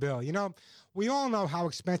back to Bill. We all know how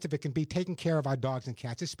expensive it can be taking care of our dogs and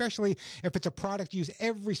cats, especially if it's a product used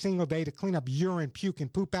every single day to clean up urine, puke,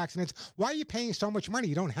 and poop accidents. Why are you paying so much money?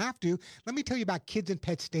 You don't have to. Let me tell you about Kids and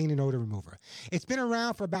Pet Stain and Odor Remover. It's been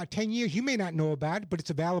around for about 10 years. You may not know about it, but it's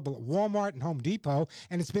available at Walmart and Home Depot,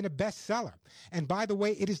 and it's been a bestseller. And by the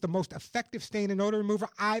way, it is the most effective stain and odor remover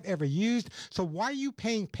I've ever used. So why are you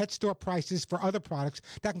paying pet store prices for other products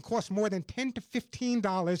that can cost more than $10 to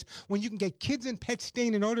 $15 when you can get Kids and Pet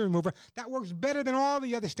Stain and Odor Remover that works works better than all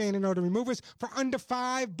the other stain and odor removers for under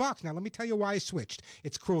 $5. Now, let me tell you why I switched.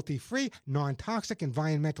 It's cruelty-free, non-toxic,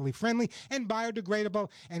 environmentally friendly, and biodegradable,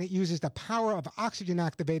 and it uses the power of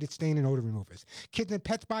oxygen-activated stain and odor removers. Kids and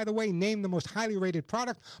Pets, by the way, named the most highly rated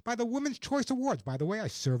product by the Women's Choice Awards. By the way, I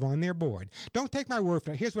serve on their board. Don't take my word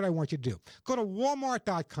for it. Here's what I want you to do. Go to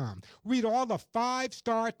Walmart.com. Read all the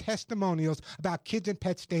 5-star testimonials about Kids and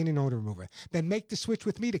Pets stain and odor remover. Then make the switch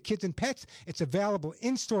with me to Kids and Pets. It's available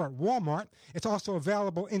in-store at Walmart. It's also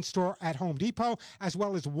available in-store at Home Depot, as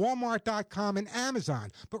well as Walmart.com and Amazon.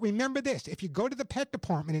 But remember this, if you go to the pet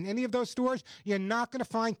department in any of those stores, you're not going to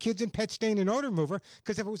find Kids and Pets stain and odor remover,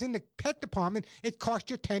 because if it was in the pet department, it cost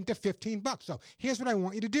you $10 to $15. So here's what I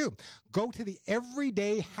want you to do. Go to the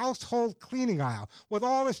everyday household cleaning aisle with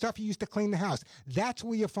all the stuff you use to clean the house. That's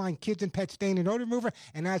where you'll find Kids and Pets stain and odor remover.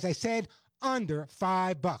 And as I said, under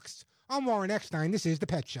 $5. I'm Warren Eckstein. This is The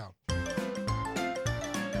Pet Show.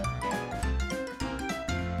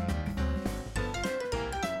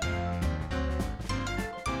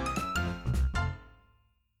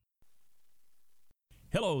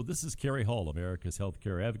 Hello, this is Kerry Hall, America's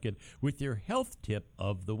healthcare advocate, with your health tip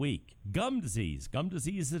of the week. Gum disease. Gum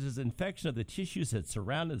disease is an infection of the tissues that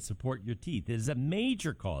surround and support your teeth. It is a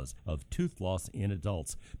major cause of tooth loss in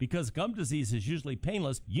adults. Because gum disease is usually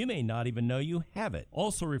painless, you may not even know you have it.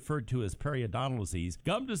 Also referred to as periodontal disease,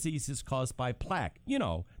 gum disease is caused by plaque. You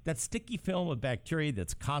know, that sticky film of bacteria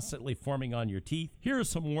that's constantly forming on your teeth. Here are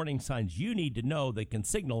some warning signs you need to know that can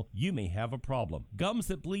signal you may have a problem. Gums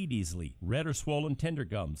that bleed easily, red or swollen tender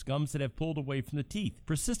gums, gums that have pulled away from the teeth,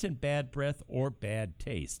 persistent bad breath or bad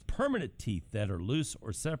taste, permanent teeth that are loose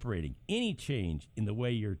or separating, any change in the way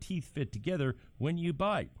your teeth fit together when you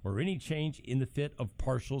bite, or any change in the fit of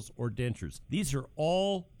partials or dentures. These are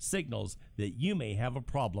all signals that you may have a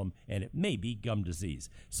problem, and it may be gum disease.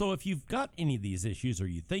 So if you've got any of these issues or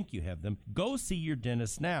you think you have them, go see your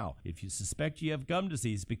dentist now if you suspect you have gum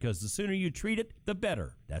disease, because the sooner you treat it, the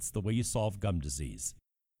better. That's the way you solve gum disease.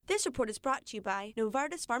 This report is brought to you by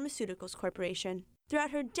Novartis Pharmaceuticals Corporation. Throughout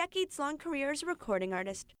her decades-long career as a recording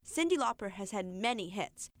artist, Cyndi Lauper has had many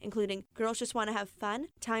hits, including Girls Just Want to Have Fun,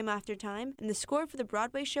 Time After Time, and the score for the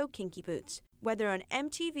Broadway show Kinky Boots. Whether on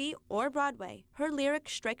MTV or Broadway, her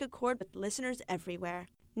lyrics strike a chord with listeners everywhere.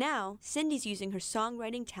 Now, Cyndi's using her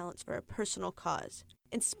songwriting talents for a personal cause.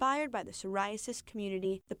 Inspired by the psoriasis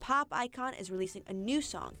community, the pop icon is releasing a new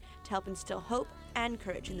song to help instill hope and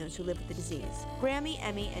courage in those who live with the disease. Grammy,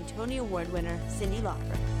 Emmy, and Tony Award winner Cyndi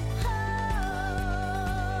Lauper.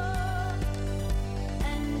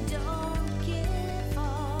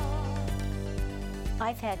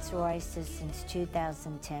 I've had psoriasis since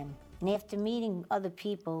 2010, and after meeting other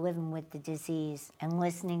people living with the disease and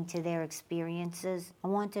listening to their experiences, I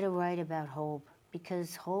wanted to write about hope,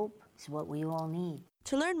 because hope is what we all need.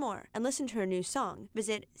 To learn more and listen to her new song,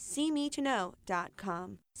 visit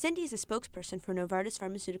seemetoknow.com. Cyndi is a spokesperson for Novartis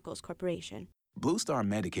Pharmaceuticals Corporation. Blue Star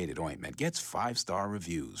medicated ointment gets 5-star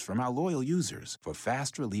reviews from our loyal users for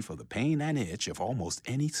fast relief of the pain and itch of almost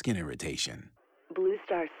any skin irritation. Blue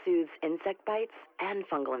Star soothes insect bites and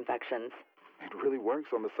fungal infections. It really works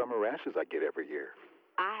on the summer rashes I get every year.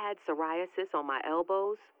 I had psoriasis on my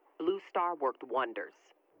elbows. Blue Star worked wonders.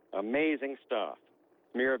 Amazing stuff.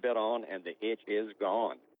 Smear a bit on and the itch is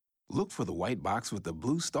gone. Look for the white box with the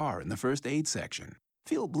Blue Star in the first aid section.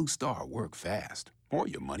 Feel Blue Star work fast, or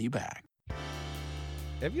your money back.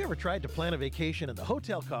 Have you ever tried to plan a vacation and the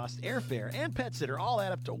hotel costs, airfare, and pet sitter all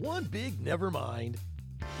add up to one big never mind?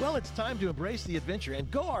 Well, it's time to embrace the adventure and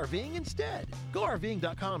go RVing instead.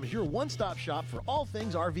 GoRVing.com is your one-stop shop for all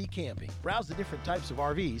things RV camping. Browse the different types of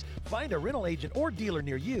RVs, find a rental agent or dealer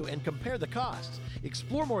near you, and compare the costs.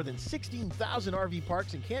 Explore more than 16,000 RV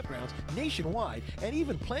parks and campgrounds nationwide, and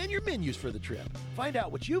even plan your menus for the trip. Find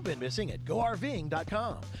out what you've been missing at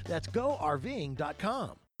GoRVing.com. That's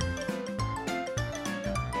GoRVing.com.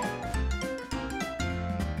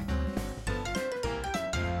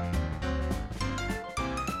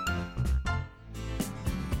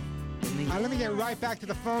 Let me get right back to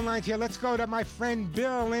the phone lines here. Let's go to my friend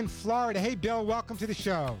Bill in Florida. Hey, Bill, welcome to the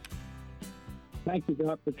show. Thank you,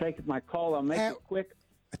 Doc, for taking my call. I'll make it quick.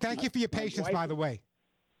 Thank you for your patience, by the way.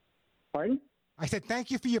 Pardon? I said thank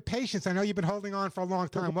you for your patience. I know you've been holding on for a long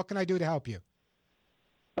time. What can I do to help you?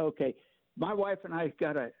 Okay. My wife and I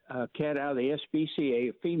got a cat out of the SPCA,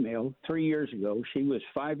 a female, 3 years ago. She was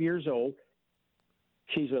 5 years old.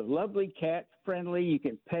 She's a lovely cat, friendly. You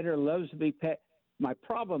can pet her, loves to be pet. My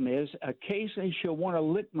problem is occasionally she'll want to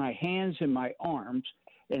lick my hands and my arms,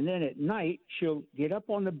 and then at night she'll get up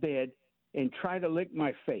on the bed and try to lick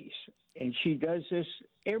my face. And she does this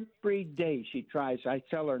every day. She tries. I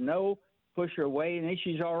tell her no, push her away, and then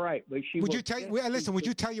she's all right. But she would you tell? Listen, would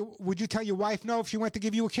you tell your wife no if she went to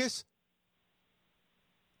give you a kiss?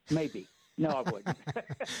 Maybe. No, I wouldn't.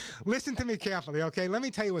 Listen to me carefully, okay? Let me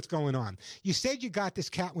tell you what's going on. You said you got this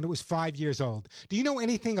cat when it was 5 years old. Do you know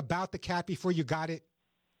anything about the cat before you got it?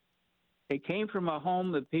 It came from a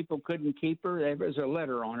home that people couldn't keep her. There was a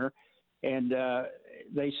letter on her, and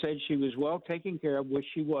they said she was well taken care of, which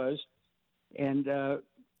she was, and that's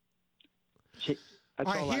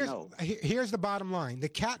all I know. Here's the bottom line. The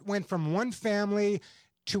cat went from one family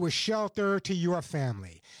to a shelter to your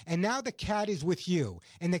family. And now the cat is with you.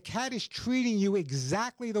 And the cat is treating you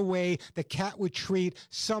exactly the way the cat would treat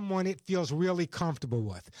someone it feels really comfortable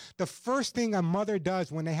with. The first thing a mother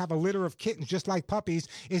does when they have a litter of kittens, just like puppies,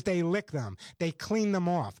 is they lick them. They clean them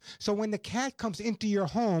off. So when the cat comes into your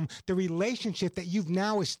home, the relationship that you've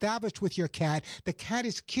now established with your cat, the cat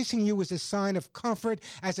is kissing you as a sign of comfort,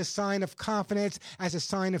 as a sign of confidence, as a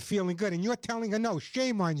sign of feeling good. And you're telling her, no,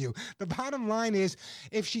 shame on you. The bottom line is,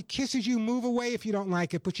 if she kisses you, move away if you don't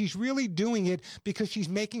like it, but she's really doing it because she's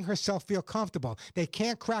making herself feel comfortable. They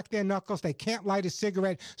can't crack their knuckles. They can't light a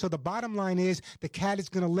cigarette. So the bottom line is the cat is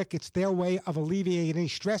going to lick. It's their way of alleviating any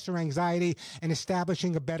stress or anxiety and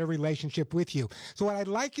establishing a better relationship with you. So what I'd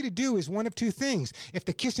like you to do is one of two things. If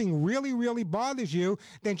the kissing really, really bothers you,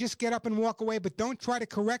 then just get up and walk away, but don't try to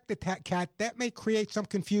correct the cat. That may create some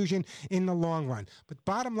confusion in the long run. But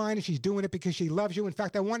bottom line is she's doing it because she loves you. In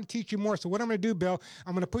fact, I want to teach you more. So what I'm going to do, Bill,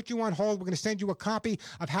 I'm going to put you on hold. We're going to send you a copy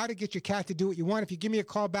of how to get your cat to do what you want. If you give me a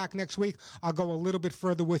call back next week, I'll go a little bit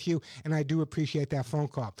further with you, and I do appreciate that phone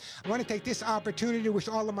call. I want to take this opportunity to wish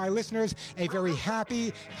all of my listeners a very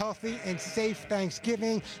happy, healthy, and safe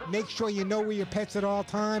Thanksgiving. Make sure you know where your pets at all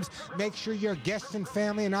times. Make sure your guests and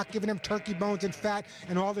family are not giving them turkey bones and fat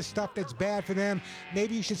and all the stuff that's bad for them.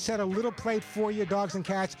 Maybe you should set a little plate for your dogs and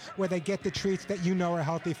cats where they get the treats that you know are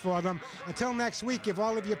healthy for them. Until next week, give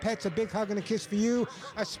all of your pets a big hug and a kiss for you,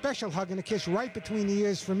 a special hug and a kiss right between the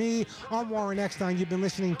ears for me. I'm Warren Eckstein. You've been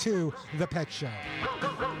listening to The Pet Show.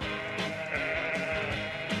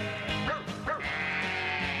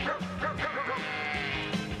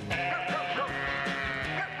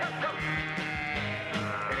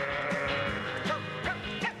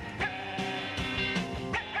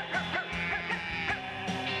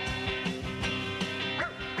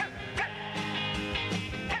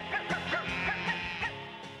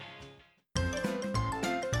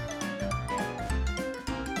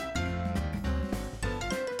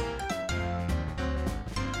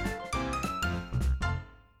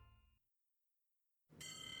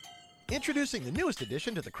 Introducing the newest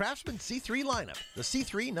addition to the Craftsman C3 lineup, the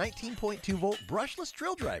C3 19.2-volt brushless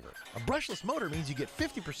drill driver. A brushless motor means you get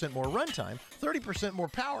 50% more runtime, 30% more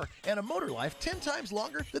power, and a motor life 10 times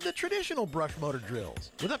longer than the traditional brush motor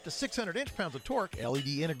drills. With up to 600 inch-pounds of torque, LED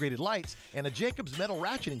integrated lights, and a Jacobs metal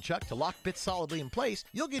ratcheting chuck to lock bits solidly in place,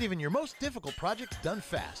 you'll get even your most difficult projects done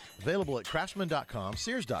fast. Available at Craftsman.com,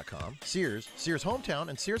 Sears.com, Sears, Sears Hometown,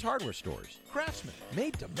 and Sears Hardware stores. Craftsman,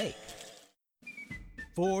 made to make.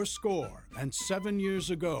 77 years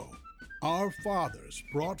ago, our fathers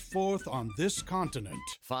brought forth on this continent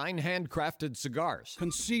fine handcrafted cigars,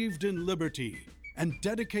 conceived in liberty and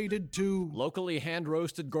dedicated to locally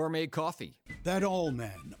hand-roasted gourmet coffee, that all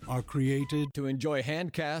men are created to enjoy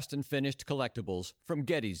hand-cast and finished collectibles from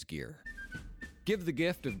Getty's Gear. Give the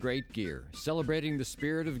gift of great gear, celebrating the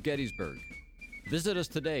spirit of Gettysburg. Visit us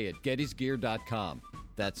today at gettysgear.com.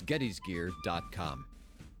 That's gettysgear.com.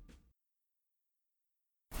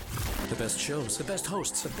 The best shows, the best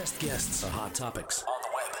hosts, the best guests, the hot topics. On the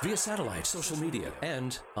web, via satellite, social media,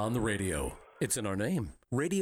 and on the radio. It's in our name. Radio.